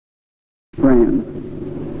Friends,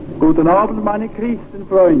 Guten Abend, meine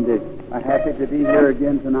Christenfreunde. I'm happy to be here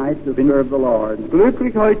again tonight to serve the Lord.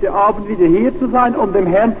 Glücklich, heute Abend wieder hier zu sein, um dem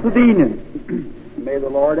Herrn zu dienen. May the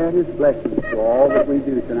Lord add His blessings to all that we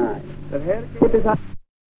do tonight. Der Herr gebe sein,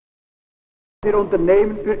 wir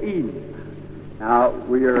unternehmen für ihn. Now,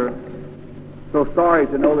 we are so sorry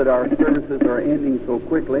to know that our services are ending so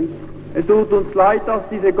quickly. Es tut uns leid, dass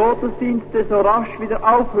diese Gottesdienste so rasch wieder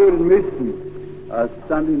aufhören müssen.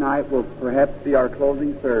 Sunday night will perhaps be our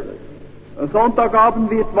closing service.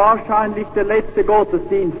 Sonntagabend wird wahrscheinlich der letzte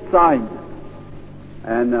Gottesdienst sein.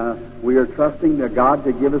 And we are trusting that God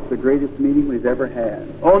to give us the greatest meeting we've ever had.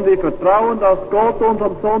 Und wir vertrauen, dass Gott uns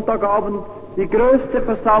am Sonntagabend die größte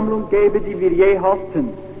Versammlung gebe, die wir je hatten.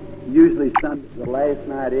 Usually Sunday, the last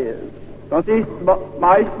night is. Das ist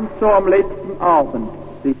meistens so am letzten Abend.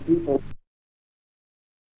 See, people,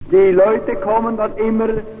 Die Leute kommen dann immer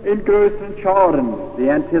in größeren Scharen. the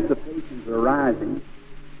anticipations are rising.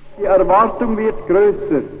 Die Erwartung wird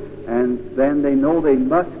größer. And then they know they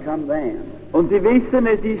must come then. Und sie wissen,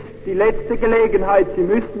 es ist die letzte Gelegenheit, sie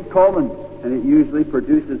müssen kommen. And it usually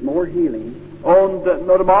produces more healing Und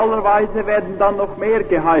normalerweise werden dann noch mehr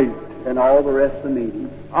geheilt than all the rest of the meetings.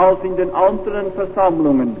 als in den anderen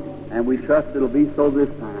Versammlungen. And we trust it'll be so this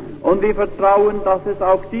time. Und wir vertrauen, dass es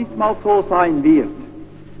auch diesmal so sein wird.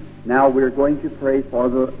 Now we're going to pray for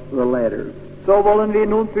the letters. So wollen wir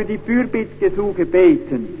nun für die Fürbittgesuche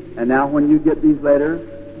beten. And now when you get these letters,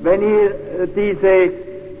 Wenn ihr diese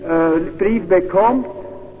Brief bekommt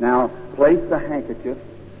now place the handkerchief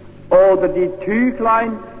oder die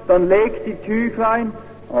Tüchlein, dann legt die Tüchlein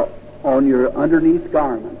on your underneath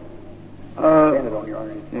garment. äh, Stand it on your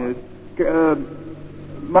underneath garment.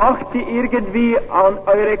 macht sie irgendwie an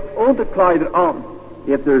eure Unterkleider an.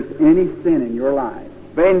 If there's any sin in your life,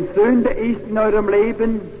 Wenn Sünde ist in eurem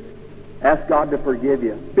Leben, ask God to forgive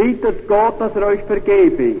you. bittet Gott, dass euch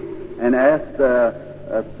vergebe. And ask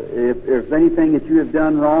if there's anything that you have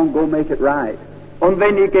done wrong, go make it right. Und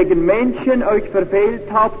wenn ihr gegen Menschen euch verfehlt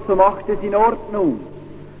habt, so macht es in Ordnung.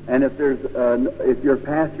 And if your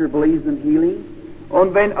pastor believes in healing,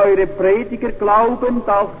 Und wenn eure Prediger glauben,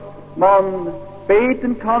 dass man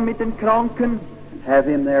beten kann mit den Kranken, have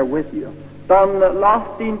him there with you. dann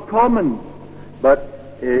lasst ihn kommen. But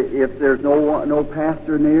if there's no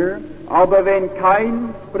pastor near, Aber wenn kein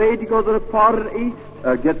Prediger oder Pfarrer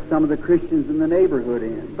ist, get some of the Christians in the neighborhood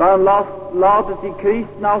in dann ladet die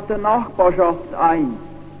Christen aus der Nachbarschaft ein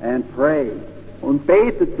and pray und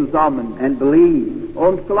betet zusammen and believe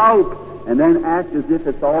und glaubt and then act as if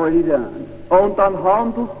it's already done. und dann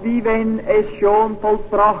handelt, wie wenn es schon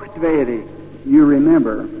vollbracht wäre. You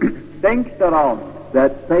remember Denkt daran,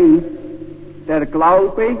 that faith der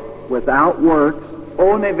Glaube without works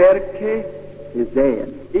ohne Werke is dead.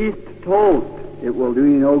 ist tot. It will do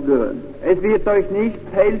you no good. Es wird euch nicht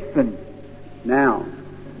helfen. Now,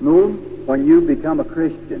 Nun, when you become a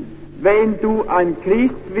Christian, wenn du ein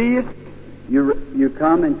Christ wirst, you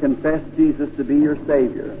come and confess Jesus to be your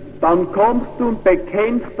Savior. dann kommst du und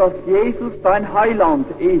bekennst, dass Jesus dein Heiland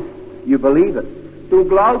ist. You believe it. Du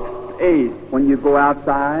glaubst es. When you go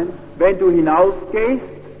outside, Wenn du hinausgehst,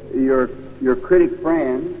 your critic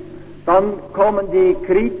friends, dann kommen die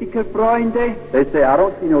Kritikerfreunde they say, I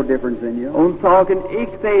don't see no difference in you. und sagen, ich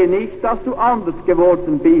sehe nicht, dass du anders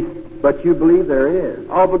geworden bist. But you believe there is.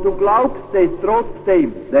 Aber du glaubst es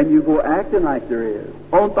trotzdem. Then you go acting like there is.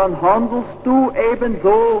 Und dann handelst du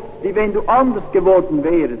ebenso, wie wenn du anders geworden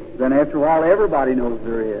wärst. Then after a while, everybody knows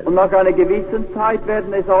there is. Und nach einer gewissen Zeit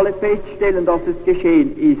werden es alle feststellen, dass es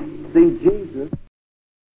geschehen ist. See, Jesus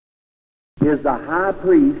is the high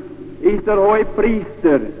priest Ist der hohe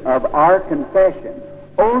Priester of our confession.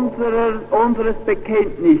 unseres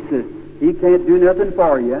Bekenntnisses. He can't do nothing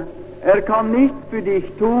for you Kann nichts für dich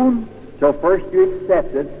tun, till first you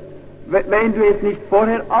accept it wenn du es nicht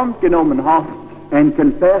vorher angenommen hast and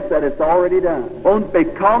confess that it's already done. und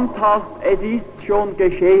bekannt hast, es ist schon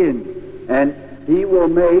geschehen. And He will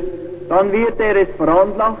make Dann wird es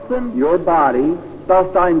veranlassen, your body, dass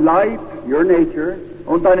dein Leib your nature,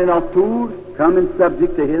 und deine Natur come in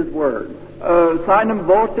subject to His Word. seinem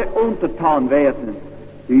Worte untertan werden.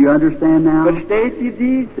 Do you understand now? Versteht ihr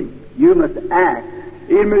dies? You must act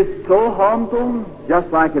Ihr müsst so handeln,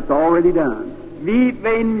 just like it's already done. wie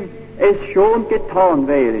wenn es schon getan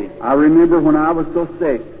wäre. I remember when I was so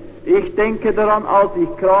sick, Ich denke daran, als ich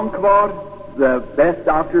krank war, the best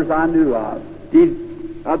doctors I knew of,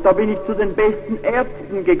 da bin ich zu den besten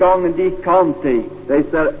Ärzten gegangen, die ich kannte. they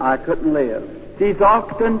said I couldn't live. Sie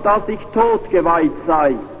sagten, dass ich totgeweiht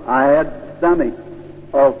sei. I had stomach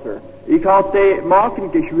ulcer Ich hatte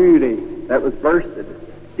Magengeschwüre. that was bursted.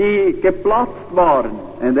 die geplatzt waren.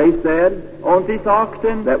 And they said Und sie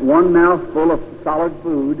sagten, that one mouthful of solid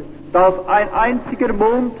food dass ein einziger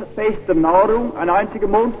Mund fester Nahrung, ein einziger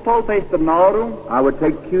Mund voll fester Nahrung, I would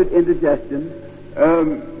take acute indigestion,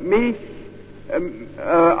 mich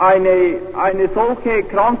eine solche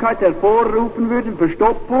Krankheit hervorrufen würde,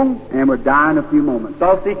 Verstopfung, and would die in a few moments.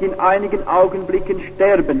 dass ich in einigen Augenblicken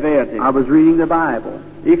sterben werde. I was reading the Bible.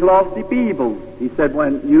 Ich las die Bibel. He said,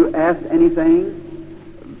 when you ask anything,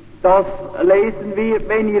 Das lesen wir,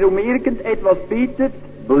 wenn ihr um irgendetwas bittet,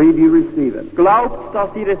 believe you receive it. glaubt, dass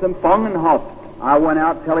ihr es empfangen habt. I went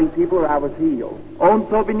out telling people I was healed. Und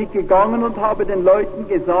so bin ich gegangen und habe den Leuten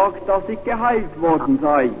gesagt, dass ich geheilt worden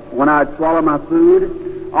sei. When I'd swallow my food,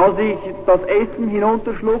 Als ich das Essen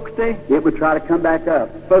hinunterschluckte, it would try to come back up.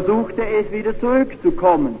 versuchte es wieder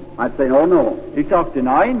zurückzukommen. I'd say, oh no, Ich sagte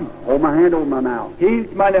nein, hold my hand over my mouth.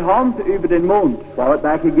 hielt meine Hand über den Mund, Swallow it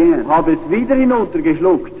back again. habe es wieder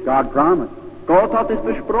hinuntergeschluckt. God promised. Gott hat es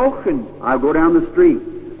versprochen. I go down the street.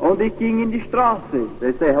 Und ich ging in die Straße.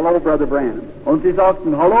 They say, hello, Brother Branham. Und sie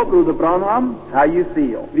sagten, hallo Bruder Branham, How you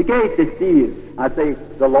feel? wie geht es dir? I say,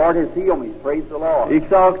 the Lord has healed me. Praise the Lord. Ich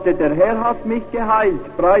sagte, der Herr hat mich geheilt,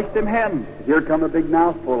 preis dem Herrn. Here come a big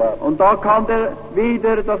mouthful of it. Und da kam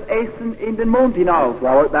wieder das Essen in den Mund hinauf.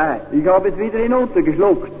 Swallow it back. Ich habe es wieder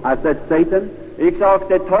hinuntergeschluckt. I said, Satan, Ich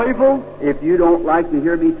sagte, Teufel, if you don't like to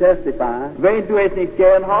hear me testify, wenn du es nicht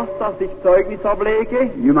gern hast, dass ich Zeugnis ablege,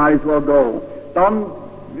 you might as well go. dann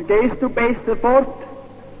gehst du besser fort.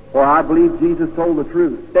 For I believe Jesus told the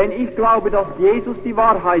truth. Denn ich glaube, dass Jesus die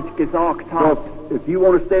Wahrheit gesagt hat. So if you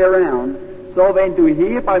want to stay around, So, wenn du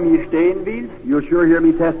hier bei mir stehen willst, you'll sure hear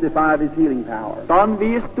me testify of His healing power. dann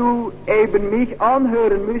wirst du eben mich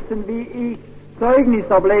anhören müssen, wie ich Zeugnis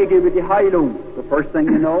ablege über die Heilung. The first thing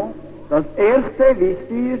you know, Das Erste, wisst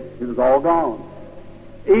ihr, it was all gone.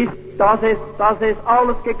 ist, dass es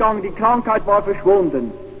alles gegangen, die Krankheit war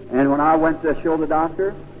verschwunden. And when I went to show the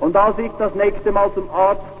doctor, Und als ich das nächste Mal zum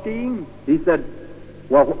Arzt ging, he said,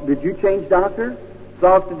 well, did you change doctor?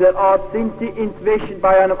 sagte der Arzt, sind Sie inzwischen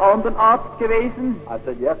bei einem anderen Arzt gewesen? I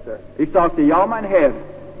said, yes, sir. Ich sagte, ja, mein Herr.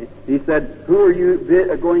 He said, who are you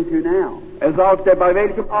going to now? Er sagte, bei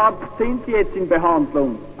welchem Arzt sind Sie jetzt in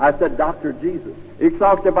Behandlung? I said, Dr. Jesus. Ich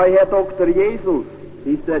sagte, bei Herr Dr. Jesus.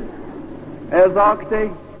 He said, Er sagte,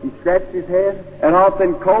 he scratched his head. hat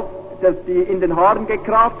den Kopf in den Haaren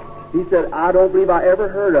gekratzt. He said, I don't believe I ever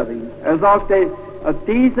heard of him. Er sagte,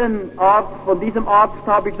 von diesem Arzt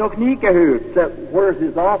habe ich noch nie gehört. He said, where's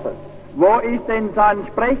his office? Wo ist denn sein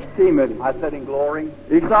Sprechzimmer? I said, in glory.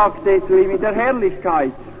 Ich sagte zu ihm in der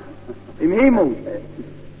Herrlichkeit, im Himmel.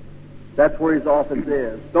 That's where his office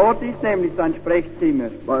is. Dort ist nämlich sein Sprechzimmer.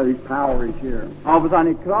 But his power is here. Aber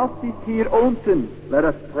seine Kraft ist hier unten. Let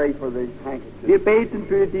us pray for these handkerchiefs. Wir beten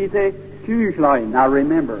für diese Tüchlein. Now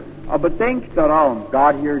remember, Aber denk daran,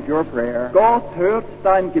 God hears your prayer Gott hört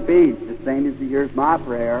dein Gebet, the same as He hears my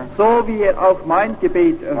prayer so wie er auch mein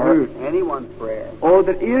Gebet or erhört. anyone's prayer.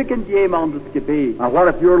 Oder irgendjemandes Gebet. Now, what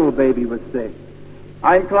if your little baby was sick?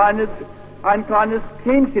 Ein kleines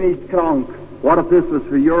Kindchen ist krank. What if this was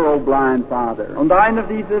for your old blind father? Und einer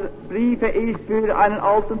dieser Briefe ist für einen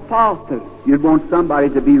alten Vater. You'd want somebody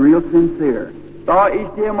to be real sincere. Da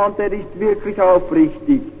ist jemand, der ist wirklich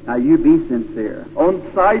aufrichtig. Now, you be sincere, Und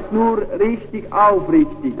seid nur richtig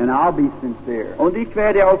aufrichtig. and I'll be sincere. Und ich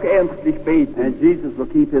werde auch ernstlich beten. And Jesus will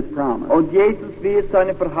keep His promise. Und Jesus wird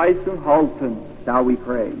seine Verheißung halten. Shall we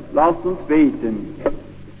pray? Lasst uns beten.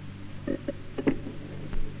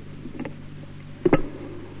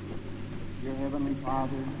 Dear Heavenly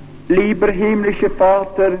Father, Lieber himmlischer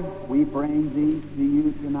Vater, we bring these to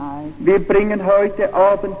you tonight wir bringen heute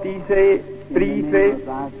Abend diese in the name Briefe of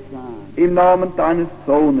Thy Son. im Namen deines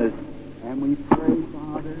Sohnes. And we pray,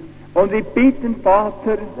 Father, Und wir bitten,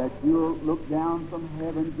 Vater, that you'll look down from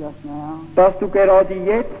heaven just now dass du gerade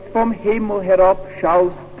jetzt vom Himmel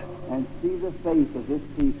herabschaust and see the faith of this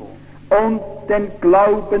people. und den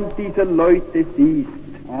Glauben dieser Leute siehst.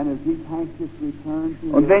 And as these handkerchiefs return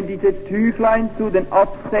to, Und wenn diese Tüchlein zu den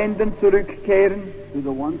Absendern zurückkehren, to the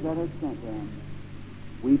ones that have sent them,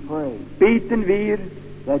 we pray beten wir,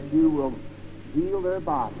 that you will heal their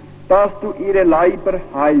bodies. dass du ihre Leiber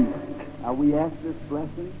heilst. Now we ask this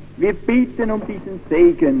blessing Wir bitten um diesen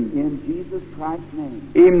Segen in Jesus Christ's name.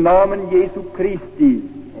 im Namen Jesu Christi.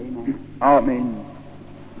 Amen. Amen.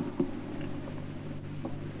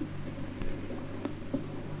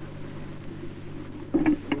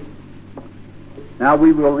 Now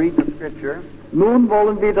we will read the scripture Nun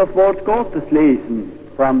wollen wir das Wort Gottes lesen.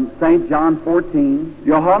 from St. John 14,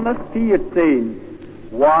 Johannes 14,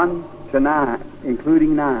 1 to 9,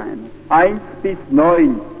 including 9. 1 bis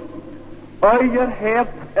 9. euer Herz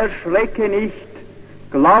erschrecke nicht,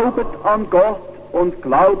 glaubet an Gott und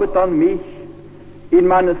glaubet an mich. In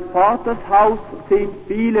meines Vaters Haus sind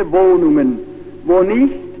viele Wohnungen, wo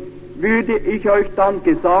nicht, würde ich euch dann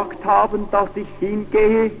gesagt haben, dass ich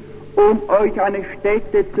hingehe, um euch eine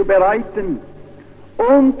Stätte zu bereiten.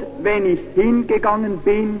 Und wenn ich hingegangen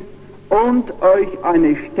bin und euch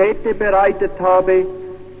eine Stätte bereitet habe,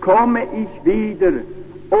 komme ich wieder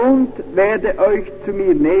und werde euch zu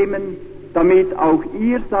mir nehmen, damit auch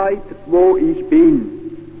ihr seid, wo ich bin.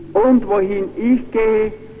 Und wohin ich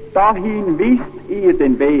gehe, dahin wisst ihr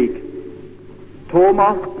den Weg.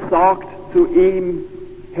 Thomas sagt zu ihm,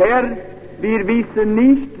 Herr, wir wissen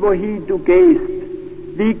nicht, wohin du gehst.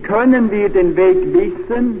 Wie können wir den Weg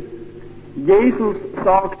wissen? Jesus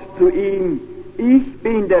sagt zu ihm, ich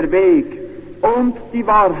bin der Weg und die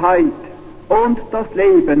Wahrheit und das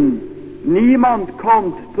Leben. Niemand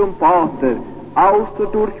kommt zum Vater, außer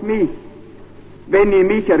durch mich. Wenn ihr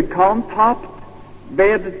mich erkannt habt,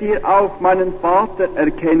 werdet ihr auch meinen Vater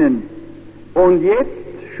erkennen. Und jetzt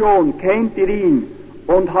schon kennt ihr ihn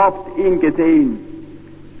und habt ihn gesehen.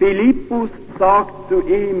 Philippus sagt zu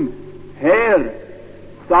ihm, Herr,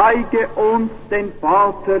 zeige uns den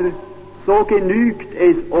Vater, so genügt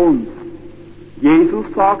es uns. Jesus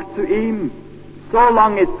sagt zu ihm, so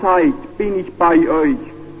lange Zeit bin ich bei euch,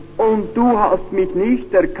 und du hast mich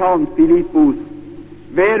nicht erkannt, Philippus.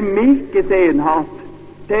 Wer mich gesehen hat,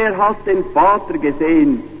 der hat den Vater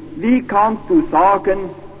gesehen. Wie kannst du sagen,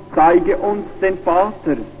 zeige uns den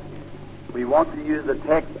Vater? We want to use a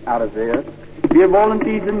text out of this, Wir wollen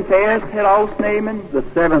diesen Vers herausnehmen, the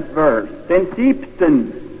 7th verse. den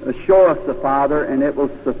 7. Show us the Father, and it will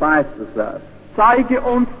suffice us. Zeige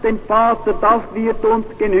uns den Vater, das wird uns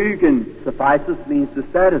genügen. Suffices means to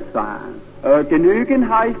satisfy. Genügen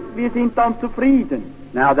heißt, wir sind dann zufrieden.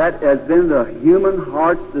 Now that has been the human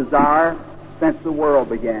heart's desire since the world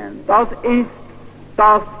began. Das ist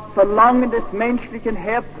das Verlangen des menschlichen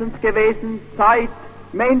Herzens gewesen seit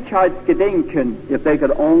Menschheitsgedenken. If they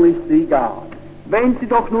could only see God. Wenn sie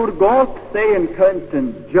doch nur Gott sehen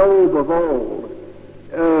könnten. Job of old,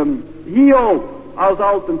 Hiob aus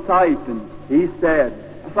alten Zeiten he said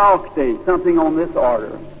sagte something on this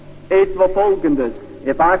order. etwa Folgendes: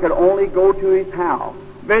 If I could only go to his house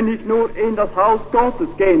Wenn ich nur in das Haus Gottes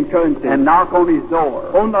gehen könnte and knock on his door,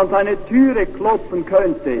 und an seine Türe klopfen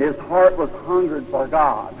könnte, his heart was hungered for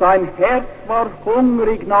God. sein Herz war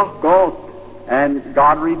hungrig nach Gott. And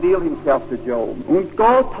God revealed himself to Job. Und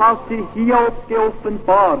Gott hat sich Hiob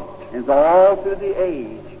geoffenbart. And so all through the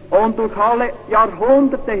age, Und durch alle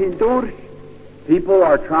Jahrhunderte hindurch people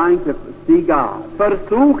are trying to see God.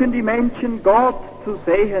 versuchen die Menschen, Gott zu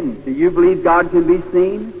sehen. Do you believe God can be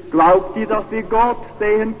seen? Glaubt ihr, dass wir Gott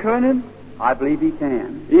sehen können? I believe he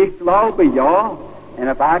can. Ich glaube, ja. And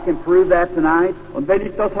if I can prove that tonight, Und wenn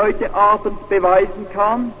ich das heute Abend beweisen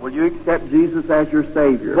kann, will you accept Jesus as your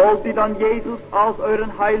Savior wollt ihr dann Jesus als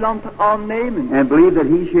euren Heiland annehmen and believe that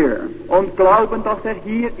he's here? und glauben, dass er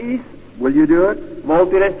hier ist? Will you do it?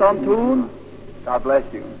 Wollt ihr es dann tun? God bless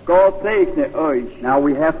you. Gott segne euch. Now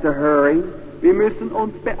we have to hurry. Wir müssen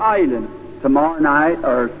uns beeilen. Tomorrow night,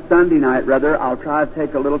 or Sunday night rather, I'll try to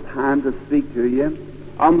take a little time to speak to you.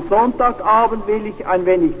 Am Sonntagabend will ich ein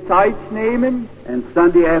wenig Zeit nehmen And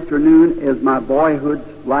Sunday afternoon is my boyhood's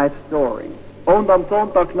life story. und am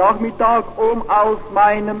Sonntagnachmittag, um aus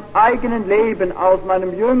meinem eigenen Leben, aus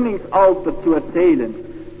meinem Jünglingsalter zu erzählen.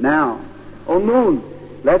 Now, Und nun,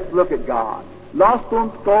 let's look at God. lasst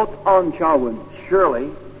uns Gott anschauen. Surely,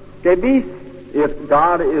 Gewiss, if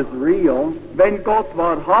God is real, wenn Gott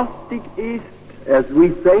wahrhaftig ist, as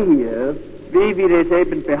we say he is, wie wir es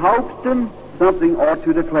eben behaupten, something ought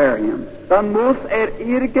to declare him. dann muss er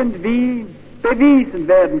irgendwie bewiesen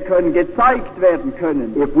werden können, gezeigt werden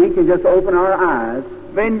können. If we can just open our eyes,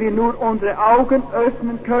 Wenn wir nur unsere Augen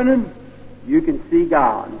öffnen können, you can see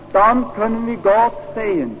God. dann können wir Gott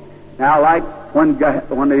sehen. Now, like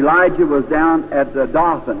when Elijah was down at the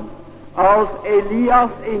Dothan, Als Elias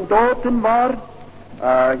in Dothan war,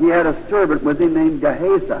 he had a servant with him named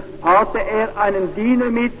Gehazi. hatte er einen Diener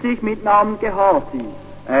mit sich mit Namen Gehasi.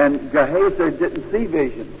 And Gehazi didn't see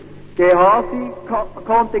visions, Gehasi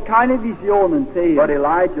konnte keine Visionen sehen, but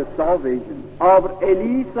Elijah saw visions. aber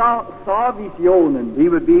Elisa sah Visionen. He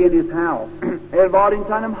would be in his house, Er war in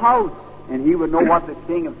seinem Haus and he would know what the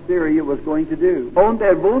king of Syria was going to do. und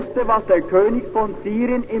er wusste, was der König von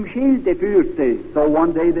Syrien im Schilde führte. So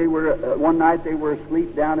one night they were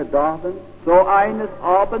asleep down at Dothan, So eines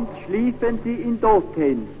Abends schliefen sie in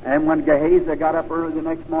Dothan. and when Gehazi got up early the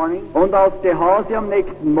next morning, Und als Gehasi am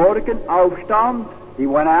nächsten Morgen aufstand, he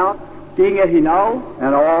went out, ging er hinaus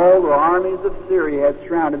and all the armies of Syria had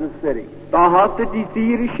surrounded the city. Da hatte die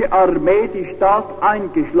syrische Armee die Stadt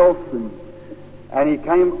eingeschlossen. And he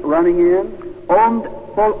came running in Und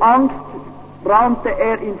voll Angst rannte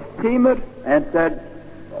er ins Zimmer and said,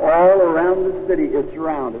 all around the city is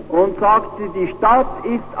surrounded. und sagte, die Stadt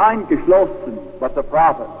ist eingeschlossen. But the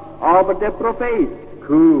prophet, Aber der Prophet,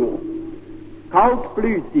 cool,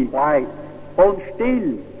 kaltblütig white, und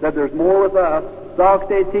still, said there's more with us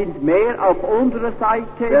sagte, es sind mehr auf unserer than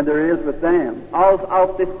Seite there is with them. als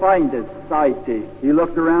auf des Feindes Seite. He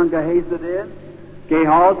looked around Gehazi did.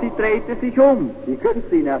 Gehazi drehte sich um. He couldn't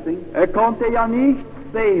see nothing. Er konnte ja nichts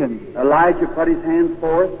sehen. Elijah put his hands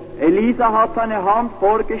forth Elisa hat seine Hand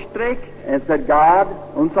vorgestreckt and said, God,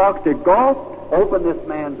 und sagte, Gott, open this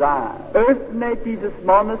man's eyes. öffne dieses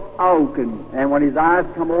Mannes Augen. And when his eyes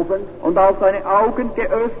come open Und als seine Augen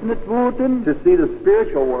geöffnet wurden, to see the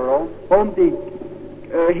spiritual world, um die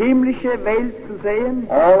himmlische Welt zu sehen,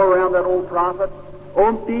 all around that old prophet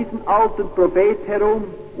um diesen alten Prophet herum,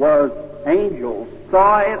 was angels.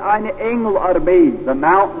 sah er eine Engelarmee. The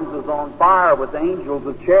mountains was on fire with angels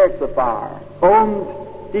of chariots of fire. Und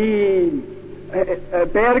die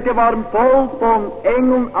Berge waren voll von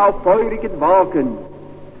Engeln auf feurigen Wagen.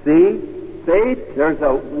 See, Seht, there's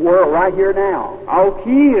a world right here now. auch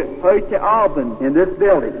hier, heute Abend, In this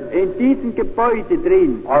building in diesem Gebäude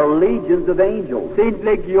drin, are legions of angels. sind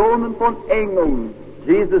Legionen von Engeln.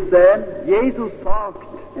 Jesus said Jesus sagt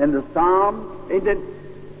in the Psalm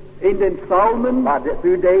in den Psalmen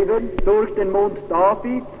through David durch den Mund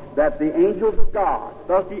Davids, that the angels of God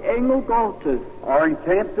dass die Engel Gottes are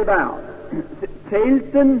encamped about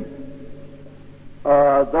zählten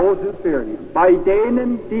those who fear Him. bei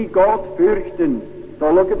denen, die Gott fürchten.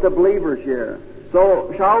 So look at the believers here.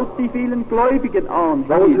 So schaut die vielen Gläubigen an,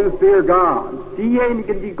 Those hier. who fear God.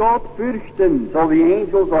 Diejenigen, die Gott fürchten. So the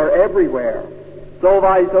angels are everywhere. So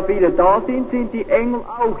weil so viele da sind, sind die Engel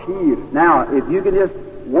auch hier. Now, if you can just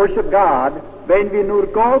worship God Wenn wir nur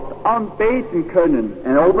Gott anbeten können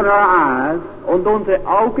and open our eyes, und unsere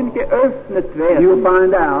Augen geöffnet you'll werden,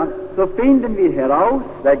 find out so finden wir heraus,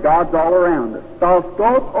 that God's all around us. dass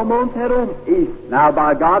Gott um uns herum ist. Now,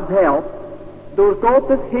 by God's help, Durch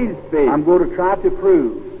Gottes Hilfe I'm going to try to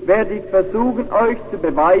prove werde ich versuchen, euch zu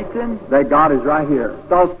beweisen, that God is right here.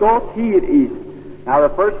 dass Gott hier ist. Now,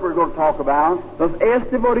 the first we're going to talk about Das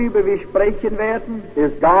erste, worüber wir sprechen werden,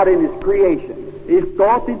 is God in His creation. ist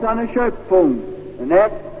Gott in seiner Schöpfung. The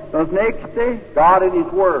next, Das nächste, God in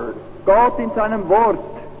His Word. Gott in seinem Wort.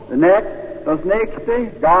 The next, Das nächste,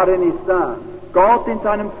 God in His Son. Gott in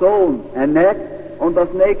seinem Sohn. And next, Und das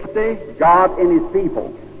nächste, God in His people.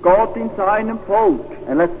 Gott in seinem Volk.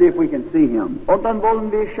 And let's see if we can see Him. Und dann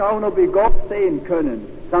wollen wir schauen, ob wir Gott sehen können.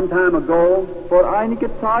 Some time ago, Vor einiger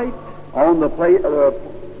Zeit, on the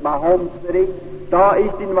my home city, da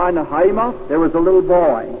ist in meiner Heimat there was a little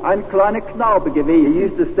boy. ein kleiner Knabe He gewesen.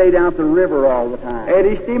 used to stay down at the river all the time Er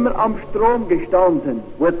ist immer am Strom gestanden,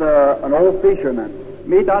 with an old fisherman.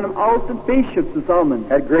 mit einem alten Fischer zusammen.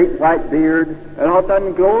 Had great white beard. Er hat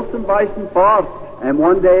einen großen weißen Bart. And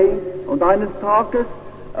one day, Und eines Tages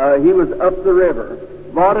he was up the river,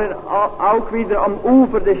 war er auch wieder am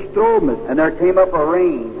Ufer des Stromes. and there came up a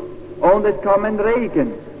rain. Und es kam ein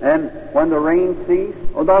Regen. And when the rain ceased,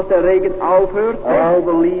 Und als der Regen aufhörte, all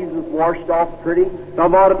the leaves was washed off pretty.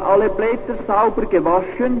 da waren alle Blätter sauber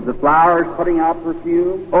gewaschen. The flowers putting out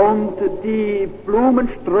perfume. Und die Blumen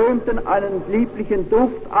strömten einen lieblichen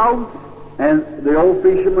Duft aus. And the old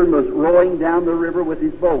fisherman was rowing down the river with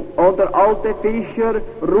his boat. Und der alte Fischer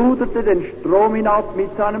ruderte den Strom hinab mit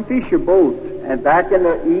seinem Fischerboot. And back in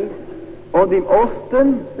the east, Und im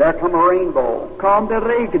Osten there come a rainbow. kam der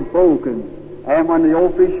Regenbogen. And when the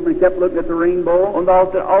old fisherman kept looking at the rainbow, Und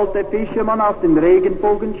als der alte Fischermann auf den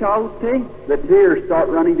Regenbogen schaute, the tears start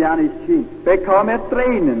running down his cheeks. bekam er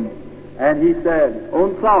Tränen And he said,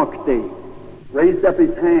 und sagte, raised up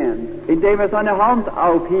his hand, indem er seine Hand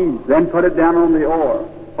aufhielt then put it down on the oar.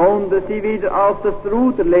 und sie wieder auf das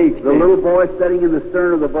Ruder The legte. little boy sitting in the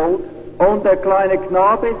stern of the boat, Und der kleine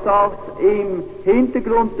Knabe saß im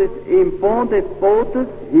Hintergrund im Fond des Bootes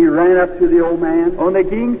he ran up to the old man. und er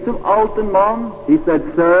ging zum alten Mann He said,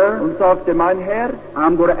 Sir, und sagte, mein Herr,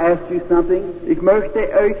 I'm going to ask you something ich möchte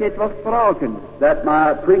euch etwas fragen, that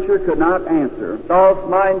my preacher could not answer. das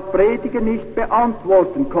mein Prediger nicht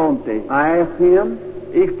beantworten konnte. I asked him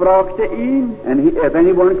Ich fragte ihn, if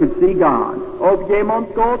anyone could see God. ob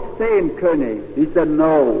jemand Gott sehen könne. He said,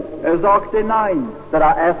 no. Er sagte nein. Said,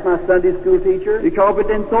 I asked my Sunday school teacher. Ich habe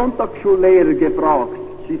den Sonntagsschullehrer gefragt.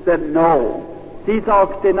 She said, no. Sie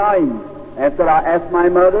sagte nein. And said, I asked my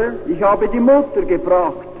mother. Ich habe die Mutter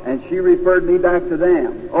gefragt. And she referred me back to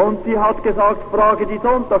them. Und sie hat gesagt, frage die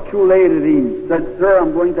Sonntagsschullehrerin. Said, sir,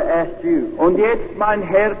 I'm going to ask you. Und jetzt, mein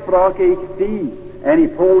Herr, frage ich Sie. And he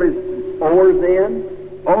pulled his oars in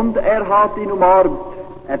Und hat ihn umarmt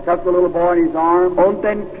and took the little boy in his arms, und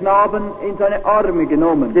den Knaben in seine Arme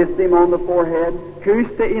genommen, kissed him on the forehead,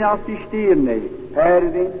 küsste ihn auf die Stirne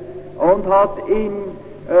patted him, und hat ihn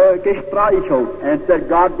gestreichelt and said,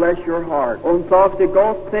 God bless your heart. und sagte,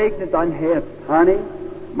 Gott segne dein Herz. Honey,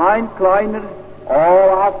 Mein Kleiner, all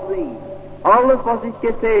I've seen alles, was ich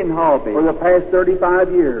gesehen for habe the past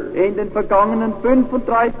 35 years in den vergangenen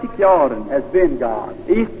 35 Jahren, has been God.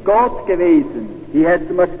 ist Gott gewesen. He had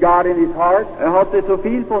so much God in his heart, Hatte so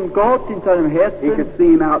viel von Gott in seinem he Herzen, could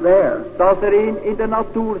see him out there. dass ihn in der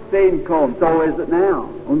Natur sehen konnte. So is it now.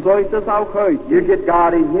 Und so ist das auch heute. You get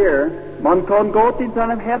God in here, Man kann Gott in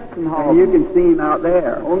seinem Herzen and you haben can see him out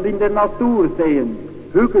there. und in der Natur sehen.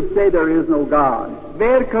 Who could say there is no God?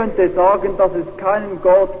 Wer könnte sagen, dass es keinen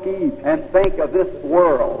Gott gibt? And think of this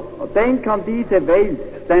world Denk an diese Welt,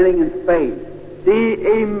 standing in space, die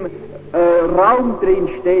im Raum drin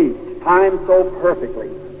steht timed so perfectly.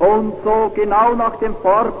 und so genau nach dem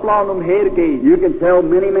Fahrplan umhergeht. You can tell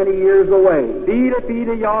many, many years away. Viele,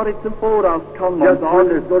 viele Jahre zum Voraus kann man Just when sagen,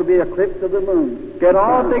 there's going to be an eclipse of the moon.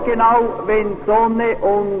 gerade genau wenn Sonne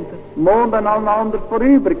und Mond aneinander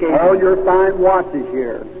vorübergehen. All your fine watches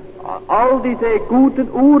here, All diese guten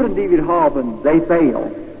Uhren, die wir haben, they fail.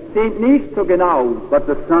 sind nicht so genau, But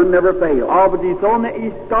the sun never fails. aber die Sonne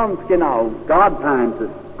ist ganz genau. God times it.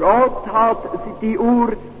 Gott hat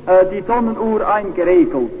die Sonnenuhr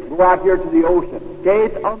eingeregelt. Go out here to the ocean.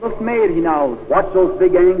 Geht an das Meer hinaus Watch those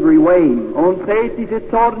big angry waves und seht diese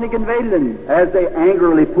zornigen Wellen, as they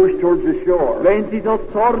angrily push towards the shore. wenn sie so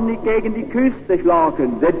zornig gegen die Küste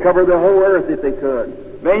schlagen. They'd cover the whole earth if they could.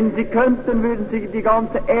 Wenn sie könnten, würden sie die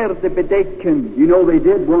ganze Erde bedecken. You know they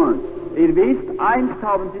did once Ihr wisst, einst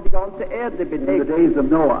haben sie die ganze Erde in the bedeckt, days of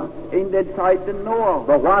Noah. in den Zeiten Noah.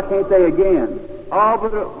 But why can't they again?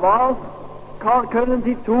 Aber was können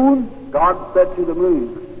sie tun, God said to the moon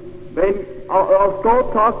wenn, als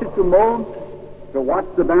Gott sagte zum Mond, to watch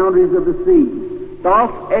the boundaries of the sea. dass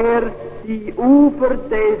die Ufer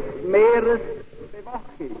des Meeres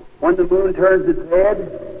bewache? When the moon turns its head,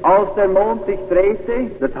 Als der Mond sich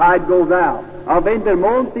drehte, the tide goes out. aber wenn der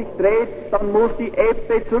Mond sich dreht, dann muss die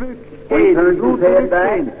Ebbe When he zurückgehen, turns die Flut his head back,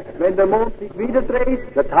 zurückgehen. Wenn der Mond sich wieder dreht,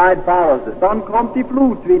 the tide follows it. dann kommt die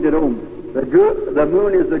Flut wiederum. The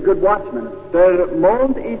moon is a good watchman. Der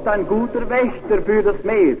Mond ist ein guter Wächter für das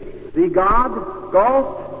Meer. See, God,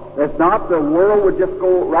 if not, the world would just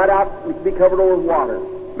go right out and be covered over with water.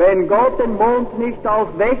 Wenn Gott den Mond nicht als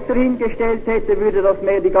Wächter hingestellt hätte, würde das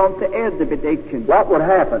Meer die ganze Erde bedecken. What would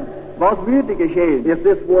happen Was würde geschehen, if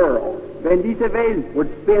this world wenn diese Welt would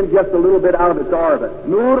spin just a little bit out of its orbit?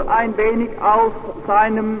 nur ein wenig aus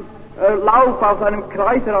seinem Lauf, aus seinem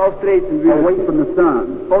Kreis heraustreten Away würde, from the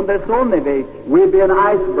sun. von der Sonne weg, We'd be an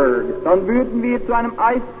iceberg dann würden wir zu einem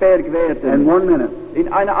Eisberg in werden, 1 minute.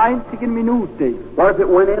 in einer einzigen Minute. What if it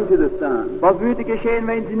went into the sun? Was würde geschehen,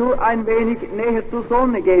 wenn sie nur ein wenig näher zur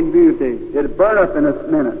Sonne gehen würde? It'd burn up in a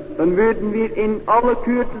minute. Dann würden wir in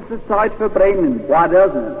allerkürzester Zeit verbrennen. Why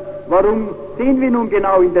doesn't it? Warum sind wir nun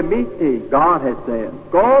genau in der Mitte? God has said.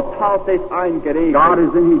 Gott hat es eingeregelt. God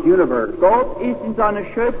is in His universe. Gott ist in seiner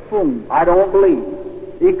Schöpfung. I don't believe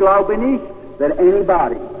Ich glaube nicht, that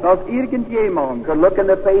anybody dass irgendjemand could look in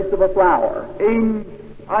the face of a flower in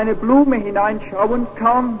eine Blume hineinschauen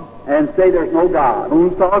kann and say there's no God.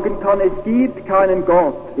 und sagen kann, es gibt keinen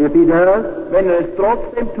Gott. If he does, Wenn er es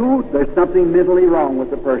trotzdem tut, there's something mentally wrong with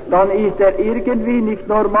the person. dann ist er irgendwie nicht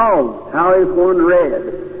normal. How is one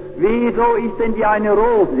red, Wieso ist denn die eine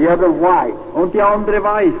rot the other white, und die andere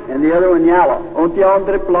weiß and the other one yellow, und die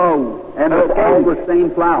andere blau? and it's all Gelb. the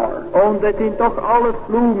same flower, Und es sind doch alles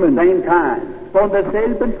Blumen same kind? von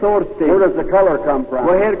derselben Where Sorte. does the color come from?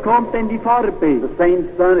 Woher kommt denn die Farbe? The same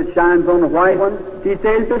sun that shines on the white one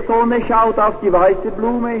Dieselbe Sonne schaut auf die weiße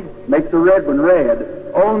Blume makes the red one red.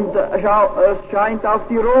 und es scheint auf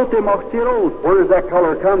die rote, macht sie rot. Where does that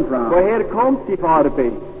color come from? Woher kommt die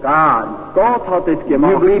Farbe? God. Gott hat es You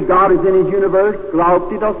gemacht. believe God is in His universe?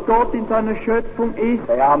 Glaubt ihr, dass Gott in seiner Schöpfung ist?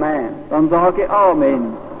 Say Amen. Dann sage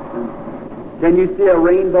Amen. Can you see a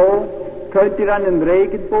rainbow Könnt ihr einen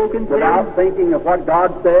Regenbogen sehen, without thinking of what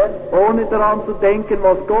God said? ohne daran zu denken,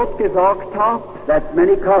 was Gott gesagt hat? That's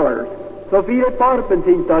many colors So viele Farben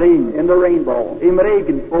sind darin, in the rainbow. im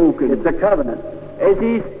Regenbogen. It's a covenant. Es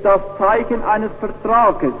ist das Zeichen eines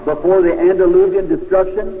Vertrages. Before the Andalusian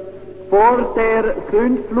destruction, Vor der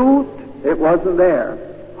Sündflut it wasn't there.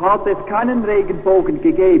 hat es keinen Regenbogen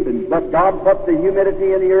gegeben. But God put the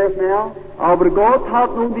humidity in the earth now, Aber Gott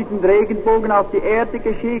hat nun diesen Regenbogen auf die Erde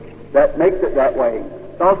geschickt. that makes it that way.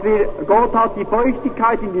 Gott hat die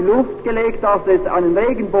Feuchtigkeit in die Luft gelegt, dass es einen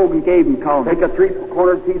Regenbogen geben kann. Take a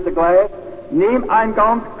three-cornered piece of glass, Nimm ein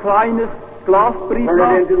ganz kleines turn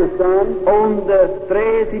Glasprisma it into the sun, und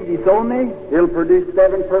drehe es in die Sonne, it'll produce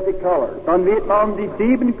 7 perfect colors. dann wird man die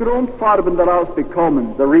 7 Grundfarben daraus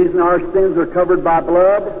bekommen. The reason our sins are covered by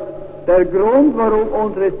blood, Der Grund, warum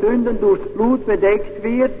unsere Sünden durchs Blut bedeckt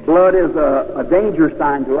wird, blood is a danger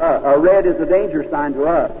sign to us. Red is a danger sign to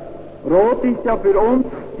us. Rot ist ja für uns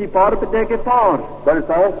die Farbe der Gefahr, But it's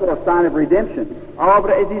also a sign of redemption. aber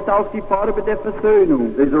es ist auch die Farbe der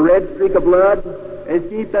Versöhnung. There's a red streak of blood Es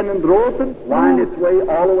gibt einen roten wind its way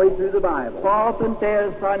all the way through the Bible. Faden,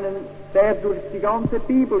 der durch die ganze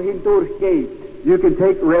Bibel hindurchgeht. You can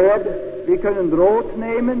take red Wir können Rot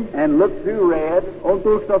nehmen and look through red und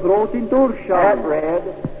durch das Rot at hindurchschauen, red,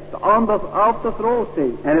 auf das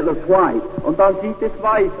Rote. and it looks white. Und dann sieht es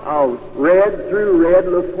weiß aus. Red through red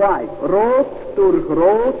looks white. Rot durch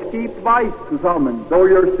Rot gibt Weiß zusammen. Though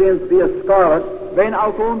your sins be as scarlet, Wenn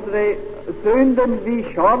auch unsere Sünden wie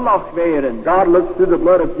Scharlach wären, God looks through the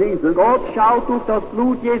blood of Jesus. Gott schaut durch das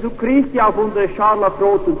Blut Jesu Christi auf unsere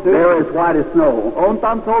scharlachroten They're Sünden. as white as snow. Und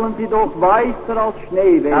dann sollen sie doch weißer als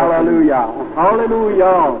Schnee werden. Hallelujah.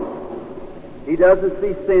 Halleluja. He doesn't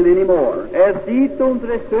see sin anymore. Sieht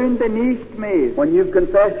unsere Sünde nicht mehr. When you've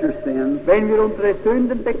confessed your sins Wenn wir unsere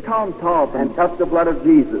Sünden bekannt haben and touched the blood of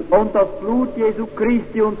Jesus, und das Blut Jesu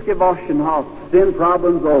Christi uns gewaschen hat, sin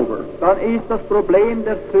problem's over. dann ist das Problem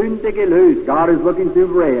der Sünde gelöst. God is looking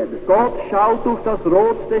through red, Gott schaut durch das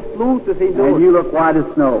Rot des Blutes and hindurch you look white as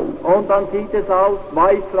snow. und dann sieht es aus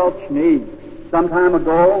weißer als Schnee. Some time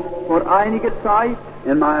ago, Vor einiger Zeit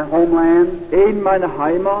in my homeland, in meiner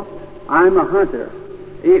Heimat, I'm a hunter,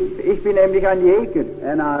 ich bin nämlich ein Jäger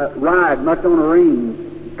and I ride much on the range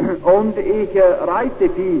und ich reite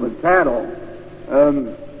viel with cattle.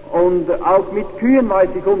 und auch mit Kühen weiß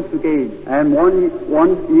ich umzugehen. And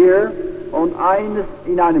one year, Und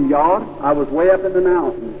in einem Jahr I was way up in the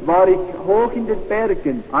mountains. war ich hoch in den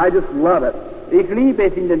Bergen. I just love it. Ich liebe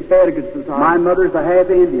es, in den Bergen zu My sein. mother's a half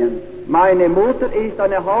Indian. Meine Mutter ist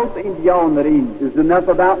eine Halb-Indianerin. Is enough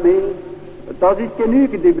about me Das ist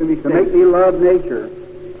genügend über mich to make selbst. me love nature.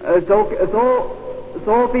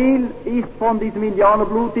 So viel ist von diesem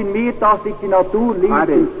Indianerblut in mir, dass ich die Natur I liebe.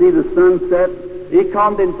 can see the sunset. Ich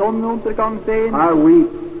kann den Sonnenuntergang sehen, I weep.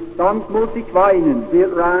 dann muss ich weinen. See it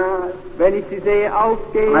rise. Wenn ich sie sehe I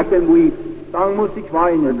aufgehen, can weep. dann muss ich The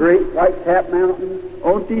weinen. great white cap mountains,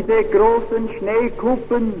 Und diese großen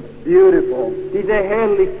Schneekuppen, beautiful. diese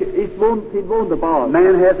herrlich, sind wunderbar.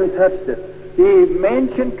 Man hasn't touched it. Die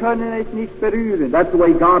Menschen können es nicht berühren. That's the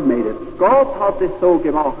way God made it. Gott hat es so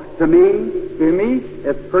gemacht. To me, Für mich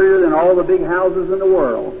it's prettier than all the big houses in the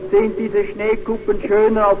world. sind diese Schneekuppen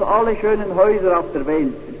schöner als alle schönen Häuser auf der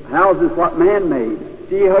Welt. Houses what man made.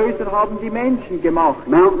 Die Häuser haben die Menschen gemacht,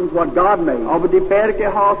 Mountains what God made. aber die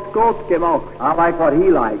Berge hat Gott gemacht. I like what He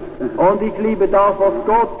likes. Und ich liebe das, was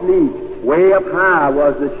Gott liebt. Way up high I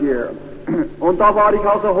was this year. Und da war ich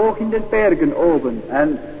also hoch in den Bergen oben.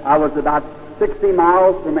 And I was about 60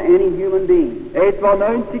 miles from any human being. Etwa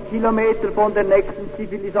 90 Kilometer von der nächsten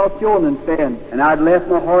Zivilisation entfernt. And I'd left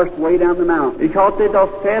my horse way down the mountain. Ich hatte das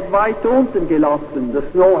Pferd weit unten gelassen. The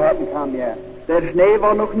snow hadn't come yet. Der Schnee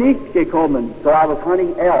war noch nicht gekommen. So I was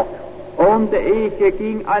hunting elk. Und ich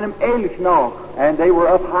ging einem Elch nach. And they were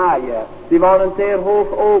up high yet. Sie waren sehr hoch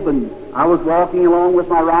oben. I was walking along with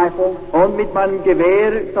my rifle. Und mit meinem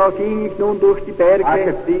Gewehr, da ging ich nun durch die I Berge.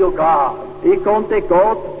 could feel God. Ich konnte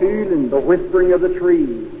Gott fühlen. The whispering of the trees.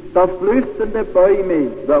 Das Flüstern der Bäume.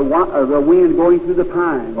 The wind going through the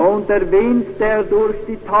pines. Und der Wind, der durch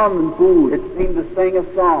die Tannen fuhr. It seemed to sing a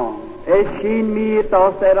song. Es schien mir,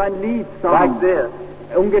 dass ein Lied Like sang.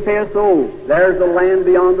 this. Ungefähr so. There's a land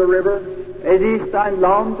beyond the river Es ist ein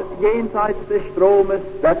Land jenseits des Stromes,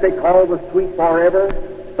 that they call the sweet forever.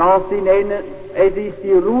 das sie nennen, es ist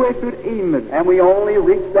die Ruhe für immer. And we only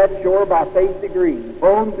reach that shore by faith degrees.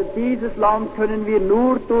 Und dieses Land können wir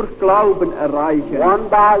nur durch Glauben erreichen. One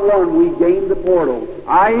by one we gain the portals.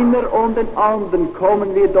 Einer und den anderen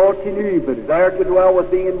kommen wir dort hinüber. There to dwell with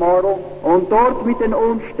the immortal. Und dort mit den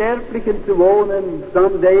Unsterblichen zu wohnen.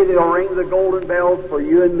 Someday they'll ring the golden bells for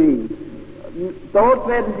you and me. Dort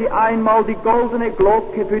werden sie einmal die goldene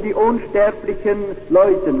Glocke für die Unsterblichen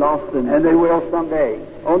läuten lassen. And they will someday.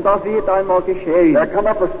 Und das wird einmal geschehen. There come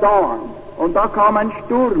up a storm. Und da kam ein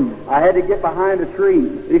Sturm. I had to get behind a tree.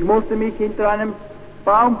 Ich musste mich hinter einem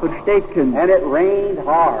Baum verstecken. And it rained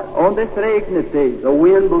hard. Und es regnete. The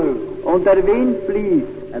wind blew. Und der Wind blies.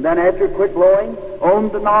 And then after it quit blowing,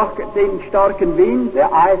 Und nach dem starken Wind, the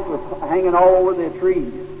ice was hanging all over the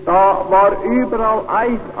trees. da war überall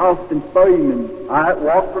Eis auf den Bäumen. I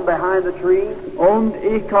walked from behind the trees, Und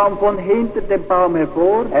ich kam von hinter dem Baum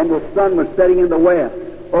hervor, and the sun was setting in the west.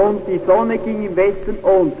 und die Sonne ging im Westen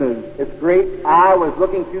unter. Its great eye was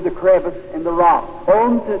looking through the crevice in the rock.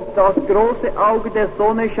 Und das große Auge der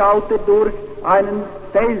Sonne schaute durch einen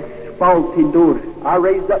Felsspalt hindurch. I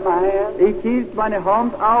raised up my hand. Ich hielt meine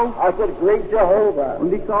Hand auf I said, Great Jehovah,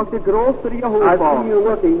 und ich sagte, großer I Jehova, see you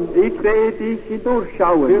looking ich sehe dich through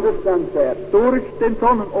hindurchschauen, the sunset. durch den I looked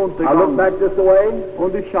Sonnenuntergang. back this way,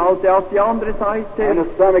 Und ich schaute auf die andere and Seite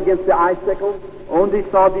the sun against the icicles und ich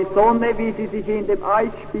sah die Sonne, wie sie sich in dem Eis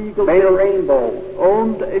made a spiegelte. rainbow.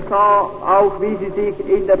 Und ich sah auch, wie sie sich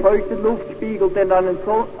in der feuchten Luft spiegelte und einen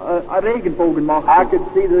Regenbogen I machte. could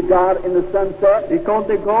see the God in the sunset. Ich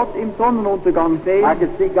konnte Gott im Sonnenuntergang I sehen could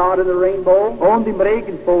see God in the rainbow. und im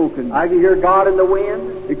Regenbogen. I could hear God in the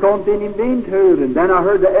wind. Ich konnte ihn im Wind hören. Then I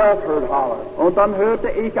heard the elk herd holler. Und dann hörte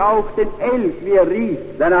ich auch den Elch, wie er rief.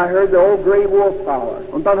 Then I heard the old gray wolf holler.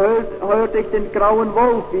 Und dann hörte ich den grauen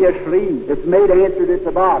Wolf, wie er schrie. Its mate answered at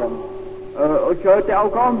the bottom. Und ich hörte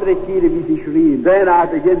auch andere Tiere, wie sie schrien. Then I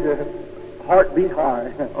began to heart beat hard.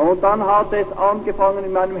 Und dann hat es angefangen,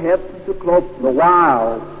 in meinem Herzen zu klopfen. The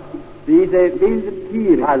wild. Diese wilden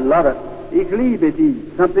Tiere. I love it. Ich liebe sie.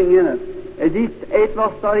 Something in it Es ist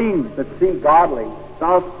etwas darin, that seemed godly.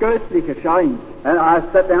 das göttlich erscheint. And I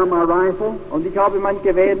set down my rifle, Und ich habe mein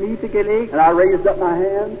Gewehr niedergelegt and I raised up my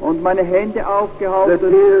hand. und meine Hände The aufgehalten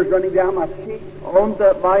tears running down my cheeks. und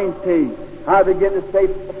weinte. I began to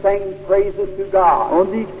sing praises to God.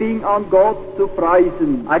 Und ich fing an, Gott zu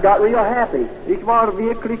preisen. I got real happy, Ich war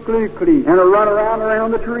wirklich glücklich. and I run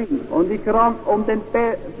around the tree. Und ich rann um den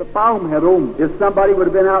Baum herum. If somebody would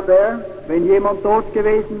have been out there, Wenn jemand dort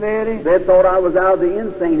gewesen wäre, they thought I was out of the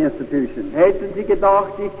insane institution. hätten sie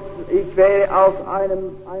gedacht, ich wäre aus einer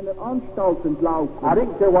Anstalt I entlaufen.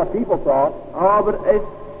 didn't care what people thought. Aber es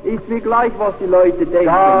ist mir gleich, was die Leute denken.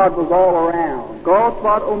 God was all around, Gott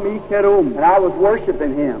war um mich herum and I was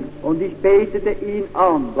worshiping Him, und ich betete ihn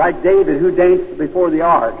an. like David who danced before the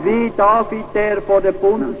ark. Wie David, der vor der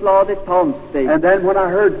Bundeslade tanzte. And then when I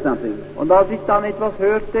heard something, Und als ich dann etwas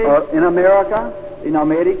hörte, in America, in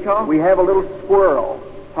Amerika we have a little squirrel,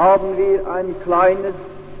 haben wir ein kleines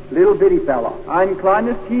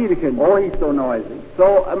Tierchen. Oh, he's so noisy.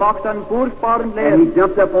 So, er macht einen furchtbaren And he Lärm.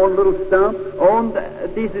 jumped up on a little stump, Und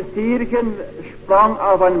dieses Tierchen sprang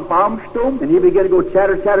auf einen Baumstumpf and he began to go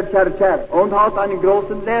chatter, chatter, chatter, chatter. und hat einen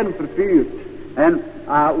großen Lärm verführt. And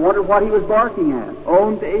I wondered what he was barking at.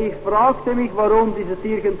 Und ich fragte mich, warum dieses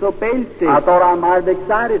Tierchen so bellte. I thought I might have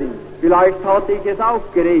excited him. Vielleicht hatte ich es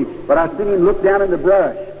aufgeregt. But I seen him look down in the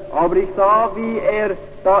brush. Aber ich sah, wie er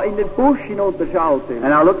da in den Busch hinunterschaute.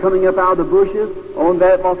 And I looked coming up out of the bushes, Und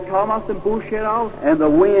was kam aus dem Busch heraus? and the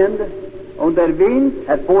wind Und der Wind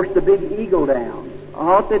had forced the big eagle down.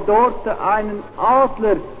 hatte dort einen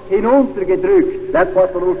Adler hinuntergedrückt. That's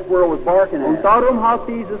what the little squirrel was barking Und at. darum hat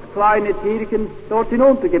dieses kleine Tierchen dort So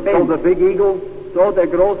hinuntergebellt. the big eagle So, der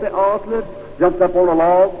große Adler jumped up on a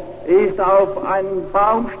log. ist auf einen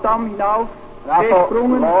Baumstamm hinauf And I thought,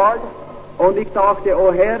 gesprungen. Lord, Und ich dachte,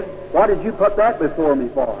 oh Herr, why did you put that before me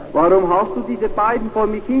for? warum hast du diese beiden vor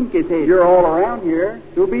mich hingesetzt? You're all around here.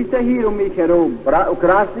 Du bist ja hier um mich herum. But could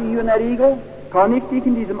I see you in that eagle? Kann ich dich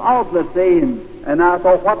in diesem Adler sehen? And I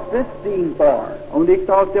thought, what's this scene for? Und ich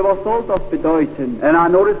dachte, was soll das bedeuten? And I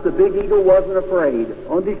noticed the big eagle wasn't afraid.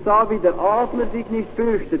 Und ich sah, wie der Adler sich nicht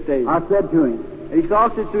fürchtete. I said to him, Ich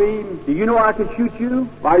sagte zu ihm, do you know I could shoot you?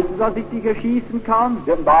 weißt du, dass ich dich erschießen kann?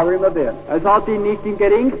 Didn't bother him a bit. Es hat ihn nicht im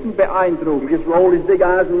geringsten He beeindruckt. just rolled his big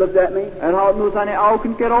eyes and looked at me, Er hat nur seine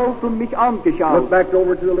Augen gerollt und mich angeschaut. looked back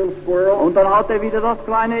over to the little squirrel, Und dann hat er wieder das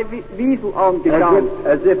kleine Wiesel angeschaut.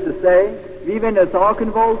 as if to say, Wie wenn er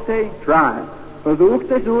sagen wollte, try. versucht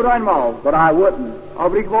es nur einmal. But I wouldn't.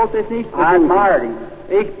 Aber ich wollte es nicht I versuchen. admired him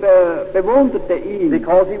Ich bewunderte ihn,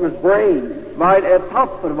 because he was brave. weil er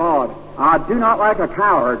tapfer war. I do not like a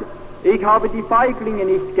coward Ich habe die Feiglinge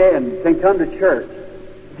nicht gern. can come to church,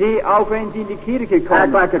 Sie, auch wenn sie in die Kirche act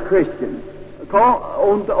kommen like a Christian,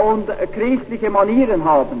 und christliche Manieren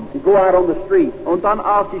haben and go out on the street und dann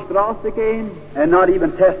auf die Straße gehen and not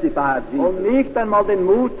even testify of Jesus. und nicht einmal den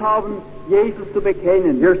Mut haben, Jesus zu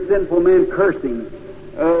bekennen. You're sinful men cursing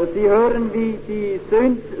Sie hören, wie die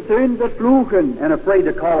Sünder fluchen and afraid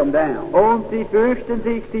to call them down. und sie fürchten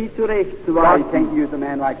sich, sie God zurechtzuweisen. can't use a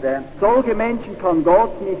man like that. Solche Menschen kann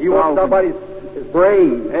Gott nicht You want brauchen. somebody who's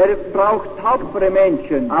brave. Er braucht tapfere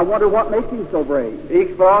Menschen. I wonder what makes him so brave.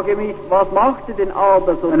 Ich frage mich, was machte den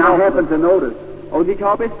Adler so And I tapfer? happen to notice Und ich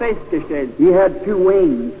habe es festgestellt. He had two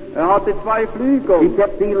wings. Hatte zwei He Flügel.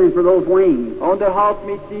 kept feeling for those wings. Und hat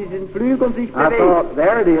mit diesen Flügeln sich I bewegt. thought,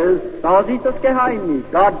 there it is. Das ist das Geheimnis.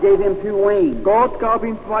 God gave him two wings. Gott gab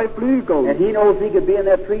ihm zwei And Flügel. he knows he could be in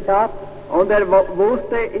that treetop Und er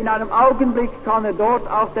wusste, in einem Augenblick kann er dort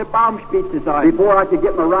auf der Baumspitze sein. before I could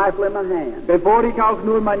get my rifle in my hand. Bevor ich auch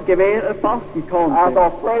nur mein Gewehr erfassen I konnte.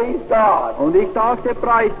 thought, praise God. Und ich dachte,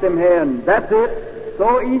 preis dem Herrn. That's it.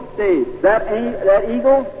 So ist es. That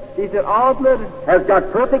eagle Dieser Adler has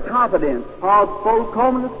got perfect confidence hat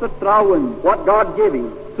vollkommenes Vertrauen what God gave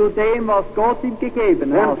him. zu dem, was Gott ihm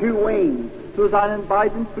gegeben Them hat. two wings Zu seinen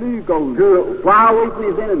beiden Flügeln. to fly away from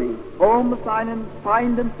his enemy. Um seinen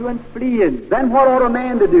Feinden zu entfliehen. Then what ought a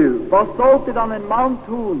man to do Was sollte dann ein Mann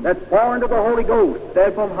tun, that's born of the Holy Ghost?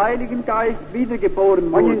 der vom Heiligen Geist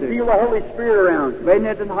wiedergeboren When you wurde? feel the Holy Spirit around you Wenn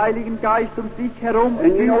er den Heiligen Geist um sich herum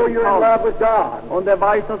and you know fühlen you're in kann love with God. und er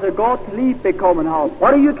weiß, dass er Gott lieb bekommen hat,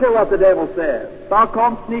 What do you care what the devil says? da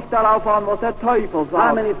kommt es nicht darauf an, was der Teufel How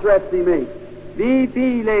sagt. many threats he makes? Wie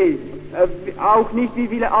viele, auch nicht wie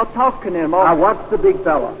viele Attacken er I macht. watched the big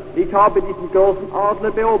fella. Ich habe diesen großen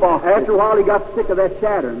Adler beobachtet. After a while he got sick of that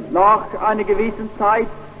chattering. Nach einer gewissen Zeit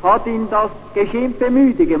hat ihn das Geschimpfe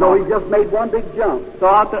müde So gemacht. he just made one big jump. So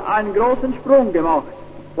hat er einen großen Sprung gemacht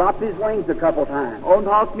Flopped his wings a couple times. und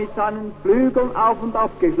hat mit seinen Flügeln auf und ab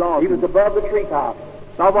He was geschlagen. above the treetop.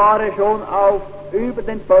 Da war er schon über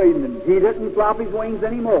den Bäumen. He didn't flop his wings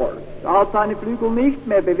anymore. Er hat seine Flügel nicht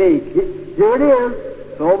mehr bewegt. Here it is.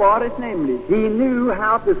 So war es nämlich. He knew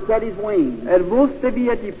how to set his wings. Er wusste, wie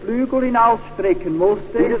er die Flügel hinausstrecken He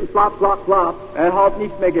musste. didn't flop, flop, flop. Er hat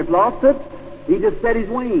nicht mehr geflattert, He just set his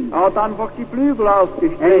wings. er hat einfach die Flügel And he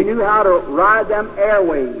ausgestreckt. knew how to ride them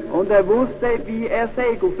airways. Und er wusste, wie er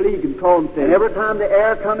Segel fliegen And konnte. every time the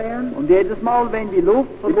air come in, Und jedes Mal, wenn die Luft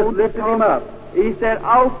he von just unten lifted him kam, up. ist er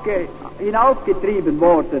hinaufgetrieben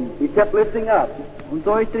worden. He kept lifting up, Und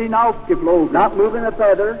so ist er hinaufgeflogen, not moving a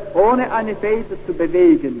feather, ohne eine Feder zu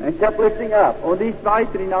bewegen. and kept lifting up. Und ist weiter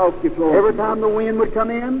Every hinaufgeflogen. time the wind would come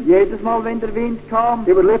in, Jedes Mal, wenn der Wind kam,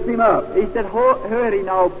 he would lift him up. ist er höher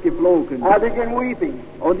hinaufgeflogen. I began weeping.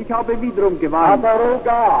 Und ich habe wiederum I geweint. thought, oh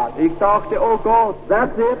God, Ich dachte, oh Gott,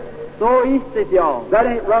 that's it. so ist es ja. That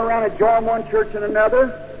ain't run around and join one church and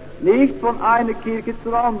another. Nicht von einer Kirche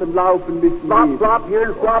zur anderen laufen müssen Flop, wir. flop here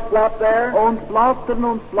and flop, flop there. Und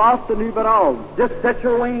flattern überall. Just set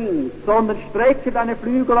your wings. Sondern strecke deine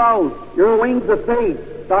Flügel aus. Your wings of faith.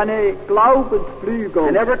 Deine Glaubensflügel.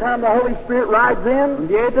 And every time the Holy Spirit rides in, Und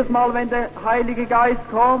jedes Mal, wenn der Heilige Geist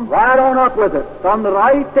kommt, ride on up with it. dann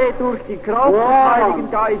reite durch die Kraft des Wow.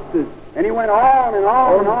 Heiligen Geistes. And he went on and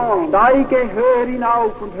on Und and on. steige höher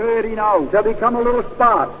hinauf und höher hinauf, Till become a little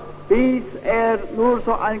spot. bis er nur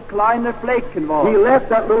so ein kleiner Flecken war. He left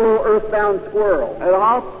that little earthbound squirrel. Er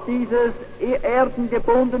hat dieses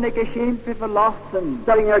erdengebundene Geschimpfe verlassen.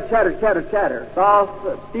 Sitting there chatter, chatter, chatter.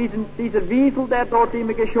 Dieser Wiesel, der dort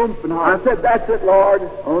immer geschumpfen I hat. said, that's it, Lord.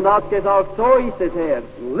 Und hat gesagt, so ist es, Herr.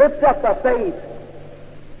 Lift up the faith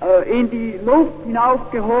In die Luft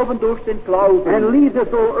hinaufgehoben durch den and Glauben. leave this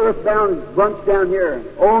little earthbound bunch down here.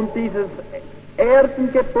 Und dieses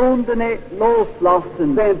erdengebundene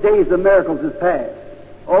loslassen. Saying days of miracles is past.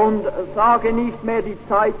 Und sage nicht mehr, die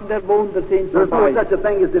Zeiten der Wunder sind There's no vorbei. such a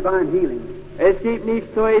thing as divine healing. Es gibt nicht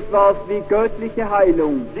so etwas wie göttliche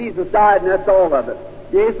Heilung. Jesus died and that's all of it.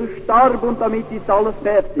 Jesus starb und damit ist alles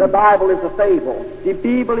fertig. The Bible is a fable. Die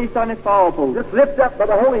Bibel ist eine Fabel. Just lift up by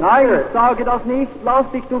the Holy Nein, Spirit ich sage das nicht.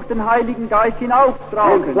 Lass dich durch den Heiligen Geist and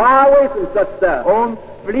hinauftragen fly away from such stuff. und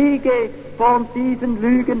fliege von diesen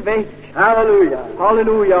Lügen weg. Hallelujah.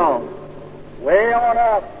 Halleluja. Way on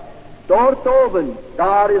up. Dort oben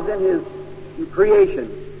God is in His creation.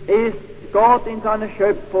 ist Gott in seiner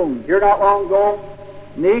Schöpfung. Here not long ago,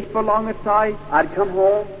 Nicht vor langer Zeit I'd come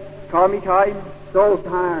home kam ich heim, so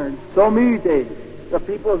tired. so müde. The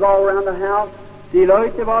people was all around the house, Die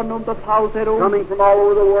Leute waren um das Haus herum coming from all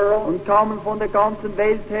over the world, und kamen von der ganzen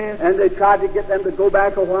Welt her. and they tried to get them to go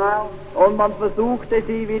back a while. Und man versuchte,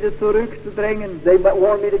 sie wieder zurückzudrängen. They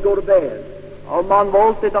wanted me to go to bed. Und man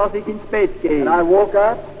wollte, dass ich ins Bett gehe. And I woke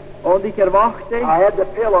up, Und ich erwachte. I had the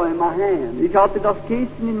pillow in my hand, Ich hatte das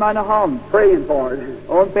Kissen in meiner Hand praying for it.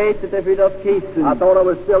 und betete für das Kissen. I thought I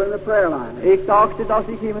was still in the prayer line. Ich dachte, dass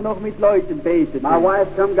ich immer noch mit Leuten betete. My wife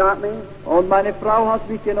come got me, Und meine Frau hat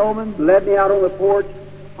mich genommen, led me out on the porch,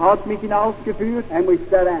 hat mich hinausgeführt and we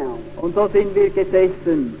sat down. und so sind wir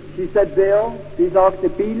gesessen. She said, Bill, Sie sagte,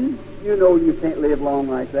 Bill, you know you can't live long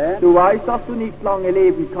like that. du weißt, dass du nicht lange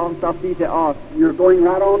leben kannst auf diese Art. You're going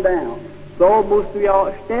right on down. So musst du ja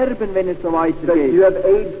sterben, wenn es so So you weitergeht. have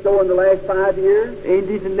aged so in the last 5 years. In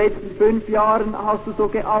diesen letzten 5 Jahren hast du so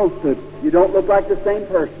gealtert. You don't look like the same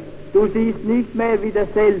person. Du siehst nicht mehr wie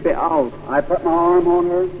derselbe aus. I put my arm on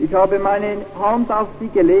her. Ich habe meine Hand auf sie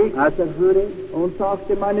gelegt I said, honey, und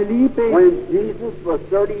sagte, meine Liebe, when Jesus was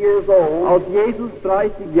 30 years old, als Jesus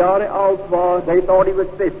 30 Jahre alt war, they thought he was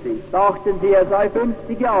 50. dachten sie, er sei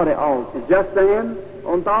 50 Jahre alt. And just then,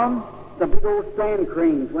 Und dann the big old sand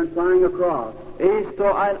cranes went flying across. ist so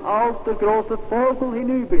ein alter, großer Vogel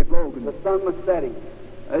hinübergeflogen. The sun was setting.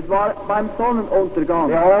 Es war beim Sonnenuntergang.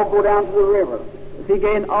 They all go down to the river, Sie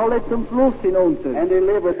gehen alle zum Fluss hinunter. and they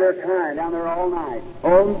live with their kind down there all night.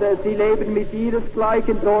 Und sie leben mit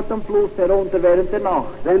ihresgleichen dort am Fluss herunter während der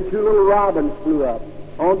Nacht. Then 2 little robins flew up,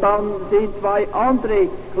 Und dann sind 2 andere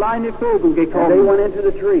kleine Vögel and they gekommen. went into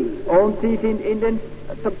the tree. Und sie sind in den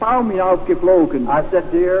Baum hinaufgeflogen. I said,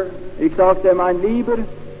 dear, Ich sagte, mein Lieber,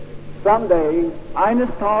 someday, eines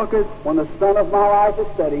Tages, when the sun of my life is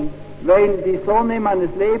setting, wenn die Sonne meines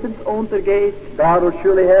Lebens untergeht, God will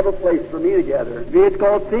surely have a place for me together wird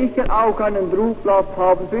Gott sicher auch einen Ruheplatz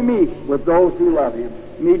haben für mich, with those who love him.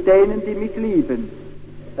 mit denen, die mich lieben.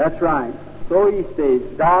 That's right. So ist es.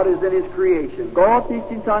 God is in his creation. Gott ist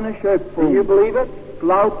in seiner Do you Schöpfung. believe it?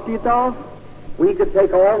 Glaubt ihr das? We could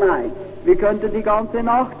take all night Wir könnten die ganze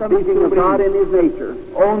Nacht damit speaking of God zubringen in his nature.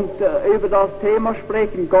 und über das Thema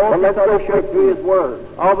sprechen, Gott But in let's go seiner quick to Schöpfung. his word.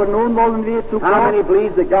 Aber nun wollen wir zu How many Gott.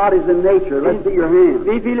 believes that God is in nature? Let's see your hands.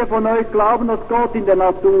 Wie viele von euch glauben, dass Gott in der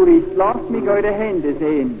Natur ist? Lasst mich eure Hände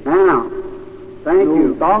sehen. Now, thank Nun,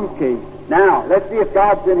 you. danke. Now, let's see if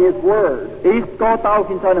God's in his word. Ist Gott auch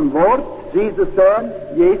in seinem Wort? Jesus said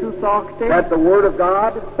Jesus sagte, that the word of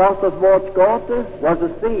God dass das Wort Gottes was a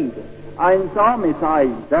seed ein Same sei,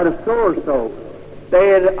 that a sower sowed.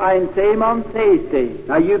 der ein Seemann säte.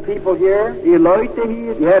 Now, you people here, Ihr Leute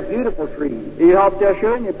hier, you have beautiful trees. ihr habt ja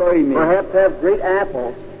schöne Bäume, Perhaps have great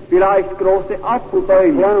apples, vielleicht große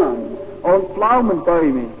Apfelbäume plums. und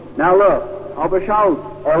Pflaumenbäume. Now look, Aber schaut,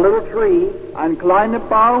 a little tree ein kleiner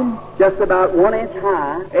Baum, just about 1 inch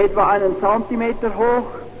high etwa einen Zentimeter hoch,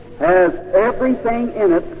 has everything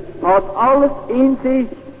in it, hat alles in sich,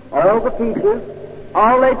 all the peaches,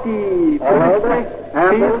 alle die Früchte,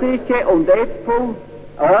 Pfirsiche und Äpfel,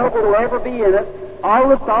 all that will ever be in it,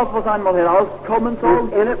 alles das, was einmal herauskommen is soll,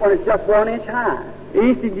 in it when it's just 1 inch high.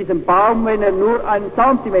 ist in diesem Baum, wenn er nur einen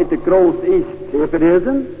Zentimeter groß ist. If it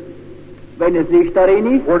isn't, Wenn es nicht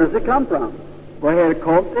darin ist, where does it come from? woher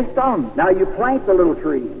kommt es dann? Now you plant the little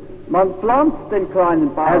tree Man pflanzt den kleinen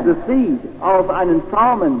as Baum a seed, als einen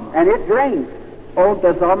Samen and it drinks. und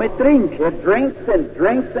der Same trinkt It drinks and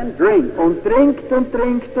drinks and drinks. und trinkt und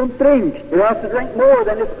trinkt und trinkt. It has to drink more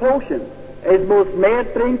than its portion. Es muss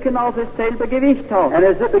mehr trinken, als es selber Gewicht hat. And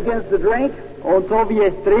as it begins to drink, Und so wie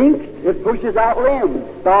es trinkt, it pushes out limbs,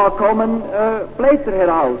 da kommen Blätter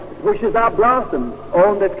heraus pushes out blossoms,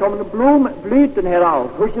 und es kommen Blüten heraus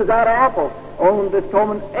pushes out apples. und es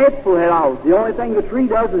kommen Äpfel heraus. The only thing the tree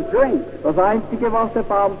does is drink, Das Einzige, was der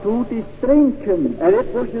Baum tut, ist trinken. and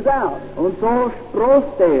it pushes out. Und so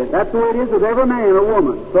sproßt er. That's the way it is with every man or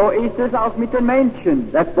woman So ist es auch mit den Menschen,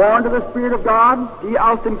 that's born to the Spirit of God. die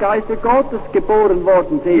aus dem Geiste Gottes geboren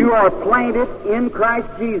worden sind. You are planted in Christ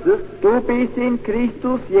Jesus, Du bist in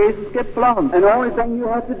Christus Jesus gepflanzt. and the only thing you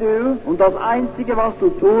have to do Und das Einzige, was du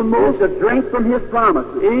tun is musst, to drink from His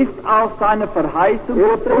promises. ist aus seiner Verheißung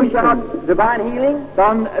It'll zu push out trinken. divine healing,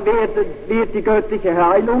 Dann wird die göttliche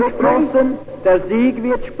Heilung sprossen, der Sieg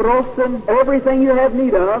wird sprossen, everything you have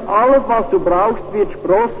need of alles, was du brauchst, wird will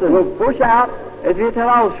sprossen. push out Es wird as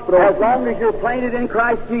heraussprossen, long as you're planted in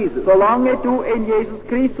Christ Jesus. solange du in Jesus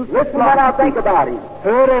Christus Listen what I gepflanzt think bist. about Him.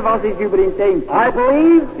 Höre, was ich über ihn denke. I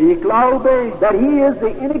believe Ich glaube, that He is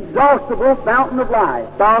the inexhaustible fountain of life.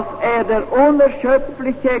 dass er der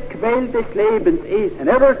unerschöpfliche Quell des Lebens ist. And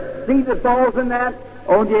every seed that falls in that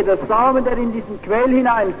Und jeder Samen, der in diesen Quell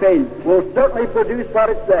hineinfällt, will certainly produce what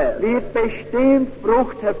it says. wird bestimmt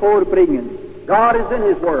Frucht hervorbringen. God is in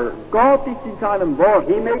His Word. Gott ist in seinem Wort.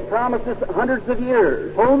 He made promises hundreds of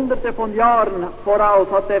years, Hunderte von Jahren voraus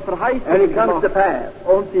hat er and Verheißungen it comes to gemacht.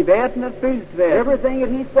 pass. Und sie werden erfüllt werden. Everything that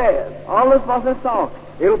He says, Alles, was er sagt,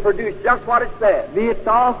 it'll produce just what it says. wird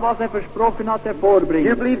das, was er versprochen hat, You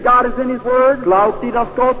hervorbringen. believe God is in His Word? Glaubt ihr, dass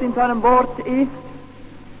Gott in seinem Wort ist?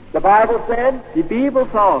 The Bible said, Die Bibel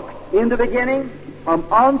sagt, in the beginning, am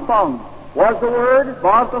Anfang was the Word,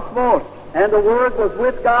 war das Wort. and the Word was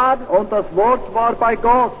with God, Und das Wort war bei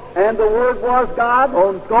Gott. and the Word was God,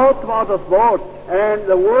 Und Gott war das Wort. and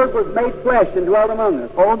the Word was made flesh and dwelt among us.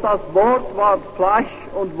 Und das Wort war Fleisch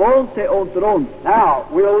und wohnte unter uns. Now,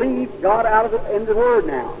 we'll leave God out of in the Word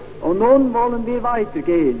now. Und nun wollen wir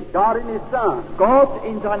weitergehen. God in His Son, Gott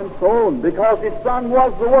in seinem Sohn. because His Son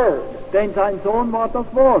was the Word. Denn sein Sohn war das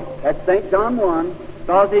Wort. That's St. John 1.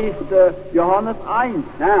 Das ist Johannes 1.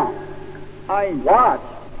 Now, 1. watch.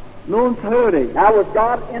 Nun höre. Now, was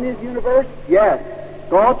God in His universe? Yes.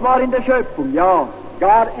 Gott war in der Schöpfung, ja.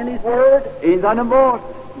 God in His Word? In seinem Wort,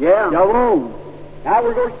 Yeah. jawohl. Now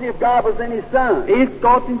we're going to see if God was in His Son. Ist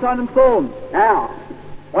Gott in seinem Sohn. Now,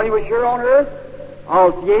 when He was here on earth,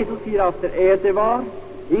 Als Jesus hier auf der Erde war,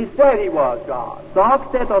 He said He was God.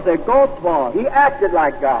 sagte er, dass er Gott war. He acted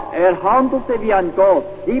like God. Er handelte wie ein Gott.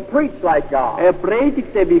 He preached like God. Er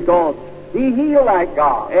predigte wie Gott. He healed like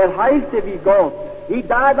God. Er heilte wie Gott. He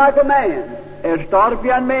died like a man. Er starb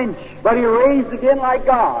wie ein Mensch. But He raised again like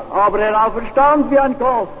God. Aber er auferstand wie ein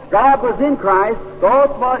Gott. God was in Christ,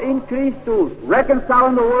 Gott war in Christus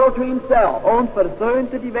reconciling the world to Himself. und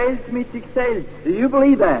versöhnte die Welt mit sich selbst. Do you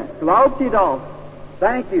believe that? Glaubt ihr das?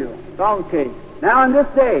 Thank you. Danke. Now in this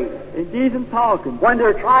day, In diesen Tagen, when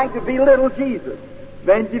they're trying to belittle Jesus,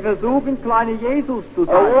 wenn sie versuchen, kleine Jesus zu a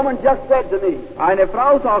sein. woman just said to me, Eine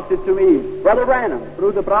Frau sagte zu mir, Brother Branham,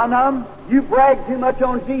 Bruder Branham, you brag too much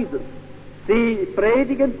on Jesus. Sie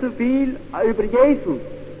predigen zu viel über Jesus.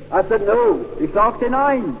 I said, no, Ich sagte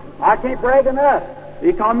nein, I can't brag enough.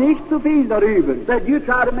 ich kann nicht zu viel darüber. He said, you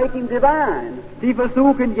try to make Him divine. Sie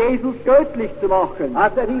versuchen, Jesus göttlich zu machen. I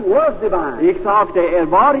said, He was divine. Ich sagte, er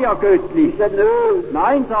war ja He göttlich. said, no.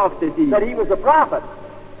 Nein, sagte He sie. said, He was a prophet.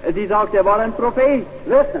 Sie sagte, er war ein Prophet.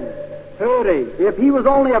 Listen, Höre, if He was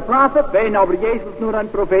only a prophet, wenn aber Jesus nur ein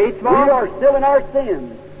Prophet we war, are still in our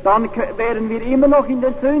sins. dann wären wir immer noch in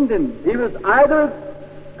den Sünden. He was either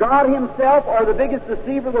God Himself or the biggest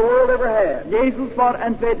deceiver the world ever had. Jesus war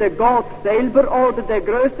entweder Gott selber oder der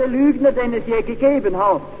größte Lügner, den es je gegeben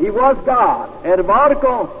hat. He was God, Er war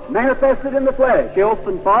Gott, manifested in the flesh.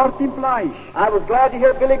 geoffenbart im Fleisch. I was glad to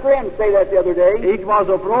hear Billy Graham say that the other day, Ich war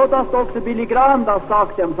so froh, dass Dr. Billy Graham das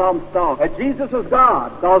sagte am Samstag, that Jesus was God.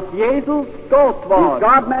 dass Jesus Gott He's war.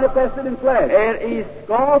 God manifested in flesh. Er ist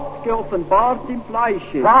Gott geoffenbart im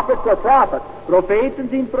Fleische. Prophets are prophets, Propheten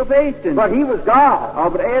sind Propheten, but He was God,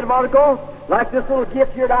 aber er war Gott, like this little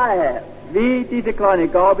gift here that I have. wie diese kleine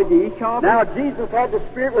Gabe, die ich habe. Now, Jesus had the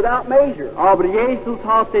Spirit without measure, Aber Jesus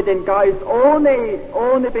hatte den Geist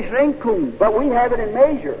ohne Beschränkung. but we have it in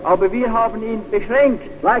measure, Aber wir haben ihn beschränkt,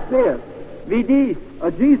 like this. wie dies.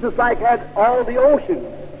 Jesus like had all the ocean,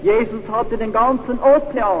 Jesus hatte den ganzen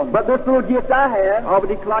Ozean. but this little gift I have Aber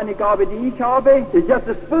die kleine Gabe, die ich habe, is just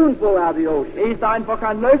a spoonful out of the ocean. ist einfach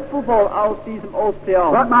ein Löffel voll aus diesem But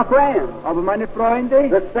Ozean. my friend, Aber meine Freunde,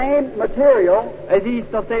 the same material, es ist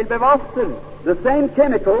dasselbe Wasser, the same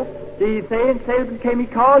chemicals dieselben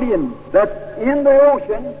Chemikalien, that's in the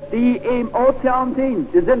ocean die im Ozean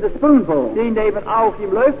sind, is in the spoonful. sind eben auch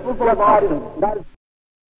im Löffel voll Just Wasser. not as-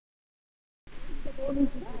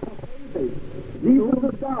 Jesus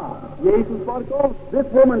was God. Jesus war Gott. This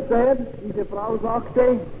woman said, Diese Frau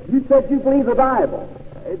sagte, you said you believe the Bible.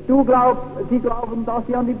 Sie glauben, dass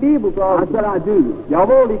sie an die Bibel I glauben. said, I do.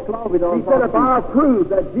 Jawohl, ich glaube das. He said, if I prove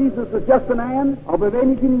that Jesus is just a man Aber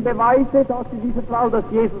wenn ich Ihnen beweise, dass diese Frau, dass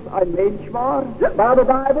Jesus ein Mensch war, by the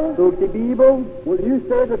Bible, durch die Bibel, will you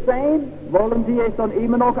say the same? wollen Sie es dann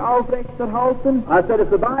immer noch aufrechterhalten? I said, if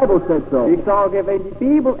the Bible said so, Ich sage, wenn die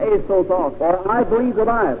Bibel es so sagt, or I believe the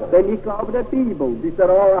Bible. denn ich glaube der Bibel. She said,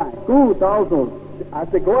 all right. Gut, also, I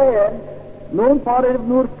said, go ahead. nun fahre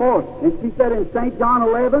nur fort. And she said in St. John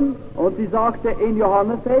 11, Und sie sagte in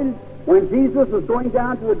Johannes 11, when Jesus was going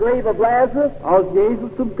down to the grave of Lazarus, als Jesus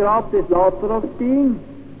zum Grab des Lazarus ging,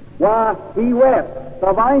 why, he wept.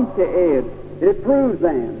 da weinte er. It proves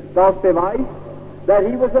then Das beweist, that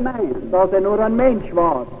he was a man. dass er nur ein Mensch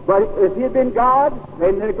war. But if he had been God,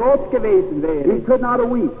 Wenn er Gott gewesen he wäre, could not have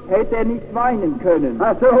wept. hätte er nicht weinen können.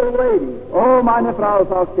 I said, old lady, Oh, meine Frau,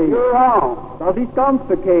 sagte ich, you're wrong. das ist ganz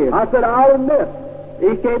verkehrt. I said, I'll admit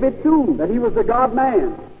Ich gebe zu, that he was the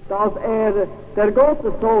God-man. dass er der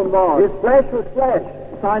Gottessohn war. His flesh was flesh,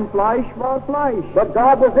 Sein Fleisch war Fleisch, but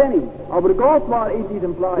God was in him. aber Gott war in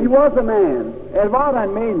diesem He Fleisch. was a man. Er war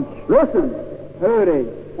ein Mensch. Listen, Höre,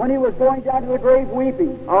 when he was going down to the grave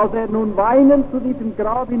weeping, als er nun weinend zu diesem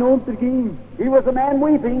Grab hinunterging, he was a man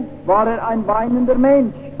weeping. war er ein weinender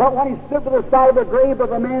Mensch. But when he stood by the side of the grave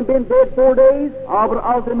of a man been dead 4 days, Aber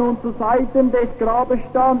als er nun zu Seiten des Grabes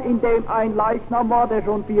stand, in dem ein Leichnam war, der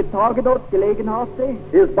schon 4 Tage dort gelegen hatte,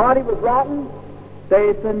 his body was rotten,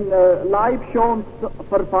 dessen Leib schon zu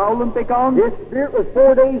verfaulen begann. His spirit was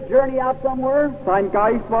 4 days' journey out somewhere. Sein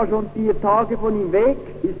Geist war schon 4 Tage von ihm weg.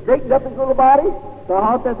 He straightened up his little body.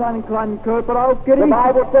 Da hat er seinen kleinen Körper The aufgerichtet.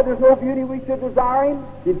 Bible said there's no beauty we should desire him.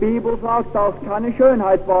 Die Bibel sagt, dass keine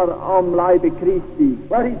Schönheit war am Leibe Christi.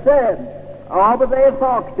 But he said, Aber er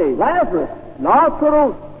sagte, Lazarus,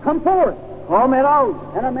 Lazarus, come forth. komm heraus.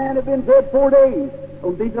 And a man had been dead 4 days,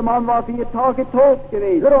 Und dieser Mann war 4 Tage tot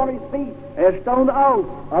gewesen. stood on his feet, Er stand auf.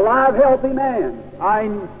 a live, healthy man.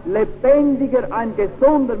 Ein lebendiger, ein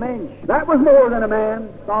gesunder Mensch. That was more than a man.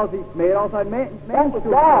 Das ist mehr als ein Mensch. That was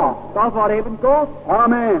God. Das war eben Gott.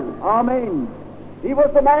 Amen. Amen. He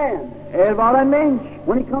was the man. Er war ein Mensch,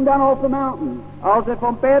 When he come down off the mountain, als er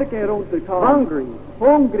vom Berg herunterkam. hungry,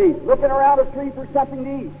 Hungrig. looking around a tree for something to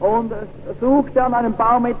eat. Und suchte an einem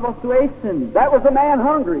Baum etwas zu essen. That was a man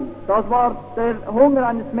hungry. Das war der Hunger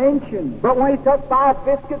eines Menschen. But when he took 5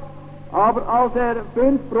 biscuits Aber als er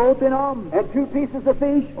 5 Brote nahm and 2 pieces of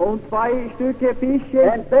fish und 2 Stücke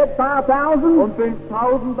Fische and fed 5,000, und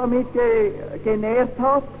 5000 damit genährt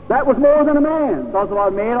hat, that was more than a man. das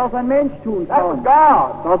war mehr als ein Mensch tun That was kann.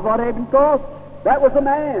 God. Das war eben Gott. That was a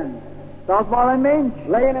man Das war ein Mensch,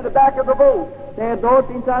 laying in the back of the boat, der dort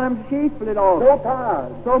in seinem Schiff lag, so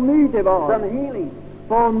tired so müde war from healing.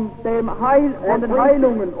 von den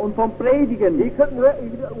Heilungen und vom Predigen. He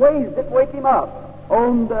waves didn't wake him up.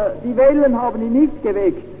 Und die Wellen haben ihn nicht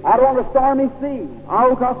geweckt, Out on a stormy sea,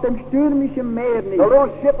 auch auf dem stürmischen Meer a nicht. little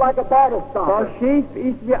ship like a battle Das stopper. Schiff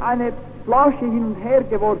ist wie eine Flasche hin und her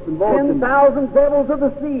geworfen worden. 10,000 devils of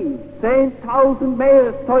the sea 10.000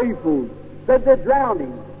 Meeresteufel said they're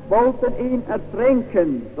drowning. wollten ihn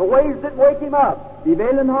ertränken. The waves didn't wake him up. Die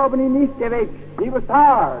Wellen haben ihn nicht geweckt. He was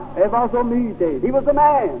tired. Er war so müde. He was a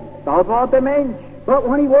man. Das war der Mensch. But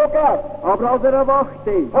when he woke up, Aber als er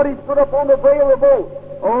erwachte put his foot up on the rail of the boat,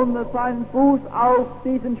 und seinen Fuß auf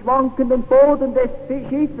diesen schwankenden Boden des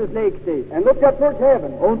Schiffes legte and looked up towards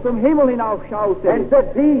heaven, und zum Himmel hinaufschaute and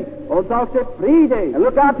said, Peace, und sagte Friede and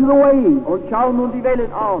looked out to the waves, und schau nun die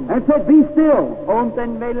Wellen an and said, Be still. und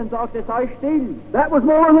den Wellen sagte, sei still. That was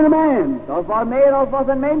more than a man. Das war mehr als was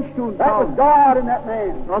ein Mensch tun That was kann. God in that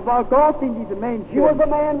man. Das war Gott in diesem He was Menschen. a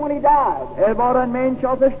man when he died, Er war ein Mensch,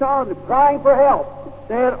 als er starb, crying for help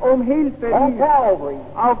der Hilfe on rief Calvary.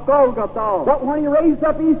 auf Golgatha. But when he raised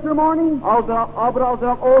up Easter morning, Aber als er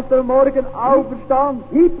am Ostermorgen auferstand,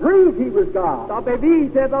 he proved he was God. da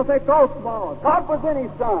bewies er, dass er Gott war. God was in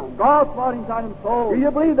his Son. Gott war in seinem Do Sohn.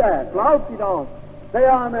 you believe that? Glaubt ihr das? Say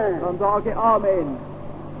amen. Dann sage Amen.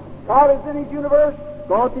 God is in his universe.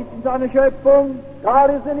 Gott ist in seiner Schöpfung. God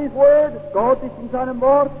is in his Word. Gott ist in seinem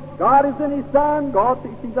Wort. God is in his Son. Gott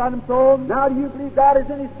ist in seinem Sohn. Now do you believe God is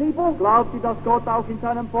in his people? Glaubt ihr, dass Gott auch in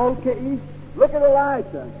seinem Volke ist? Look at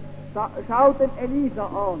Elijah. Schaut den Elisa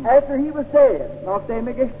an, After he was dead, nachdem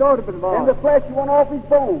er gestorben and war the flesh went off his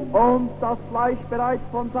bones, und das Fleisch bereits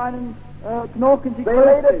von seinen Knochen sich they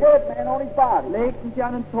laid a löste, dead man on his body. legten sie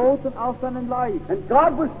einen Toten auf seinen Leib. And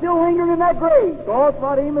God was still lingering in that grave Gott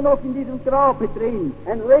war immer noch in diesem Grabe drin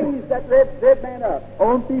and raised that dead man up.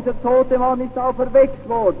 und dieser tote Mann ist auferweckt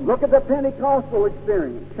worden. Look at the Pentecostal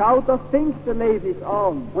experience. Schaut das Pfingsterlebnis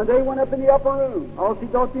an, When they went up in the upper room, als sie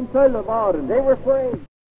dort im Keller waren they were afraid.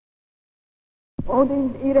 und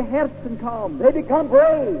in ihre Herzen kam. They become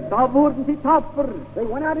brave. Da wurden sie tapfer They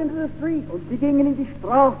went out into the street, und sie gingen in die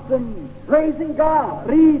Straßen, praising God.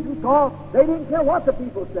 priesen Gott. They didn't care what the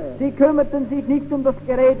people said. Sie kümmerten sich nicht um das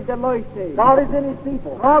Gerede der Leute. God is in his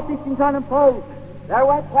people. Gott ist in seinem Volk. There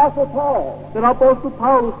went Apostle Paul, Der Apostel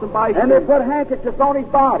Paulus zum and they Beispiel. put handkerchiefs on his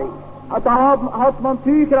body, Da hat man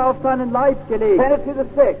Tücher auf seinen Leib gelegt sent it to the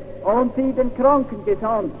sick, und sie den Kranken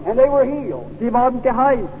gesandt. and they were healed. Sie waren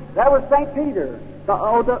geheilt. That was St. Peter,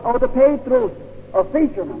 Oder Petrus, a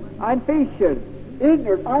fisherman, ein Fischer.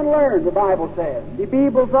 ignorant, unlearned, the Bible says. Die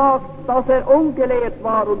Bibel sagt, dass er ungelehrt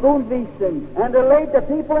war und unwissend. And they laid the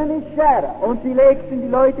people in his shadow. Und sie legten die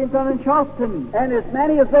Leute in seinen Schatten. And as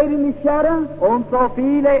many as laid in his shadow Und so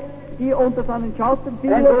viele, die unter seinen Schatten and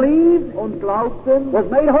fielen believed, und glaubten, was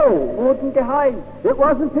made whole. wurden geheilt. It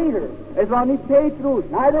wasn't Peter, Es war nicht Petrus,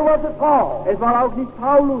 neither was it Paul. es war auch nicht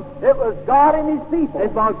Paulus, It was God in his people.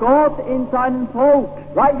 es war Gott in seinem Volk.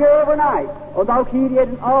 Right here every night, Und auch hier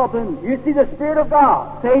jeden Abend you see the Spirit of God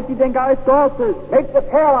seht ihr den Geist Gottes, makes the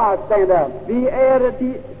paralyzed stand up. wie er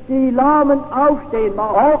die Lahmen aufstehen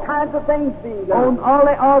macht. All kinds of things being Und done.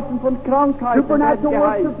 alle Arten von Krankheiten werden Supernatural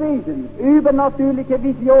works geheilt. of vision. Übernatürliche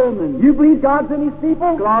Visionen. You believe God's in his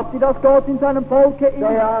people? Glaubt ihr, dass Gott in seinem Volke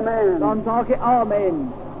Say ist? amen. Dann sage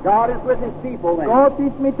Amen. God is with his people then. Gott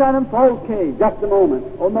ist mit seinem Volke. Just a moment.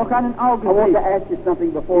 Und noch einen I want to Augenblick. ask you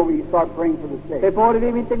something before we start praying for the sick. Bevor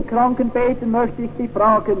wir mit den Kranken beten, möchte ich Sie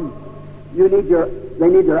fragen. They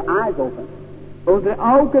need their eyes open. Unsere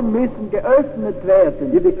Augen müssen geöffnet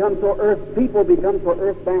werden. People become so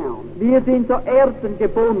earthbound. Wir sind so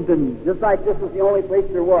erdengebunden. Just like this was the only place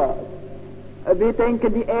there was. Wir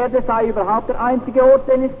denken, die Erde sei überhaupt der einzige Ort,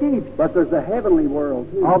 den es gibt. But there's a heavenly world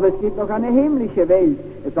too. Aber es gibt noch eine himmlische Welt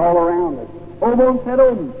It's all around us. um uns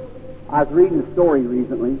herum. I was reading a story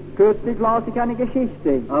recently Kürzlich las ich eine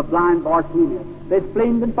Geschichte of blind Bartimaeus. des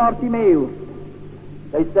blinden Bartimäus.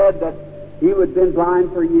 They said that he had been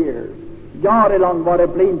blind for years. Jahrelang war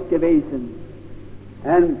blind gewesen.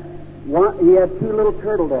 And he had two little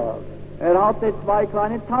turtle doves. Hatte zwei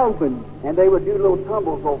kleine Tauben. And they would do little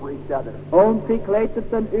tumbles over each other Und sie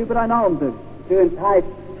kletterten übereinander. to entice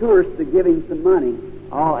tourists to give him some money.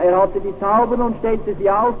 Hatte die Tauben und stellte sie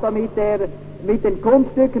aus, damit mit den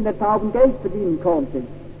Kunststücken der Tauben Geld verdienen konnte.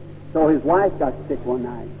 So his wife got sick one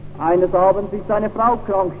night. Eines Abends ist seine Frau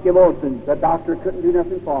krank geworden. The doctor couldn't do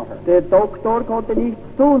nothing for her. Der Doktor konnte nichts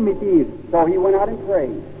tun mit ihr. So he went out and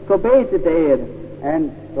prayed. So betete er.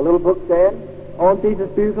 And the little book said Und dieses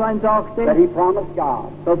Büchlein sagte, that he promised God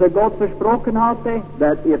dass Gott versprochen hatte,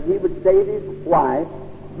 that if he would save his wife,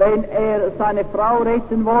 wenn seine Frau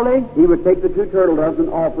retten wolle, he would take the two turtle doves and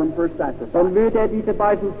offer them for a dann sacrifice. würde diese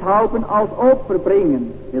beiden Tauben als Opfer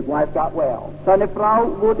bringen. His wife got well. Seine Frau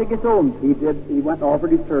wurde gesund. He went and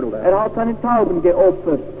offered his turtle doves. Hat seine Tauben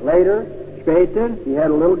geopfert. Later, Später he had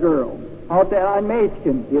a little girl. hatte ein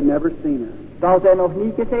Mädchen, He had never seen her. das noch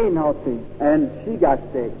nie gesehen hatte. And she got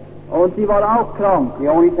sick. Und sie war auch krank. The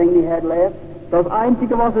only thing he had left Das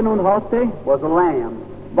Einzige, was nun hatte, was a lamb.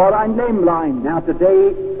 war ein Lämmlein. Now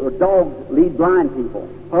today, dogs lead blind people.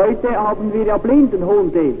 Heute haben wir ja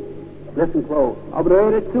Blindenhunde. Listen close. Aber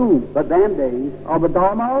höre zu. But them days, Aber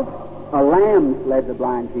damals a lamb led the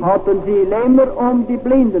blind people. hatten sie Lämmer, um die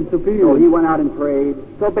Blinden zu So he führen. went out and prayed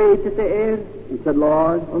So betete er and said,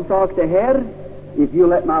 Lord, und sagte, Herr, if you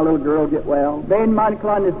let my little girl get well, wenn mein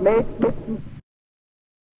kleines Mädchen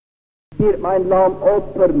wird mein Lamm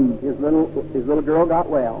opfern. his little girl got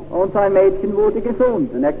well. Und sein Mädchen wurde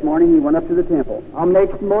gesund. The next morning he went up to the temple Am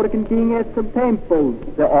nächsten Morgen ging er zum Tempel,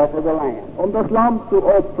 to offer the lamb, um das Lamm zu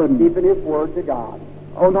opfern. keeping his word to God.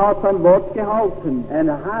 Und hat sein Wort gehalten. And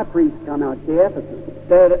the high priest come out, Caiaphas,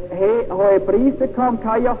 Der hohe Priester kam,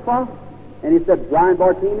 Kaiaphas, and he said, Blind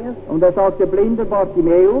Bartimaeus, und er sagte, blinder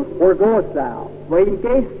Bartimäus, where goest thou? wohin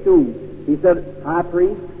gehst du? He said, High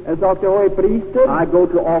priest, Er sagte, hohe Priester, I go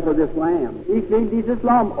to offer this lamb. ich will dieses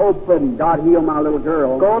Lamm opfern. God heal my little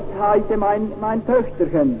girl, Gott heilte mein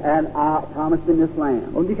Töchterchen. and I promised him this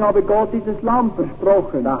lamb. Und ich habe Gott dieses Lamm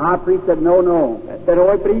versprochen. The high priest said, No, no. Der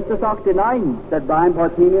hohe Priester sagte, nein, Said, Blind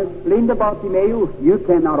Bartimaeus, blinder Bartimäus, you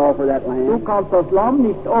cannot offer that du lamb. kannst das Lamm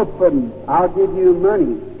nicht opfern. I'll give you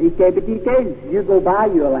money. Ich gebe dir Geld. You go buy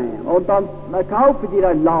you a lamb. Und dann kaufe dir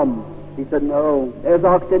ein Lamm. He said, No. Er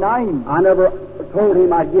sagte, nein. I never told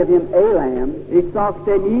him I'd give him a lamb, Ich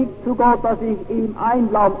sagte nie zu Gott, dass ich ihm ein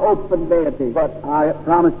Lamm opfern werde. but I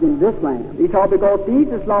promised him this lamb. Ich habe Gott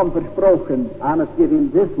dieses Lamm versprochen. I must give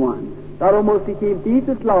him this one. Darum muss ich ihm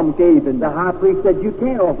dieses Lamm geben. The high priest said, You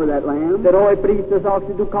can't offer that lamb. Der hohe Priester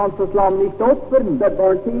sagte, du kannst das Lamm nicht opfern. Said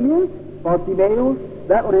Bartimaeus, Bartimäus,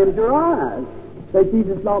 that lamb's your eyes. denn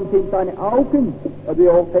dieses Lamm sind deine Augen. The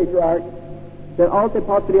old patriarch Der alte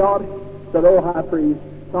Patriarch said, Oh, high priest,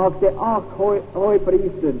 sagte, ach, hohe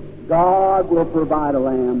Priester, God will provide a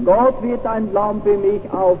lamb Gott wird ein Lamm für mich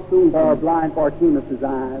for aussuchen. blind Bartimaeus'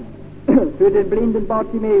 eyes. Für den blinden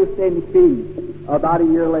Bartimäus, den ich bin. About a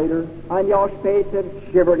year later, Ein Jahr später,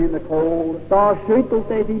 shivered in the cold, da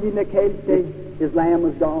schüttelte es ihn in der Kälte. his lamb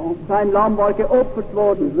was gone, Sein Lamm war geopfert his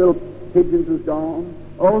worden. little pigeons was gone,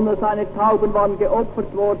 Und seine Tauben waren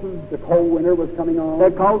geopfert worden. the cold winter was coming Der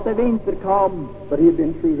on, kalte Winter kam. but he had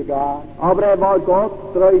been true to God. Aber er war Gott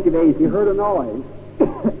treu He gewesen. heard a noise,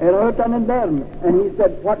 Er hörte einen Lärm. and he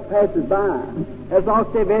said, What passes by? Er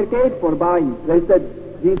sagte, wer geht vorbei? They said,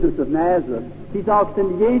 Jesus of Nazareth. Sie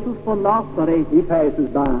sagten, Jesus von Nazareth. He passes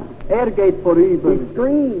by. Er geht vorüber. He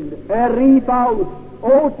screamed, Er rief aus,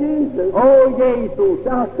 Oh, Jesus, O Jesus,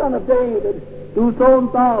 thou son of David, du Sohn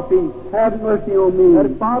David, have mercy on me.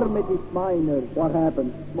 erbarme dich meiner. What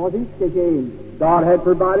happened? Was ist geschehen? God had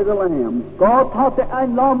provided a lamb Gott hatte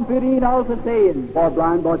ein Lamm für ihn ausersehen. for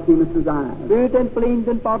blind Bartimaeus' eyes. Für den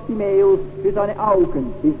blinden Bartimäus, für seine Augen.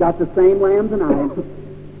 He's got the same lamb tonight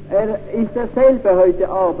Er ist derselbe heute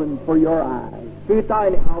Abend for your eyes. für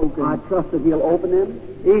deine I Augen. trust that he'll open them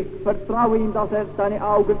Ich vertraue ihm, dass seine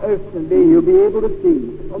Augen öffnen and you'll will be able to see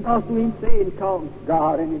und dass du ihn sehen kannst.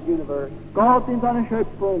 God in His universe, Gott in seiner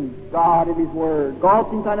Schöpfung, God in His Word,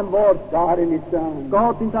 Gott in seinem Wort, God in His Son,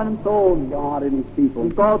 Gott in seinem Sohn God in His people.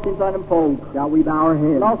 und Gott in seinem Volk. Shall we bow our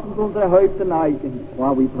heads Lass uns unsere Häupter neigen.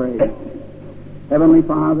 while we pray? Heavenly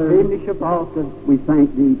Father, Himmlischer Vater, we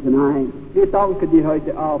thank Thee tonight wir danken dir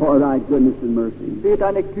heute Abend for Thy goodness and mercy. für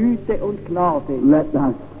deine Güte und Gnade. Let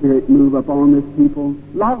Thy Spirit move upon this people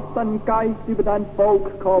Lass deinen Geist über dein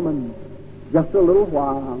Volk kommen. just a little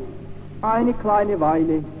while, Eine kleine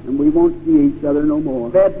Weile and we won't see each other no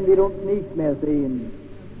more werden wir uns nicht mehr sehen,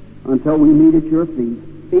 until we meet at Your feet.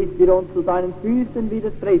 bis wir uns zu deinen Füßen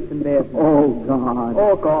wieder treten werden. Oh God,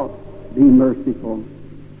 Oh Gott, be merciful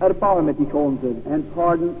erbarme dich unser and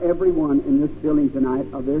pardon everyone in this building tonight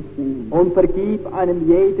of their sins. und vergib einem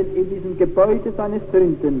jeden in diesem Gebäude seine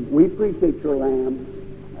Sünden. We appreciate Your Lamb,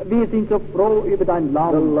 Wir sind so froh über dein the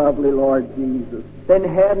Lamm, lovely Lord Jesus. den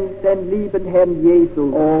Herrn, den lieben Herrn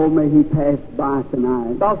Jesus, Oh, may He pass by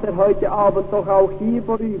tonight dass heute Abend doch auch hier and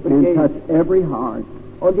vorübergeht touch every heart,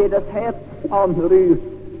 und jedes Herz anrührt.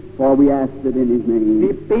 for we ask it in His Wir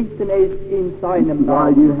name. bitten es in seinem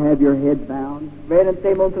While Namen. you have your head bowed,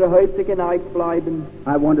 Währenddem unsere Häupter geneigt bleiben,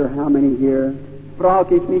 I wonder how many here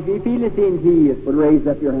frage ich mich, wie viele sind hier, would raise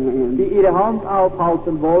up your hand die ihre Hand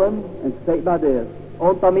aufhalten wollen and say by this,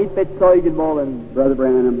 und damit bezeugen wollen. Brother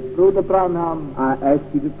Branham, Bruder Branham, I ask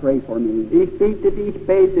you to pray for me ich bitte dich,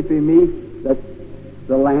 bete für mich, that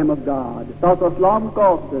the Lamb of God dass das Lamm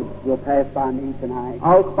Gottes will pass by me tonight.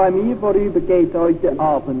 auch bei mir vorübergeht heute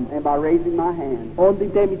Abend. And by raising my hand, Und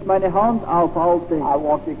indem ich meine Hand aufhalte, I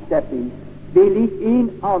want to accept Him will ich ihn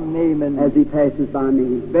annehmen, as He passes by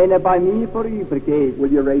me. wenn bei mir vorübergeht.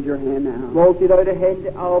 Will you raise your hand now? Wollt ihr eure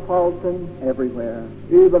Hände aufhalten? Everywhere.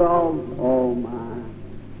 Überall. Oh my.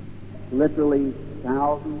 Literally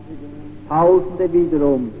thousands again. Tausende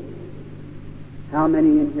wiederum. How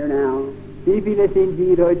many in here now? Wie viele sind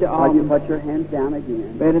hier heute While you Abend, put your hands down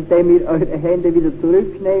again, währenddem ihr eure Hände wieder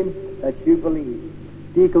zurücknehmt, that you believe.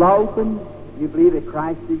 die glauben, You believe that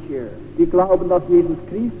Christ is here. die glauben, dass Jesus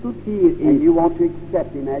Christus hier And ist you want to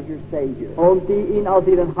accept Him as your Savior. und die ihn als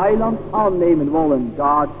ihren Heiland annehmen wollen,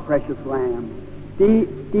 God's precious Lamb. die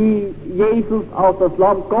Jesus als das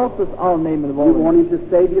Lamm Gottes annehmen You wollen. want Him to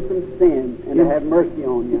save you from sin and to have mercy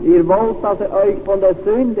on you. Ihr wollt, dass euch von der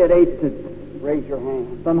Sünde rettet, Raise your hand.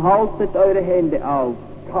 dann haltet eure Hände auf.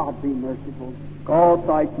 God be merciful. Gott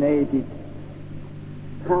sei gnädig.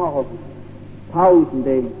 Thousands.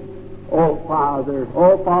 Tausende. Oh Father,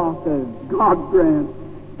 O Vater, God grant.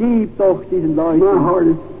 gib doch diesen My Leuten. heart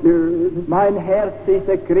is stirred. Mein Herz ist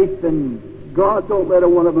ergriffen. God, don't let a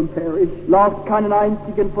one of them perish. Lass keinen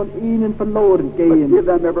einzigen von ihnen verloren But give gehen.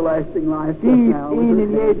 them everlasting life. just Gib now.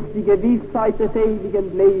 ihnen jetzt die Gewissheit des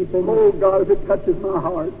ewigen Lebens. Oh God, if it touches my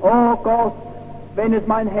heart, Oh Gott, wenn es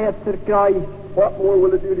mein Herz ergreift, what more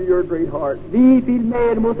will it do to your great heart? wie viel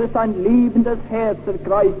mehr muss es ein liebendes Herz When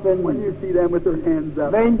ergreifen, you see them with their hands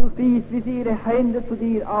up, wenn du siehst, wie sie ihre Hände zu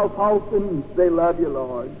dir aufhalten. they love you,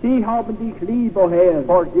 Lord. Sie haben dich lieb, o Herr.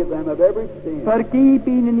 Forgive them of every sin. Vergib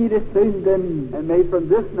ihnen ihre Sünden, And may from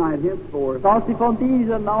this night henceforth, dass sie von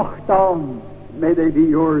dieser Nacht an may they be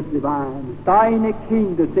yours divine. deine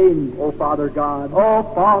Kinder sind. Oh Father God, O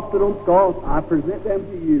Vater und Gott, I present them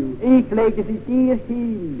to you ich lege sie dir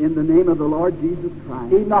hin, in the name of the Lord Jesus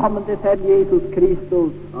Christ. im Namen des Herrn Jesus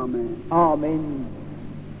Christus. Amen. Amen.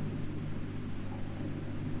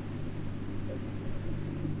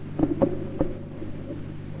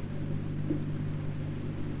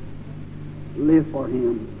 Live for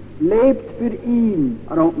Him. Lebt für ihn.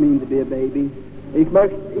 I don't mean to be a baby, Ich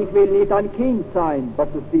will nicht ein Kind sein,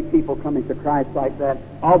 but to see people coming to Christ like that,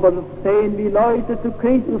 aber sehen, wie Leute zu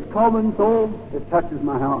Christus kommen, so, it touches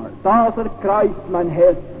my heart. das ergreift mein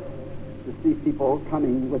Herz. To see people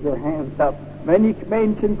coming with their hands up. Wenn ich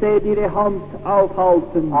Menschen sehe, die ihre Hand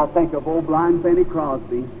aufhalten, I'll think of old blind Fanny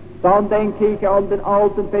Crosby. dann denke ich an den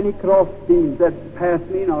alten Benny Crosby, He said, "Pass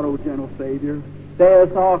me not, O gentle Savior. der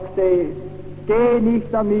sagte, geh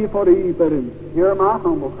nicht an mir vorüber, Hear my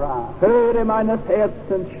humble cry. höre meines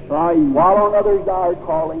Herzens Schrei. While on others thou art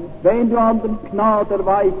calling, Wenn du an den Gnade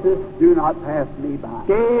erweisest, do not pass me by."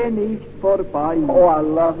 gehe nicht vorbei. Oh, I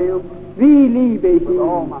love Him, Wie liebe ich with ihn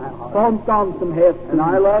all my heart. von ganzem Herzen. And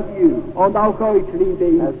I love you Und auch euch liebe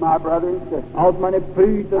ich as my brother and sister. als meine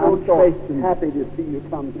Brüder I'm und so Schwestern. happy to see you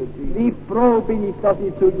come to Jesus. Wie froh bin ich, dass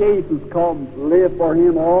ihr zu Jesus kommt. Live for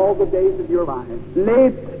Him all the days of your life.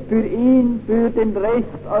 Lebt für ihn, für den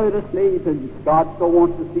Rest eures Lebens. God so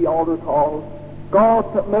wants to see altar calls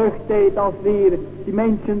Gott möchte, dass wir die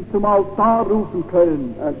Menschen zum Altar rufen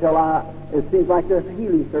können. until I it seems like the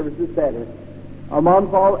healing service is better. Am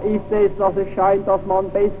Anfang ist es, dass es scheint, dass man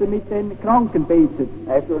besser mit den Kranken betet.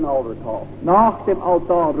 After an altar call. Nach dem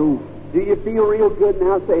Altarruf. Do you feel real good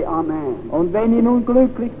now? Say Amen. Und wenn ihr nun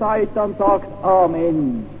glücklich seid, dann sagt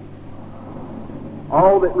Amen.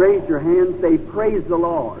 All that raise your hand say praise the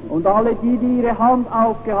Lord. Und alle, die ihre Hand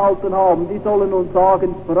aufgehalten haben, die sollen nun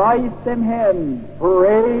sagen, preis dem Herrn.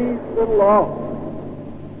 Praise the Lord.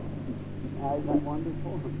 Isn't that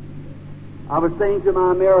wonderful? I was saying to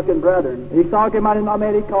my American brethren, Ich sage meinen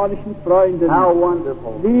amerikanischen Freunden, how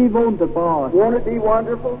wonderful. wie wunderbar. Won't it be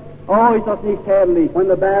wonderful? Oh, ist das nicht herrlich. When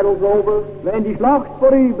the battle's over, Wenn die Schlacht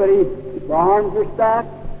vorüber ist the arms are stacked,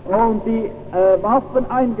 und die Waffen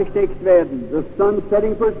eingesteckt werden the sun's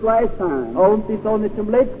setting for its last time, und die Sonne zum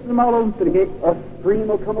letzten Mal untergeht, a stream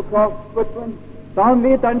will come across Switzerland, dann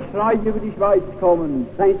wird ein Schrei über die Schweiz kommen.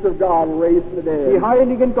 saints of God will raise from the Die dead,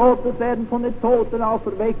 Heiligen Gottes werden von den Toten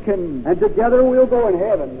auferwecken. and together we'll go in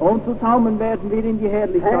heaven, Und zusammen werden wir in die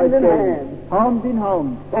Herrlichkeit Hand in gehen. hand. Hand in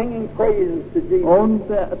Hand. singing praises to Jesus. Und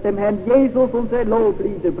dem Herrn Jesus unsere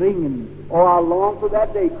Loblieder bringen. Oh, I long for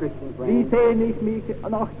that day, Christian Wie friends. sehne ich mich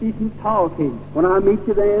nach diesem Tag hin. When I meet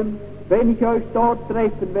you then, Wenn ich euch dort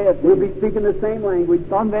treffen werde, we'll be speaking the same language,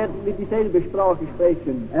 dann werden wir dieselbe Sprache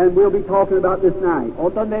sprechen. and we'll be talking about this night.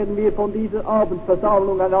 Und dann werden wir von dieser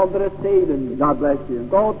Abendversammlung einander erzählen. God bless you.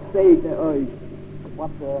 Gott segne euch.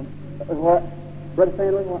 What? Brother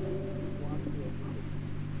Sandler, what?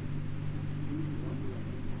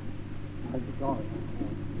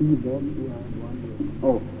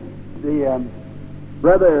 Oh, the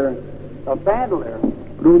brother Bandler,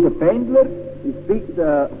 Bruder Pendler he speaks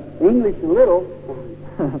English a little.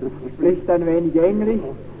 spricht ein wenig Englisch,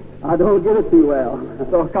 I don't get it too well.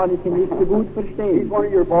 doch kann ich ihn nicht so gut He's verstehen. one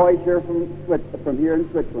of your boys here from here in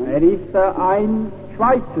Switzerland. Ist ein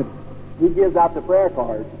Schweizer. He gives out the prayer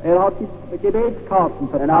cards. Hat die Gebetskarten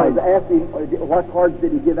And I was verteilt. asking, what cards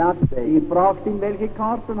did he give out today? Ich fragte ihn, welche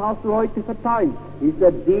Karten hast du heute verteilt? He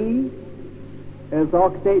said D,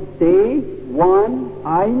 Sagte D, 1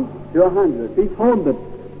 1 to 100. bis 100.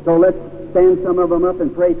 So let's stand some of them up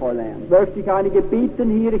and pray for them. Möchte ich einige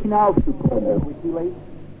bitten, hier hinaufzukommen. Are we too late?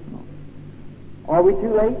 Are we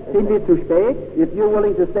too late? Sind wir zu spät? If you're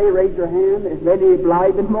willing to stay, raise your hand. Wenn ihr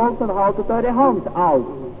bleiben wollt, dann haltet eure Hand auf.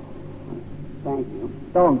 Thank you.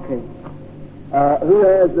 Danke. Who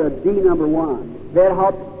has D number 1? Wer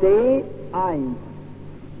hat D1?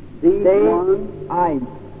 D1. D1.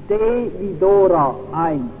 D wie Dora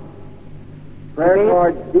 1. Prayer D.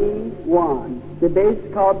 card D1.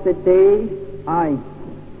 Gebetskarte D1.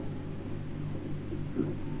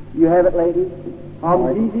 You have it, ladies? Haben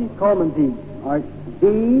All Sie sie? Kommen Sie. All right.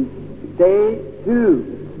 D,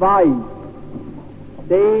 D2. 2.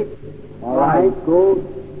 D. all right, go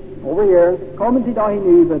over here. Kommen Sie da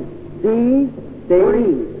hinüber. D,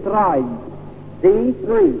 D3.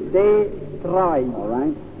 D3. D3. All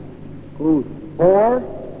right. Gut. 4,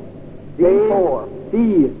 D4.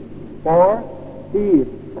 4. 4, 4.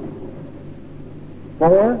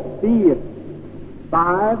 4, 4.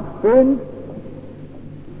 5. 5.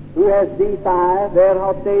 Who has D5? Wer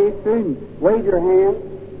hat D5? Wave your hand.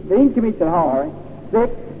 Winke mit der All Hand. right.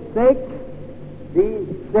 6.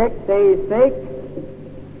 D6, D6.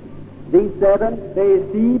 D7,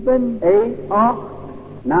 D7. 8,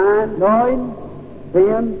 8. 9, 9.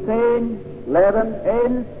 10, 10. 11,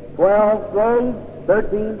 11. 12, 12.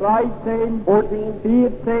 13, 13. 14,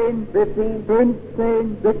 14. 15,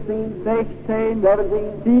 15. 16, 16.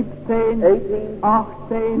 17, 17. 18,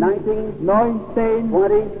 18. 19, 19.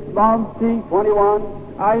 20, 20. 21,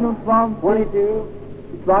 21. 22,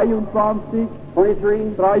 22.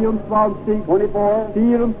 23, 23. 24,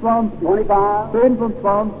 24. 25.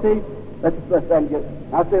 25. Let's let them get.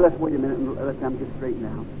 I'll say let's wait a minute and let them get straightened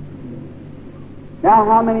out. Now,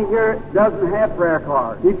 how many here doesn't have prayer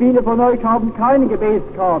cards? Wie viele von euch haben keine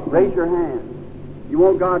Gebetskarten? Raise your hand. You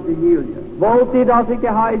want God to heal you. Wollt ihr, dass ihr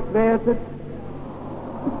geheilt werdet?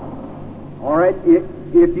 All right.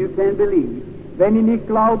 If you can believe, Wenn ihr nicht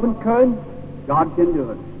glauben könnt, God can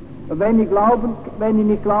do it. wenn ihr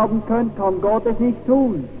nicht glauben könnt, kann Gott es nicht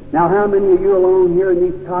tun. Now, how many of you alone here in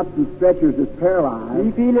these cots and stretchers is paralyzed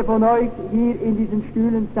Wie viele von euch hier in diesen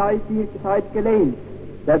Stühlen seid gelähmt?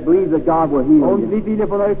 that believe that God will heal Und you? wie viele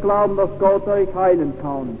von euch glauben, dass Gott euch heilen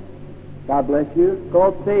kann? God bless you.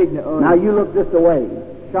 Gott segne Now, euch. you look this away.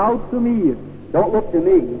 Schaut zu mir. Don't look to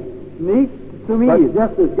me, Nicht zu but mir,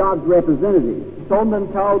 just as God's representative. sondern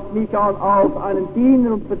schaut mich an als einen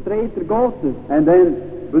Diener und Vertreter Gottes. And then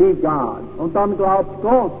believe God, Und dann glaubt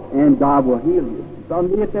Gott. and God will heal you. dann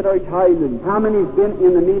wird er euch heilen. How many's been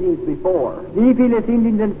in the meetings before? Wie viele sind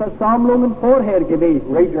in den Versammlungen vorher gewesen?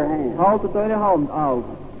 Raise your hand. Haltet eure Hand auf.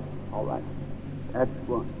 All right. That's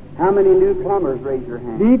one. How many newcomers? Raise your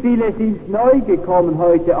hand. Wie viele sind neu gekommen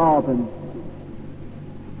heute Abend?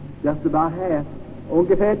 Just about half.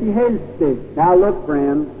 Ungefähr die Hälfte. Now look,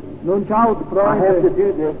 friends. Nun schaut, I have to Freunde,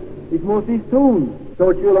 do this ich muss dies tun, so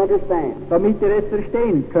that you'll understand. damit ihr es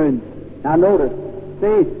verstehen könnt. Now notice,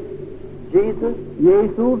 Seht, Jesus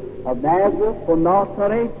Jesus of Nazareth, von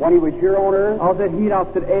Nazareth, when he was here on earth, als hier auf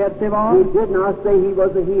der Erde war, he did not say he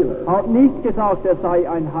was a healer. hat nicht gesagt, sei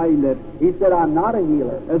ein Heiler. He said, I'm not a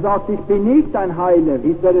healer. Sagt, ich bin nicht ein Heiler.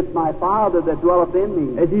 He said, it's my Father that dwelleth in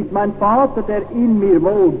me. Es ist mein Vater, der in mir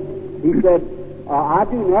wohnt. He said, I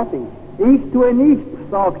do nothing, Ich tue nichts,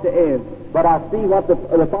 sagte but I see what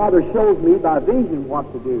the Father shows me by vision what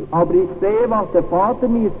to do. aber ich sehe, was der Vater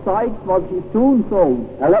mir zeigt, was ich tun soll.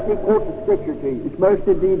 Now let me quote the scripture to you. Ich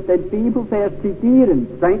möchte den Bibelvers zitieren.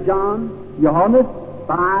 St. John Johannes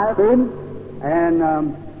 5, 5,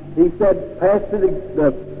 and he said, pass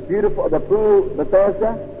through the pool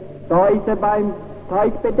Bethesda. da ist beim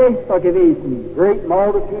Teich Bethesda gewesen. Great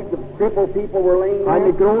multitudes of crippled people were laying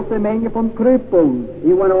Eine there. große Menge von Krüppeln.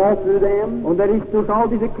 He went all through them Und ist durch all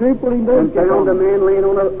diese Krüppel and found a hindurchgegangen man laying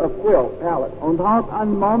on a quilt pallet und hat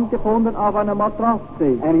einen Mann gefunden auf einer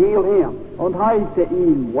Matratze and healed him. und heilte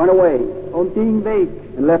ihn Went away und ging weg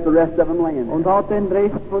and left the rest of them laying und there. hat den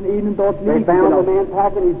Rest von ihnen dort They liegen found the gelassen. man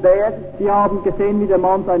packing his bed, Sie haben gesehen, wie der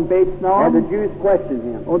Mann sein Bett and the nahm Jews questioned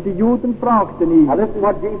him. und die Juden fragten ihn. Now listen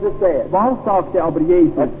what Jesus said. Was sagte aber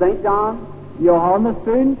Jesus? That's St. John Johannes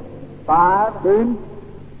 5, 5, 5,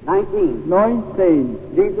 19. 19.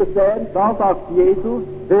 Jesus said, Da sagt Jesus,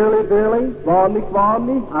 Verily, verily, wahrlich,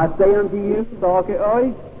 wahrlich, I say unto you, ich sage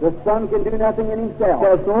euch, the Son can do nothing in himself,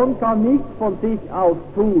 der Sohn kann nichts von sich aus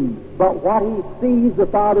tun, but what he sees the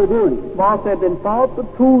Father doing, was den Vater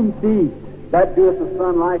tun sieht, that doeth the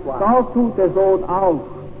Son likewise. das tut der Sohn auch.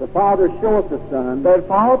 The Father showeth the Son, Der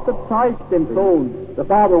Vater zeigt dem Sohn, the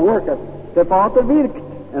Father worketh, der Vater wirkt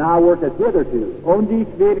and I worketh hitherto. und ich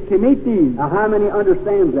wirke mit ihm. Now how many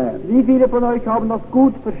understands that? Wie viele von euch haben das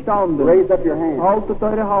gut verstanden? Raise up your hand. Haltet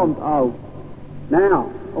eure Hand auf. Now,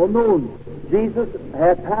 Und nun, Jesus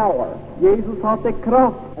had power Jesus hatte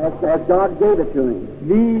Kraft, as God gave it to him.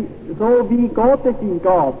 so wie Gott es ihm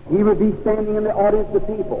gab. He would be standing in the audience of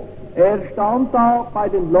people, Stand da bei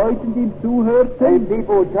den Leuten, die ihm and zuhörten,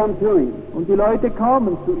 people would come to him. und die Leute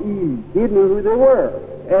kamen zu ihm. He knew who they were.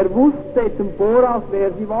 Wusste zum Voraus, wer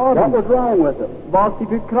sie What waren, was wrong with them. was sie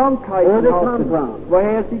für Where Krankheiten they come hatten, from.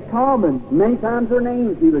 woher sie kamen. Many times their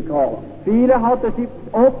names he would call them.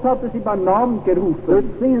 Oft hatte sie beim Namen Their gerufen.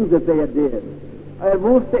 sins that they had did.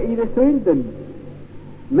 Wusste ihre Sünden.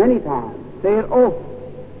 Many times. Sehr oft.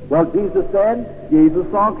 Well, Jesus said, Jesus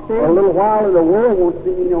a sagte, little while and the world won't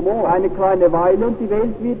see me no more. eine kleine Weile und die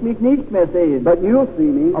Welt wird mich nicht mehr sehen. But you'll see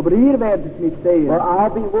me, Aber ihr werdet mich sehen, for I'll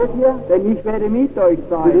be with you denn ich werde mit euch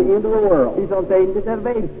to the sein, end of the world. bis ans Ende der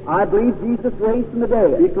Welt. I believe Jesus raised from the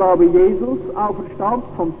dead. Ich glaube, Jesus auferstand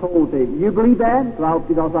vom Tode. You believe that? Glaubt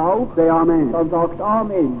ihr das auch? Say amen. Dann sagt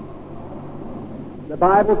Amen. The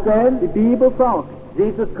Bible says Die Bibel sagt,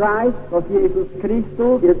 Jesus Christ dass Jesus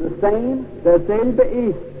Christus is the same derselbe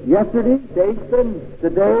ist, yesterday, gestern,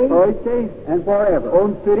 today, heute and forever.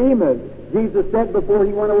 und für immer. Jesus said before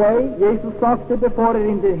he went away, Jesus sagte, bevor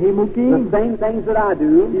in den Himmel the ging, same things that I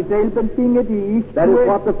do, dieselben Dinge, die ich that is tue,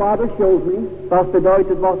 what the Father shows me, das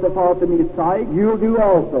bedeutet, was der Vater mir zeigt, you'll do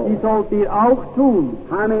also. die sollt ihr auch tun.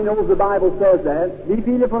 How many knows the Bible says that? Wie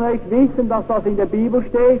viele von euch wissen, dass das in der Bibel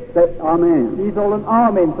steht? Say amen. Die sollen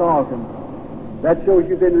Amen sagen. That shows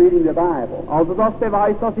you've been reading the Bible. Also das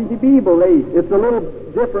beweist, dass ihr die Bibel lest. It's a little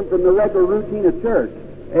different from the regular routine of church.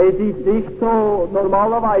 Es ist nicht so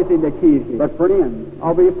normalerweise in der Kirche. But friends,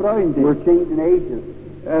 Aber ihr Freunde, we're changing ages.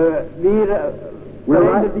 wir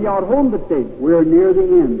verändern die Jahrhunderte. We're near the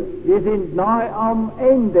end. Wir sind nahe am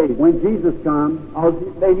Ende. When Jesus comes, Also,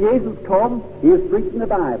 wenn Jesus kommt, he is preaching the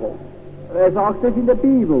Bible. Sagt es in der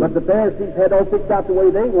Bibel. But the Pharisees had all fixed out the way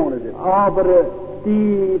they wanted it. Aber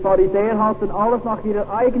die Pharisäer hatten alles nach ihrer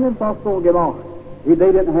eigenen Fassung gemacht. They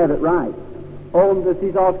didn't have it right. Und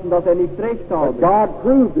sie sagten, dass nicht recht But habe. God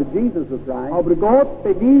proved that Jesus was right Aber Gott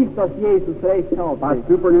bewies, dass Jesus recht by hatte.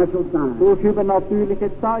 supernatural signs. Durch übernatürliche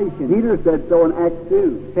Zeichen. Peter said so in Acts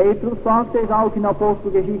 2. Petrus sagte es auch in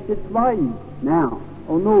Apostelgeschichte 2. Now,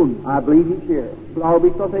 Und nun I believe he's here glaube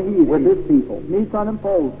ich, dass hier with ist, his people. mit seinem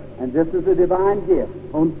Volk. And this is a divine gift.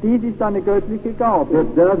 Und dies ist eine göttliche Gabe.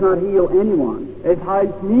 It does not heal anyone. Es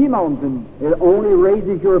heilt niemanden. It only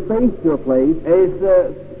raises your faith to a place Es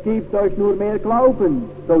gibt euch nur mehr Glauben,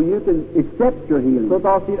 so you can accept your healing.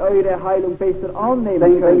 sodass ihr eure Heilung besser annehmen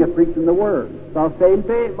Same thing könnt. of preaching the Word.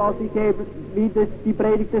 Dasselbe, was ich eben, wie das die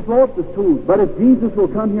Predigt des Wortes tut. But if Jesus will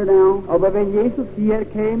come here now Aber wenn Jesus hierher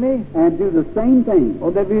käme and do the same thing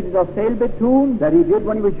und er würde dasselbe tun, that he did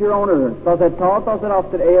when he was here on earth, was er tat, als er auf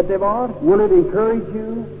der Erde war, will it encourage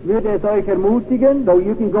you würde es euch ermutigen, so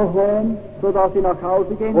you can go home, sodass ihr nach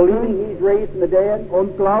Hause gehen believing könnt he's raised from the dead?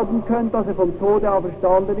 und glauben könnt, dass er vom Tode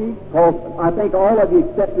auferstanden ist? Because I think all of you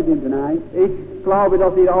accepted him tonight. Ich glaube,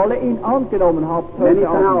 dass ihr alle ihn angenommen habt Many heute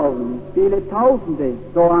Abend. thousands. Viele Tausende.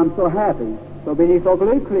 So I'm so happy. So bin ich so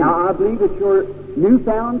glücklich. Now I believe that your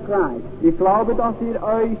newfound Christ Ich glaube, dass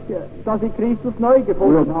ihr Christus neu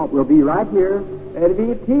gefunden habt. will be right here Er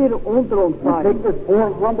wird hier unter uns and sein take this poor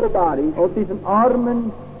humble body und diesen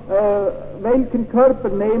armen, welken Körper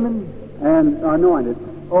nehmen and anoint it.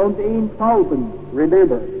 und ihn salben.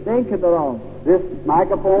 Remember, Denke daran, this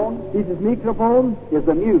microphone dieses Mikrofon is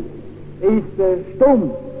a mute ist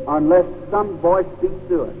stumm, unless some voice speaks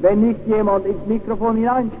to it. wenn nicht jemand ins Mikrofon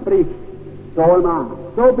hineinspricht. So am I.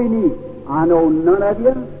 So bin ich. I know none of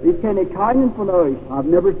you. Ich kenne keinen von euch. I've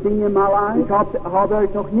never seen you in my life. Ich habe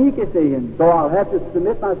euch noch nie gesehen. So I'll have to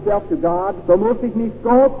submit myself to God. So muss ich mich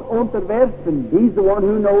Gott unterwerfen. He's the one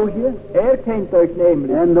who knows you Er kennt euch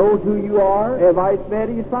nämlich. and knows who you are Er weiß, wer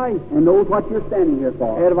ihr seid. and knows what you're standing here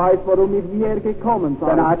for. Er weiß, warum ihr hierher gekommen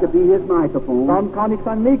Then I seid. could be his microphone Dann kann ich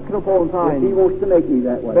sein Mikrofon if he sein, wants to make me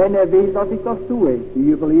that way. wenn er will, dass ich das tue. Do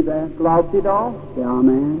you believe that? Glaubt ihr das? Yeah,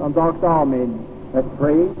 amen. Dann sagt Amen. Let's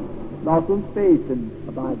pray. Lass uns beten.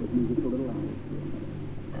 Abide with me just a little while.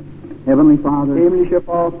 Heavenly Father, Himmlischer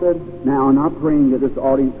Vater, now I'm not praying that this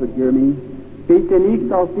audience would hear me, bitte nicht,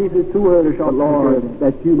 dass diese but Zuhörerschaft mich Lord, hört,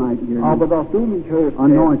 that you might hear aber me. dass du mich hörst. Herr.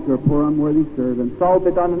 Anoint your poor unworthy servant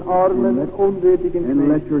Salbe deinen armen, unwürdigen and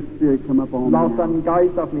let Knecht. your spirit come upon me Lass now. deinen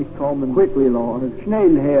Geist auf mich kommen. Quickly, Lord,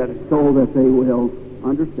 Schnell, Herr, so that they will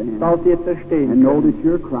understand dass sie es verstehen and know können. that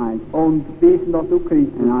you're Christ Und wissen, dass du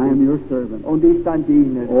Christus and I am bist. your servant. Und ich dein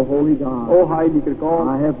Diener. O holy God, O heiliger Gott,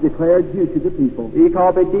 I have declared you to the people ich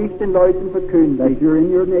habe dich den Leuten that verkündigt, you're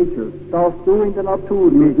in your nature, dass du in der Natur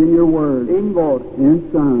you're bist, in your word, in Wort, in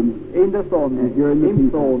Son. in der Sonne, And you're in the im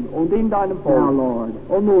people. Sohn und in deinem Now, Volk. Lord,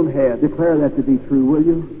 Und nun, Herr, declare that to be true, will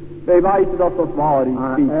you? beweise, dass das wahr ist, I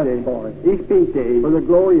ask bitte. for it. Ich bitte For es. the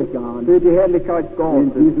glory of God, Für die Herrlichkeit in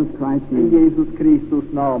Gottes. Jesus Christ's In name. Jesus Christus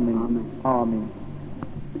Namen. Amen. Amen.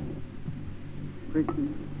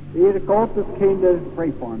 Christians, Ihr Gotteskinder,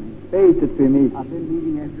 pray for me. betet für mich. I've been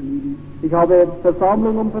meeting after meeting, Ich habe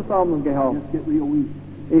Versammlung um Versammlung gehabt. just get real weak.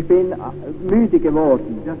 Ich bin müde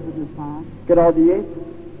geworden. Just at this time, Gerade jetzt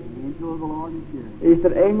the angel of the Lord is here. ist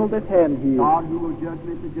der Engel des Herrn hier. God who will judge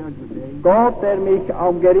me at the judgment day Gott, der mich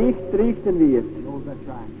am Gericht richten wird, knows that's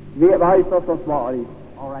right. wer weiß, dass das wahr ist.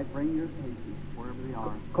 All right, bring your patients wherever they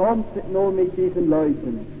are. Kommt nur mit diesen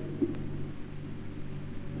Leuten.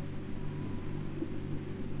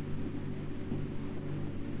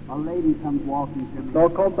 A lady comes walking to me. Da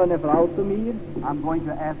kommt eine Frau zu mir. I'm going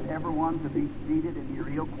to ask everyone to be seated and be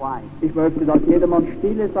real quiet. Ich möchte, dass jedermann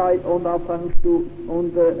stille sei und auf seinem Stuhl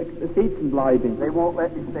und sitzen bleiben. They won't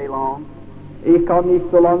let me stay long, Ich kann nicht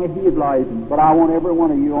so lange hier bleiben. but I want every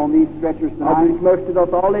one of you on these stretchers Aber tonight ich möchte,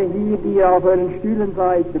 dass alle hier, die ihr auf euren Stühlen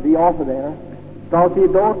seid, to be off of there. dass ihr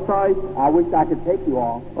dort seid. I wish I could take you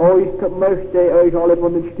off. Oh, ich möchte euch alle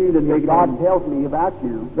von den Stühlen If God wegnehmen. tells me about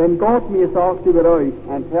you Wenn Gott mir sagt über euch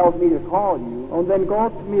and tells me to call you, und wenn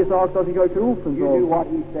Gott mir sagt, dass ich euch rufen you do soll, what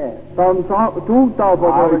He says. dann tut das,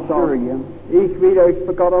 was I euch assure sagt. you, Ich will euch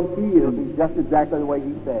it'll garantieren, be just exactly the way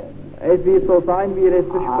He says. es wird so sein, wie er es I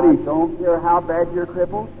verspricht. don't care how bad you're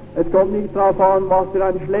crippled. Es kommt nicht darauf an, was für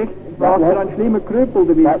ein schlimmer Krüppel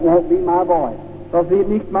du That bist. won't be my voice. Das wird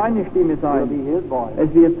nicht meine Stimme It'll sein. be His voice.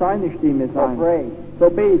 Es wird seine Stimme So sein. pray. So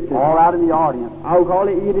betet. All out in the audience, Auch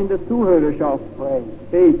alle ihr in der Zuhörerschaft, pray.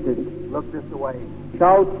 betet. Look this way.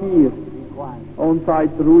 Schaut hier Be quiet. und seid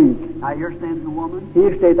ruhig. Now here stands a woman.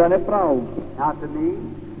 Hier steht eine Frau. Now to me,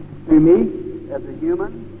 Für mich as a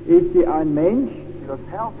human, ist sie ein Mensch. she looks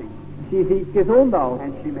healthy, Sie sieht gesund aus.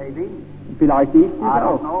 and she may be. Vielleicht ist sie I es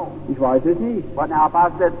don't auch. know. Ich weiß es nicht. But now if I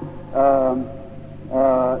said,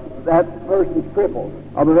 that person's crippled,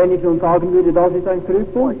 Aber wenn ich nun sagen würde, das ist ein well,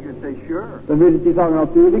 Krüppel, you'd say, sure. dann würden Sie sagen,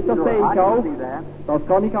 natürlich, das Sure, sehe I ich auch. can see that. Das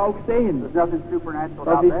kann ich auch sehen. There's nothing supernatural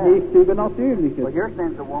Das about ist that. nichts Übernatürliches. But here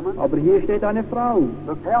stands a woman, Aber hier steht eine Frau.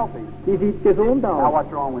 looks healthy. Sie sieht gesund Now aus.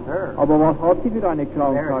 what's wrong with her? Aber was hat sie für eine There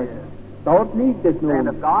Krankheit? it is. Dort liegt es And nun.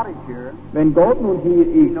 if God is here, Wenn Gott nun hier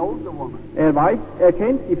He ist, knows the woman. er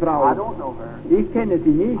kennt die I Frau. don't know her. Ich kenne sie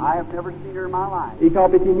nicht. I have never seen her in my life. Ich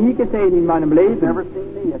habe sie nie gesehen in meinem She's Leben. never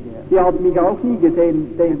seen me again. Sie hat mich auch nie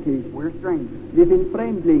gesehen, denke ich. We're strangers. Wir sind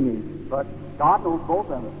Fremdlinge. But God knows both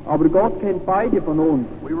of us. Aber Gott kennt beide von uns.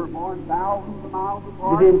 We were born thousands of miles Wir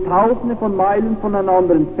apart sind tausende von Meilen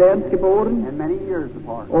voneinander entfernt geboren and many years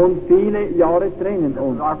apart. und viele Jahre trennen This is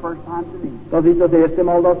uns. our first time to meet. Das ist das erste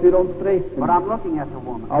Mal, dass wir uns treffen. But I'm looking at the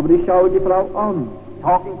woman, Aber ich schaue die Frau an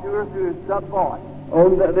talking to her through a sub-voice.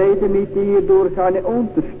 und rede mit ihr durch eine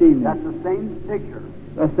Unterstimme. That's the same picture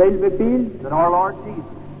Dasselbe Bild, that our Lord Jesus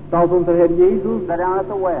das unser Herr Jesus sat down at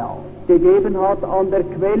the well gegeben hat an der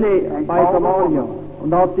Quelle bei Samaria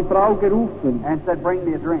und hat die Frau gerufen and said, "Bring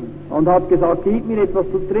me a drink." und hat gesagt, gib mir etwas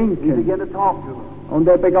zu He trinken. began to talk to her. Und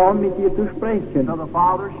er begann mit ihr zu sprechen, So the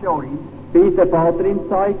Father showed him bis der Vater ihm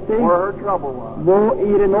zeigte, where her trouble was. wo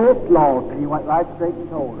ihre Not lag. And he went right straight and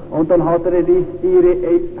told her. Und dann hat er es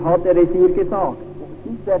ihr gesagt.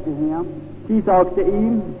 She said to him, Sie sagte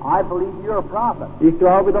ihm, "I believe you're a prophet, ich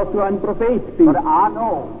glaube, dass du ein Prophet but bist, I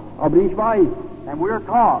know, aber ich weiß, and we're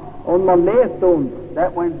taught, und man lehrt uns,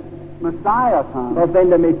 that when Messiah comes, dass wenn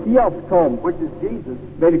der Messias kommt, which is Jesus,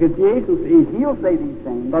 welches Jesus ist, he'll say these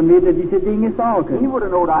things. dann wird er diese Dinge He sagen. would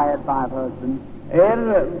have known I had 5 husbands, Er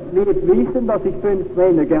wird wissen, dass ich 5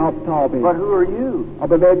 Männer gehabt habe. but who are you?"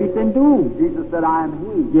 Aber wer bist denn du? Jesus said, "I am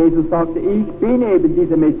He." Jesus sagte, ich bin eben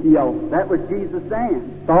dieser Messias. That was Jesus saying.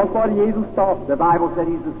 Das war Jesus da. The Bible said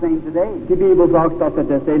He's the same today. Die Bibel sagt, dass er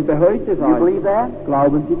derselbe heute You sei. believe that?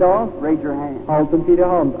 Glauben Sie das? Raise your hand. Halten Sie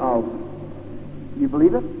Ihre Hand auf, You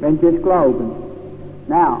believe it? wenn Sie es glauben.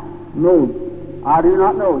 Now, Nun, I do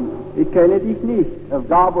not know you. ich kenne dich nicht, If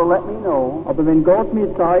God will let me know aber wenn Gott mir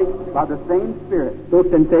zeigt, by the same Spirit durch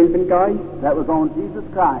denselben Geist, that was on Jesus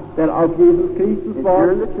Christ, der auf Jesus Christus is war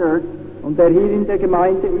here in the church und der hier in der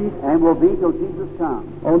Gemeinde ist and will be till Jesus comes,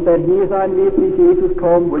 und der hier sein wird, bis Jesus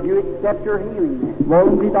kommt, would you accept your healing then?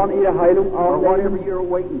 wollen Sie dann Ihre Heilung Or whatever annehmen you're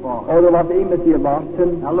waiting for? oder was immer Sie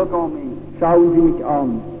erwarten? Now look on me. Schauen Sie mich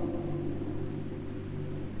an.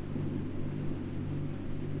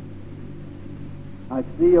 I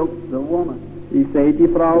see the woman, Ich sehe die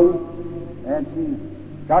Frau, and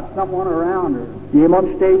she's got someone around her.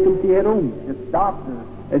 jemand steht um sie herum. It's doctors,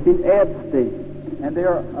 Es sind Ärzte. and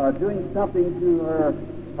they're doing something to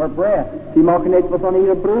her breast. Sie machen etwas an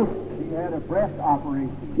ihrer Brust. She had a breast operation,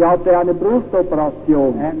 Sie hatte eine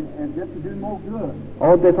Brustoperation and just to do no good.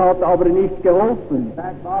 und es hat aber nicht geholfen. In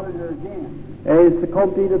fact, bothered her again. Es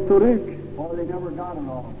kommt wieder zurück. Well, they never got it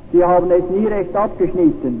all. Sie haben es nie recht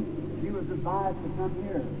abgeschnitten. She was advised to come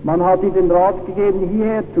here, Man hat ihr den Rat gegeben,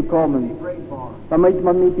 hierher zu be kommen, prayed for, damit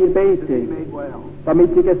man mit ihr to be bete, made well.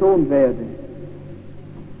 damit sie gesund werde.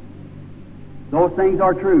 Those things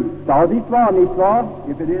are true. Das ist wahr, nicht wahr?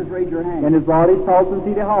 If it is, raise your hand. Wenn es wahr ist, halten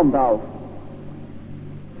Sie die Hand auf.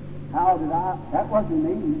 How did I? That wasn't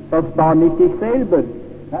me. Das war nicht ich selber,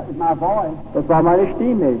 That was my voice. das war meine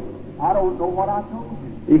Stimme. I don't know what I told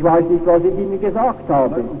you. Ich weiß nicht, was ich Ihnen gesagt But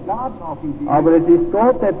habe. it was God talking to you. Aber es ist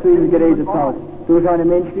Gott, der zu Ihnen geredet hat, durch eine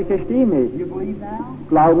menschliche Stimme. You believe now?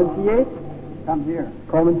 Glauben Sie jetzt? Come here.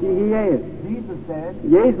 Kommen Sie hierher. Jesus said,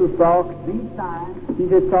 Jesus sagt, "These signs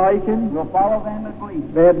diese Zeichen will follow them that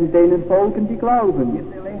believe. werden denen folgen, die glauben. If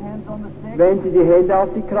they lay hands on the sick, Wenn Sie die Hände auf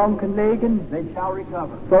die Kranken legen, they shall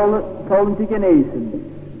recover." sollen sie genesen.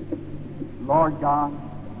 Lord God,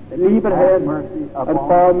 Lieber Herr,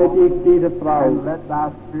 erbarme dich diese Frau and let Thy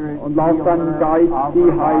Spirit und lass heal deinen her Geist of sie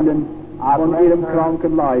her heilen body. I von bless ihrem her.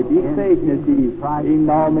 kranken Leib. Ich segne sie im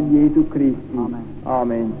Namen Jesu Christi. Amen.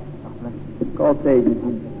 Amen. Gott segne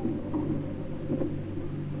sie.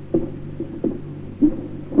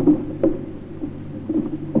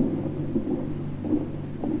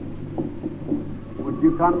 Would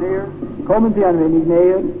you come near? Kommen Sie ein wenig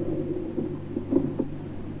näher.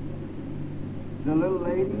 The little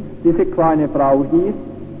lady Diese kleine Frau hier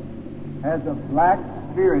has a black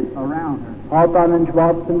spirit around her, hat einen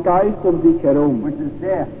schwarzen Geist um sich herum, which is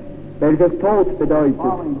death, welches Tod bedeutet.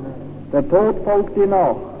 following her. Der Tod folgt ihr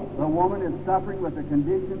nach. The woman is suffering with a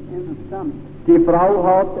condition in the stomach, Die Frau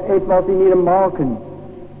hat etwas in ihrem Magen.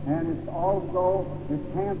 and it's also it's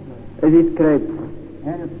cancer, Es ist Krebs.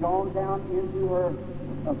 and it's gone down into her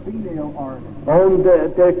female organ, Und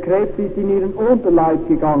der Krebs ist in ihren Unterleib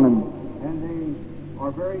gegangen. and they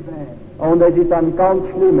are very bad. Und es ist ein ganz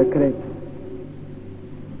schlimmer Krebs.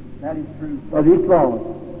 That is true. Das ist wahr.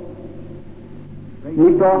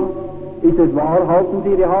 Nicht wahr? Ist es wahr? Halten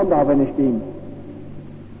Sie Ihre Hand auf, wenn es stimmt.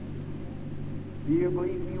 Do you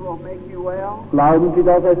believe He will make you well? Glauben Sie,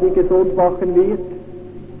 dass er Sie gesund machen wird?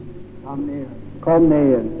 Come near. Komm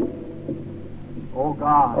näher. O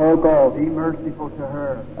God, O Gott, be merciful to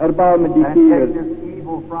her, erbarme dich and take ihr this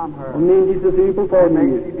evil from her, und nimm dieses Übel von and may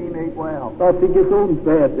mir, she be made well. dass sie gesund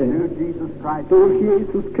werde. Through Jesus Christ. Durch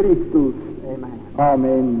Jesus Christus. Amen.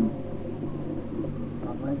 Amen.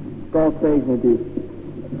 God bless you. Gott segne dich.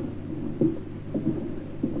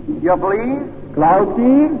 You believe? Glaubt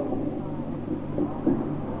ihr?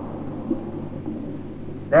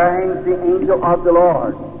 There hangs the angel of the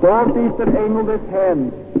Lord. Dort ist der Engel des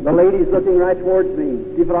Herrn. The lady is looking right towards me.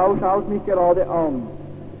 Die Frau schaut mich gerade an.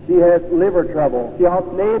 She has liver trouble. Sie hat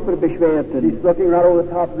Leberbeschwerden. She's looking right over the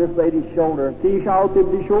top of this lady's shoulder. Sie schaut über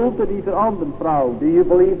die Schulter dieser anderen Frau. Do you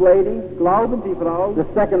believe, lady? Glauben Sie, Frau? The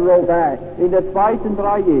second row back. In der zweiten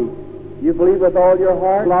Reihe. You believe with all your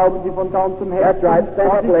heart? Glauben Sie von ganzem That's Herzen? right. Stand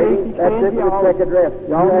up, Das ist lady. richtig. That's Stehen it Sie for the auf. second dress.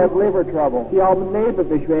 Ja, You have liver trouble. Sie haben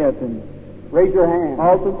Leberbeschwerden. Raise your hand.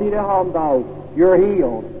 Halten Sie Ihre Hand auf. You're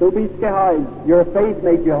healed. Du bist geheilt. Your faith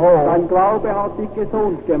made you whole. Dein Glaube hat dich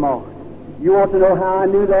gesund gemacht. You want to know how I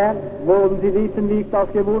knew that? Wollen Sie wissen, wie ich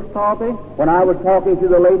das gewusst habe? When I was talking to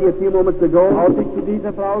the lady a few moments ago, Als ich zu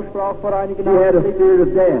dieser Frau sprach vor einigen she had a Augenblicken, spirit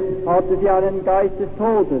of death. hatte sie einen Geist des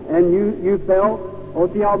Todes. And you felt,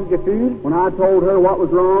 Und sie haben gefühlt, when I told her what was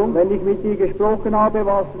wrong, wenn ich mit ihr gesprochen habe,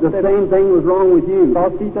 was the same thing was wrong with you.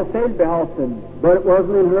 dass sie dasselbe hatten. But it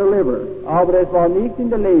wasn't in her liver. Aber es war nicht in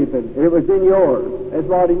der Leber, It was in yours. es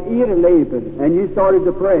war in ihrer Leber. And you started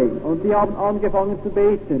to pray. Und sie haben angefangen zu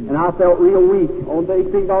beten. And I felt real weak. Und ich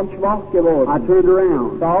bin ganz schwach I geworden. turned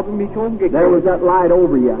around. Da haben mich There was umgekehrt. that light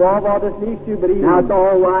over you. Da war das Licht über Now it's ihnen.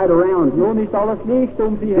 all light around you. Nun ist alles Licht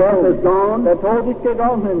um sie Death is herum. gone Der Tod ist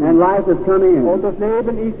gegangen. and life has come in. Und das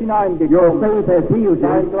Leben ist Your hineingekommen. faith has healed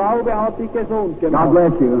Dein you. Glaube hat dich gesund God gemacht.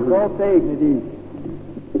 bless you. Gott segne dich.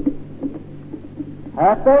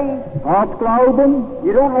 Have faith. Habt Glauben.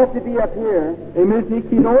 You don't have to be up here. Ihr müsst nicht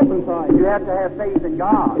hier oben sein. You have to have faith in Ihr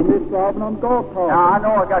God. müsst Glauben an Gott Now haben. I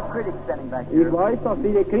know I got critics standing back Ich here. weiß, dass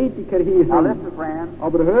viele Kritiker hier Now sind. listen, friend.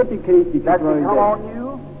 Aber hört die Kritiker, That can come Freunde. on you.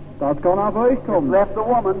 Das kann auf euch It's kommen. left the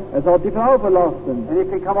woman, Es hat die Frau verlassen. and it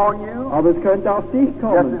can come on you Aber es könnte auf dich just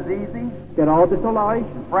kommen. as easy. Gerade so leicht.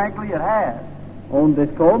 And frankly, it has. Und es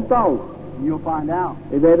kommt auch. You'll find out.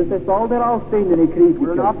 Ihr werdet es bald herausfinden, ihr We're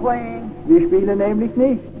Kritiker. not playing. Wir spielen nämlich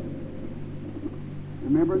nicht.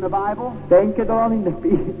 Remember in the Bible Denke daran in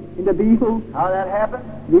der Bibel, how that happened?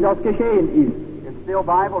 wie das geschehen ist. It's still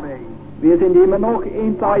Bible days. Wir sind immer noch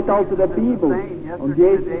im Zeitalter der Bibel. Same Und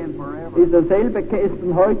yesterday, Jesus today, and forever. ist derselbe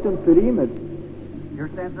gestern, heute und für immer. Here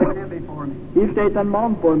stands a man before me. Hier steht ein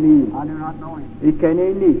Mann vor mir. I do not know him. Ich kenne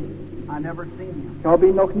ihn nicht. I never seen him. Ich habe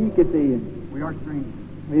ihn noch nie gesehen. We are strangers.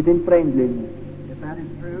 Wir sind Fremdlinge. If that is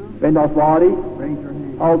true, Wenn das wahr ist, raise your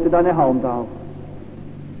hand. halte deine Hand auf.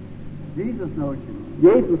 Jesus knows you,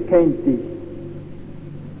 Jesus kennt dich.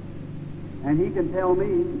 and he can tell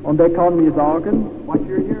me Und er kann mir sagen, what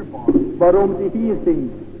you're here for. warum sie hier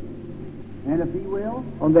sind. And if he will,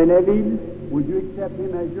 Und wenn er will, would you accept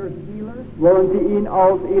him as your healer? wollen sie ihn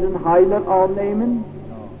als ihren Heiler annehmen.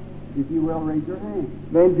 If you will, raise your hand.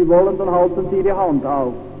 Wenn sie wollen, dann halten sie ihre Hand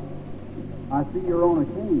auf. I see you're on a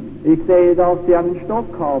cane, Ich sehe, dass sie einen Stock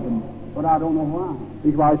haben. but I don't know why.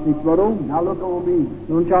 Ich weiß nicht warum. Now look on me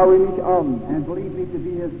Nun schaue mich an and believe me to be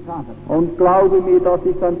his prophet. und glaube mir, dass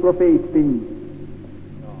ich ein Prophet bin.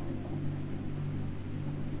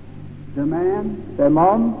 The man Der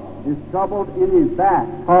Mann is troubled in his back.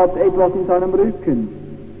 hat etwas in seinem Rücken.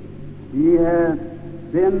 He has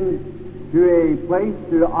been to a place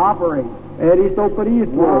to operate. Er ist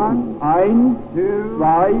operiert worden. 1,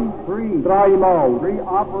 2, 2, 3. 3 Mal. 3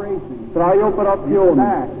 operations. 3 Operationen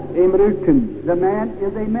im Rücken. The man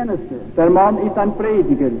is a minister. Der Mann ist ein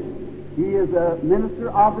Prediger. He is a minister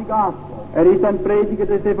of the gospel. Er ist ein Prediger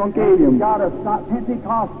des He's Evangeliums. got a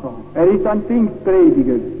Pentecostal. Er ist ein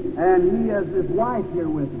Pfingstprediger. And he has his wife here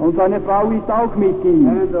with him. Und seine Frau ist auch mit ihm.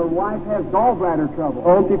 And the wife has gallbladder trouble.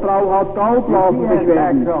 Und die Frau hat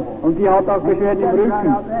Galblasenbeschwerden. Und sie hat auch Beschwerden im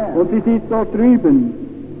Rücken. Und sie sitzt dort drüben.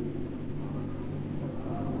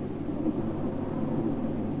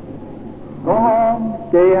 Go home,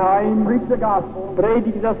 Geh heim, preach the gospel,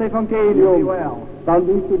 predige das you'll be Evangelium. well. Dann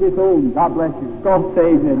bist du gesund. God bless you. Gott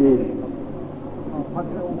segne dich. Put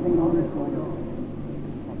the old thing on this shoulder.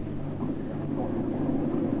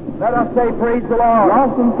 Let us say praise the Lord.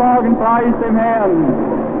 Lass uns sagen, preis dem Herrn.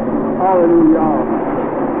 Halleluja.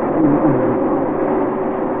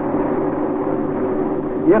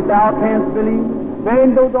 If thou canst believe,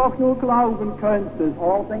 Wenn du doch nur glauben könntest,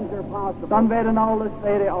 all things are possible. dann wäre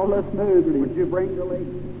alles möglich. Would you bring the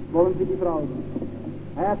lady? Wollen Sie die Frau?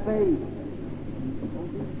 Have faith.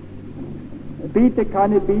 Bitte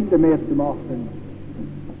keine Bilder mehr zu machen.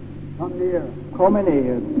 Come near. Komme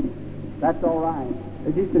näher. That's all right.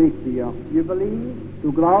 Es ist richtig, ja. You believe?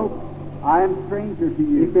 Du glaubst, I am stranger to ich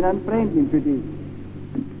you. bin ein Fremdling für dich.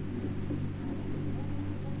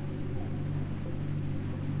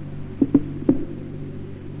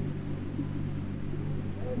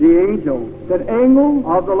 The angel Der Engel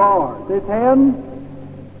of the Lord des Herrn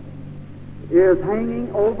is hanging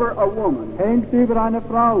over a woman, hängt über eine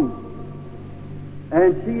Frau.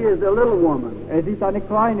 and she is a little woman Es ist eine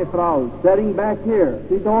kleine Frau, sitting back here.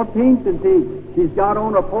 die dort hinten sitzt. She's got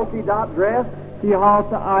on a polka dot dress. Sie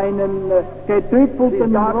hat einen She's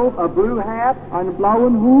getüpfelten got Rock, a blue hat, einen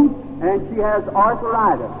blauen Hut. and she has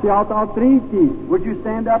arthritis. Sie hat Arthritis. Would you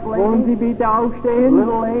stand up, Wollen Sie lady? bitte aufstehen?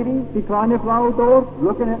 Little lady, Die kleine Frau dort,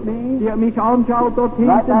 looking at me, die mich anschaut dort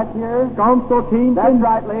right hinten, back here. ganz dort hinten. That's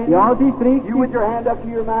right, lady. Ja, die ist You with richtig. your hand up to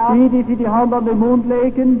your mouth. Die die Hand an den Mund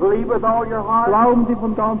legen, Believe with all your heart. glauben Sie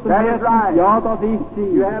von ganzem That is Herzen. right. Ja, das ist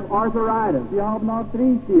sie. You have arthritis. Sie haben If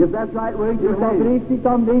Arthritis. that's right, raise your Ist das hand. richtig,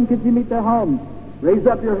 dann winken Sie mit der Hand.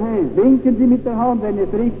 Raise up your hand. Winken Sie mit der Hand, wenn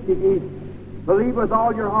es richtig ist. Believe with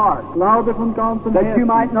all your heart. Glaube von ganzem That you Herzen,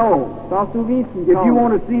 might know. dass du wissen If you kannst.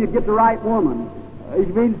 want to see to get the right woman.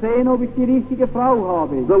 Ich will sehen, ob ich die richtige Frau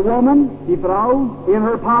habe. The woman Die Frau in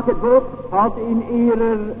her pocketbook hat in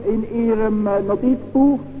ihrem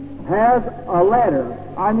Notizbuch has a letter.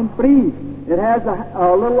 einen Brief. It has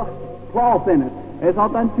a little cloth in it Es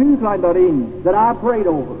hat ein Tüchlein darin, that I prayed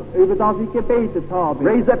over. über das ich gebetet habe.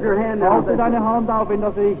 Raise up your hand now. Halte deine Hand auf, wenn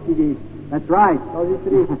das richtig ist. That's right. Das ist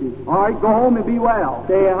richtig. All right, go home and be well.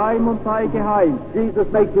 Gehe heim und sei geheilt. Jesus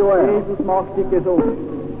makes you well. Jesus macht dich gesund.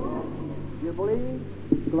 You believe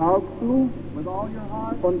Glaubst du with all your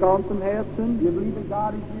heart? von ganzem Herzen? You believe that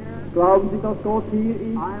God is here? Glauben Sie, dass Gott hier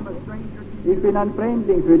ist? I am a stranger to you. Ich bin ein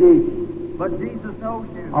Fremdling für dich. But Jesus knows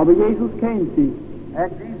you. Aber Jesus kennt dich.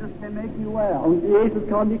 And Jesus can make you well. Und Jesus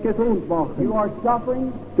kann dich gesund You machen. are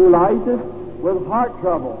suffering Du leidest with heart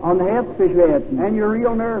trouble. an Herzbeschwerden. And you're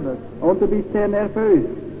real nervous. Und du bist sehr nervös.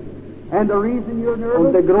 And the reason you're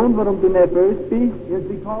Und der nervous Grund, warum du nervös bist, is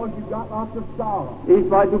because you've got lots of sorrow. ist,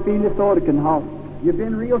 weil du viele Sorgen hast. You've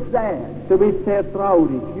been real sad. Du bist sehr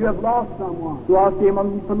traurig. You have lost someone. Du hast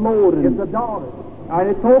jemanden It's verloren. a daughter.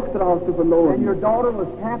 Eine Tochter hast du And your verloren. daughter was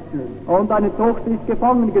captured Und deine Tochter ist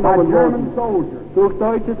gefangen by genommen German worden soldiers durch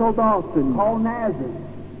deutsche Soldaten, called Nazis.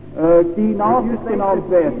 die And you Nazis think genannt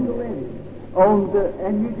that werden. she's living. Und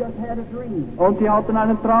And you just had a dream. sie hatten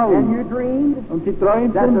einen And Traum. you dreamed Und sie that the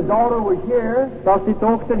träumten, daughter was here, dass die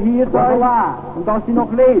Tochter hier was sei alive. und dass sie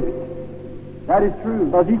noch lebt. That is true.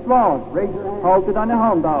 Das ist wahr. Raise your hand. Halte deine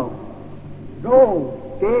Hand auf. Go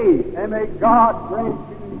Geh and may God grant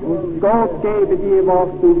you und Gott gebe dir, was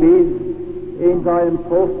du willst, in seinem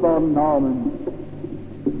kostbaren Namen.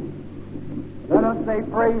 Let us say,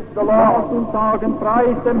 praise the Lass Lord. uns sagen,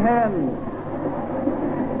 preis dem Herrn.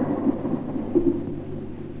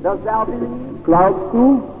 Dost thou believe Glaubst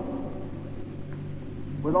du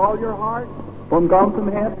with all your heart? von ganzem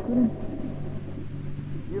Herzen?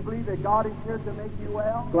 You believe that God is here to make you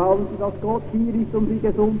well? Glauben Sie, dass Gott hier ist, um Sie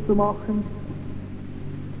gesund zu machen?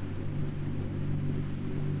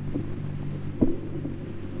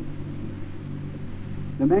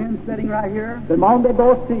 The man sitting right here Der Mann, der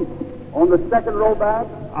dort sitzt, on the second row back,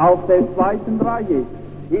 auf der zweiten Reihe,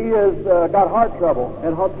 he has got heart trouble.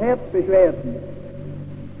 hat Herzbeschwerden.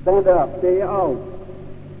 Stand up. Stehe auf.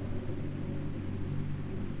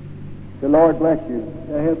 The Lord bless you.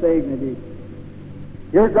 Der Herr segne dich.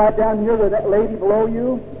 Here's right down here with that lady below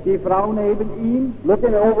you, Die Frau neben ihm,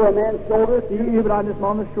 looking over a man's shoulder. die über eines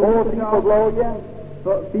Mannes Four Schulter people schaut. below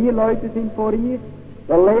you. 4 Leute sind vor ihr.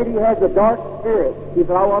 The lady has a dark spirit. Die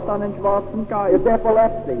Frau hat einen schwarzen Geist. It's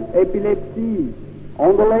epilepsy. Epilepsie.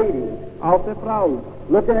 On the lady, Auf der Frau,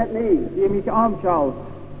 looking at me, die mich anschaut,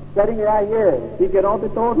 sitting right here, die gerade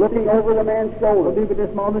dort looking sitzt over the man's und shoulder. über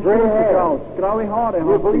des Mannes Gray Schulter hair. schaut. Graue Haare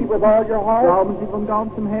You hat believe sie. with all your heart? Glauben Sie von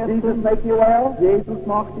ganzem Jesus Herzen, make you well? Jesus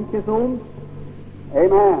macht dich gesund?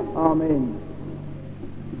 Amen. Amen.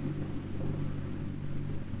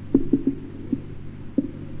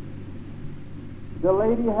 The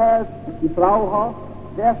lady has Die Frau hat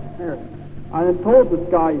death spirit. einen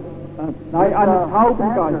Todesgeist. Nein, einen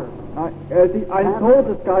Taubengeist. Einen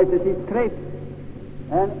Todesgeist, es ist Krebs.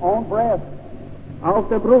 And on breast. Auf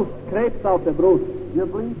der Brust, Krebs auf der Brust. You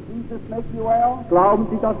believe Jesus make you well? Glauben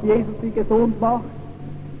Sie, dass Jesus Sie gesund macht?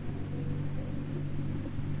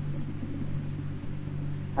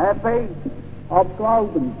 Have faith. Hab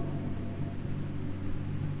Glauben.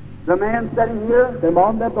 The man sitting here, Der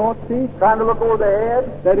Mann, der dort sitzt, trying to look over the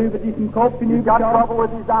head, der über diesen Kopf he's got hinüberschaut, trouble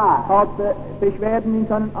with his eyes. hat Beschwerden in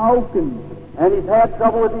seinen Augen. And he's had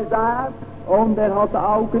trouble with his eyes Und hat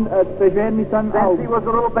Augen, Beschwerden mit seinen since he Augen. was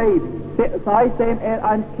a little baby. Seitdem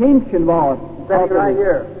ein Kindchen war. Sitting right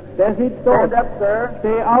here. Der sitzt dort. Stand up, sir.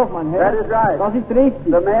 Steh auf, mein Herr. That is right. Das ist richtig.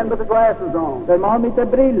 The man with the glasses on. Der Mann mit der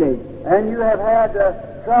Brille. And you have had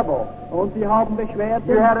trouble. Und sie haben Beschwerden.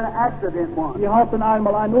 You had an accident once. Sie hatten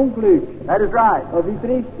einmal ein Unglück. That is right. Das ist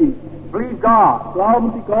richtig. Believe God,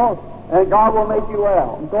 Glauben Sie Gott. and God will make you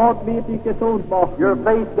well. Und Gott wird dich gesund machen. Your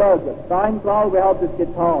faith does it. Dein Glaube hat es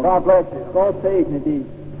getan. God bless you. Gott segne dich.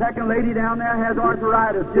 Second lady down there has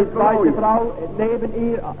arthritis Die just below zweite you. Frau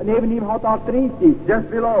neben ihm hat Arthritis. Just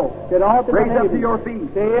below. Gerade Raise up to daneben. your feet.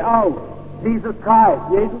 Stehe auf. Jesus Christ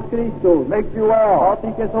Jesus Christus makes you well. hat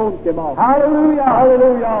dich gesund gemacht. Hallelujah.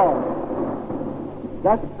 Halleluja.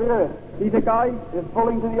 That spirit Dieser Geist is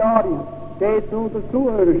pulling to the audience. geht zu der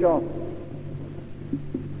Zuhörerschaft.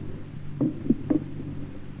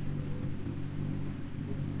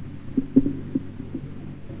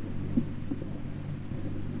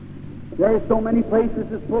 There are so many places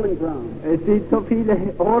it's pulling from. Es sind so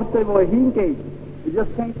viele Orte, wo er hingeht. You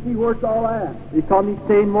just can't see where it's all at. Ich kann nicht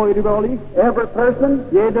sehen, wo er überall ist. Every person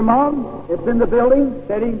Jeder Mann, that's in the building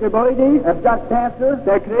der im Gebäude ist, has got cancer.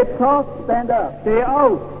 der Krebs hat, Stand up. steh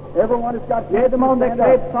auf. Everyone has got Jeder cancer. Mann, der Stand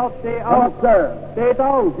Krebs up. hat, steh Come auf. up, sir. Steht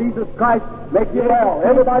auf. Jesus Christ make you well.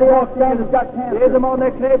 Everybody else stands has got Jeder cancer. Mann,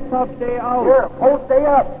 der Krebs hat, steh auf. Here, oh, stay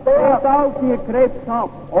up. Stay Steht up. auf, ihr Krebs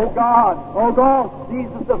habt. Oh God, Oh Gott,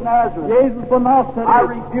 Jesus of Nazareth. Jesus von I Nazareth,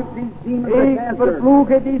 rebuke these demons of ich cancer.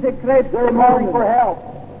 verfluche diese They're calling for Krebsdämonen. help.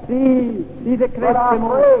 Diese But I Krebsdämonen.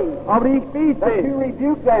 pray Aber ich that you bitte,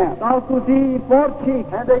 rebuke them dass du sie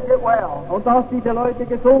fortschickst and they get well. und dass diese Leute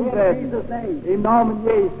gesund In werden. Jesus' name. Im Namen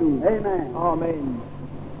Jesu. Amen. Amen.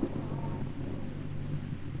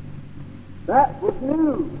 That was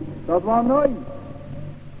new. Das war neu.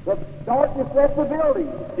 The darkness left the building.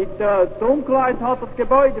 Die Dunkelheit hat das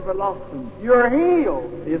Gebäude verlassen. You're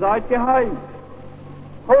healed. Ihr seid geheilt.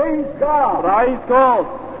 Praise God. Preis Gott.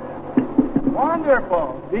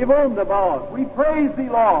 Wonderful. Wie wunderbar. We praise thee,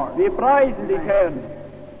 Lord. Wir preisen dich, Herr.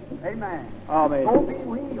 Amen. Amen. Go be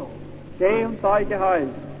healed. Geh und sei geheilt.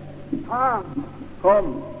 Come.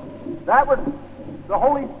 Komm. That was the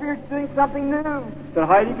Holy Spirit doing something new. Der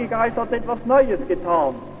Heilige Geist hat etwas Neues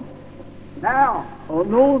getan. Now, Und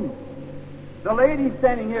nun, the lady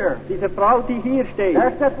standing here. diese Frau, die hier steht,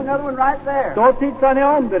 There sits another one right there. dort sitzt eine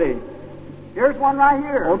andere. Here's one right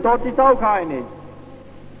here. Und dort ist auch eine.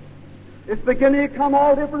 It's beginning to come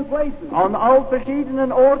all different places. An all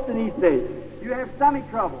verschiedenen Orten ist es. You have stomach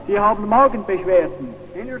trouble Sie haben Magenbeschwerden.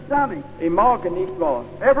 in your stomach. Im Magen, nicht wahr?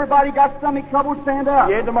 Everybody got stomach trouble, stand up.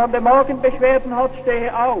 Jedermann, der Magenbeschwerden hat,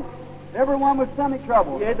 stehe auf. Everyone with stomach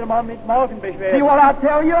trouble. Jedermann mit See Magenbeschwerden. what I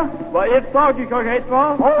tell you? Weil jetzt sage ich euch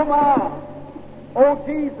etwas. Oh my. Oh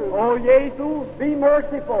Jesus. Oh Jesus, Be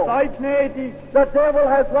merciful. sei gnädig. The devil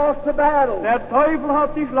has lost the battle. Der Teufel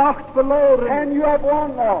hat die Schlacht verloren. And you have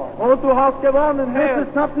won, Lord. Und du hast gewonnen, This Herr. is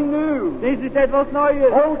something new. Dies ist etwas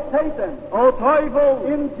Neues. Oh Satan. Oh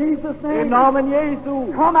Teufel, In Jesus' im name. Namen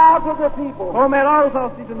Jesu, Come out of the people. komm heraus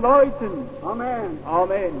aus diesen Leuten. Amen.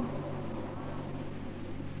 Amen.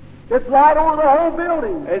 It's light over the whole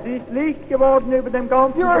building. Es ist Licht geworden über dem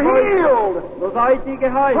ganzen You're Gebäude. healed. So seid ihr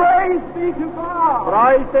geheilt. Praise be to God.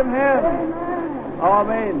 Preis dem Herrn. Amen.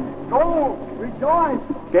 Amen. Go. Rejoice.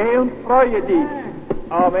 Geh und freue dich.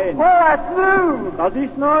 Amen. Oh, that's new. Das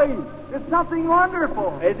ist neu. It's something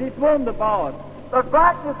wonderful. Es ist wunderbar. The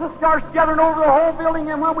blackness just starts gathering over the whole building,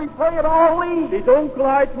 and when we pray, it all leaves. Die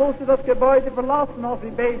Dunkelheit musste das Gebäude verlassen, als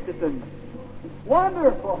wir beteten.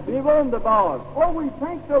 Wonderful. Wie wunderbar. Oh, we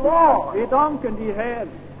thank the Lord. Wir danken dir, Herr.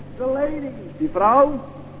 The lady, Die Frau,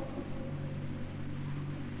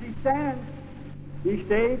 she stands. die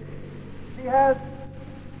steht, She has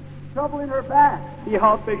trouble in her back. die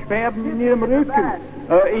hat Beschwerden in ihrem Rücken,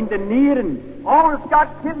 in den Nieren. All has got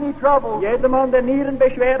kidney trouble. Jedermann, der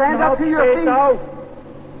Nierenbeschwerden Stand up hat, to your steht feet. auf.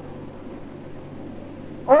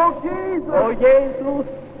 Oh, Jesus, O Jesus,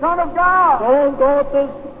 Son of God, Sohn Gottes,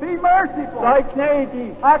 be merciful. sei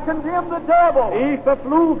gnädig. I condemn the devil. Ich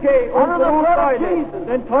verfluche und Under the blood of verurteile Jesus.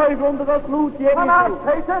 den Teufel unter das Blut Jesu. Come out,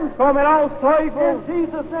 Satan. Komm heraus, Teufel, In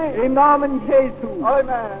Jesus' name. im Namen Jesu.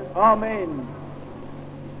 Amen. Amen.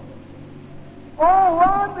 Oh,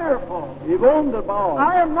 wonderful. Wie wunderbar.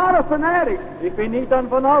 I am not a fanatic. Ich bin nicht ein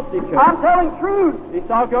Fanatiker. I'm telling truth. Ich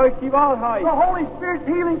sage euch die Wahrheit. The Holy Spirit's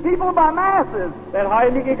healing people by masses. Der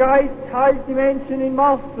Heilige Geist heilt die Menschen in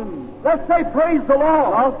Massen. Let's say praise the Lord.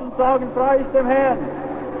 Lasst uns sagen, preis dem Herrn.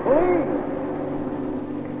 Please.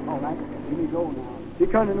 All right. Let me go now. Sie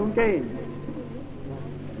können nun gehen.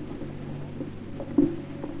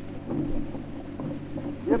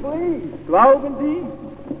 You believe? Glauben Sie?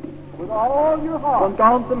 with all your von heart.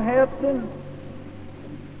 ganzem Herzen.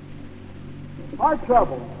 Heart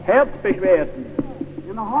trouble Herzbeschwerden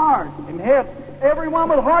in the heart. im Herz. Everyone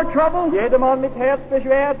with heart trouble, Jedermann mit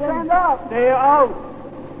Herzbeschwerden, stand up. stehe auf.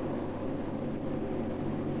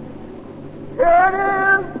 Here it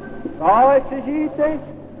is. Da es geschieht es.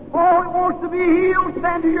 All who wants to be healed,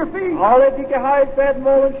 stand to your feet. Alle, die geheilt werden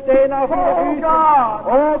wollen, stehen auf ihren Oh Füßen. God,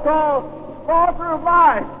 Oh Gott, author of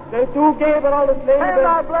life, der Zugeber alles send thy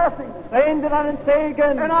Lebens, blessings. sende einen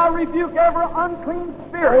Segen. And I rebuke every unclean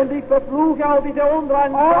spirit, Und ich verfluche all diese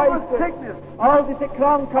unreinen all the Geister, sickness, all diese all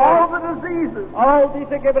Krankheit, the diseases, all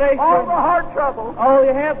diese all the Gebrechen, heart trouble, alle all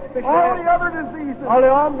the Herzbeschwerden, other diseases,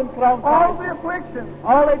 alle anderen all Krankheiten, the afflictions.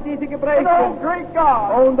 alle diese And oh, Gebrechen. great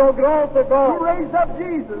God, Und o großer who Gott, raised up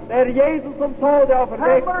Jesus, der Jesus zum Tode have mercy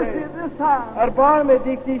auferweckte, at this time erbarme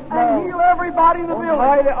dich and diesmal heal everybody in the und building.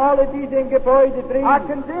 heile alle, die im Gebäude I drin.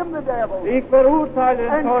 condemn the devil Ich verurteile den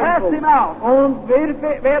and cast Teufel him out und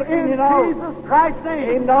werfe ihn in hinaus Jesus Christ's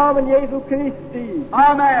name. im Namen Jesu Christi.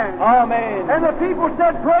 Amen. Amen. And the people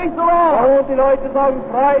said, praise the Lord. Und die Leute sagen,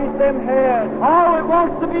 preis dem Herrn. All that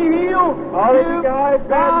wants to be healed, Alle, die give geheilt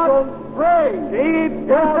werden God sollen, praise. Gib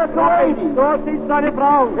Yes, Gott that's the Preis. lady. Dort sitzt eine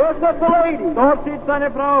Frau. Yes, that's the lady Dort sitzt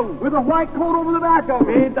eine Frau with a white coat over the back of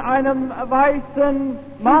her. mit einem weißen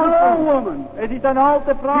She's an old Mantel. woman. Es ist eine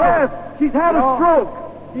alte Frau. Yes, she's had a Ja. stroke.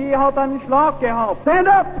 Die hat einen Schlag gehabt. Stand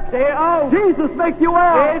up. Steh auf. Jesus makes you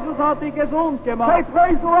well. Jesus hat dich gesund Say, gemacht.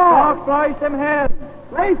 praise the Lord. Sag preis dem Herrn.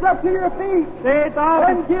 Raise up to your feet Steht auf.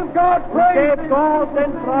 and give God Und praise. gebt Gott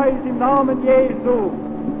den Preis im Namen Jesu.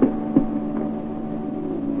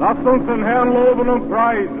 Lasst uns den Herrn loben und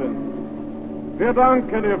preisen. Wir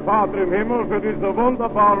danken dir, Vater im Himmel, für diese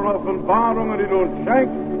wunderbaren Offenbarungen, die du uns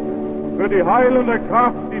schenkst, für die heilende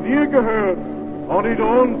Kraft, die dir gehört und die du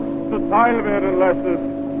uns zuteil werden lässt.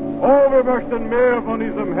 Oh, wir möchten mehr von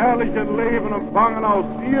diesem herrlichen Leben empfangen aus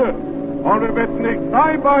dir. Und wir bitten dich,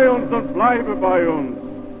 sei bei uns und bleibe bei uns.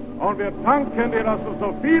 Und wir danken dir, dass du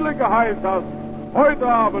so viele geheilt hast, heute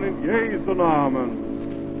Abend in Jesu Namen.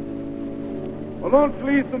 Und nun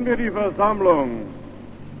schließen wir die Versammlung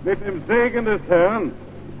mit dem Segen des Herrn.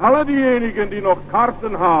 Alle diejenigen, die noch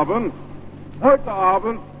Karten haben, heute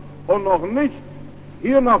Abend und noch nicht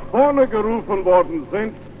hier nach vorne gerufen worden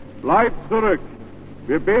sind, bleibt zurück.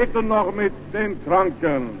 Wir beten noch mit den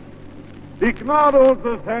Kranken. Die Gnade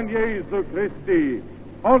unseres Herrn Jesu Christi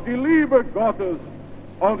und die Liebe Gottes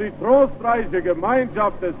und die trostreiche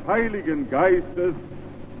Gemeinschaft des Heiligen Geistes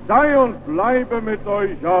sei und bleibe mit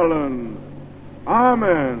euch allen.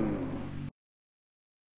 Amen.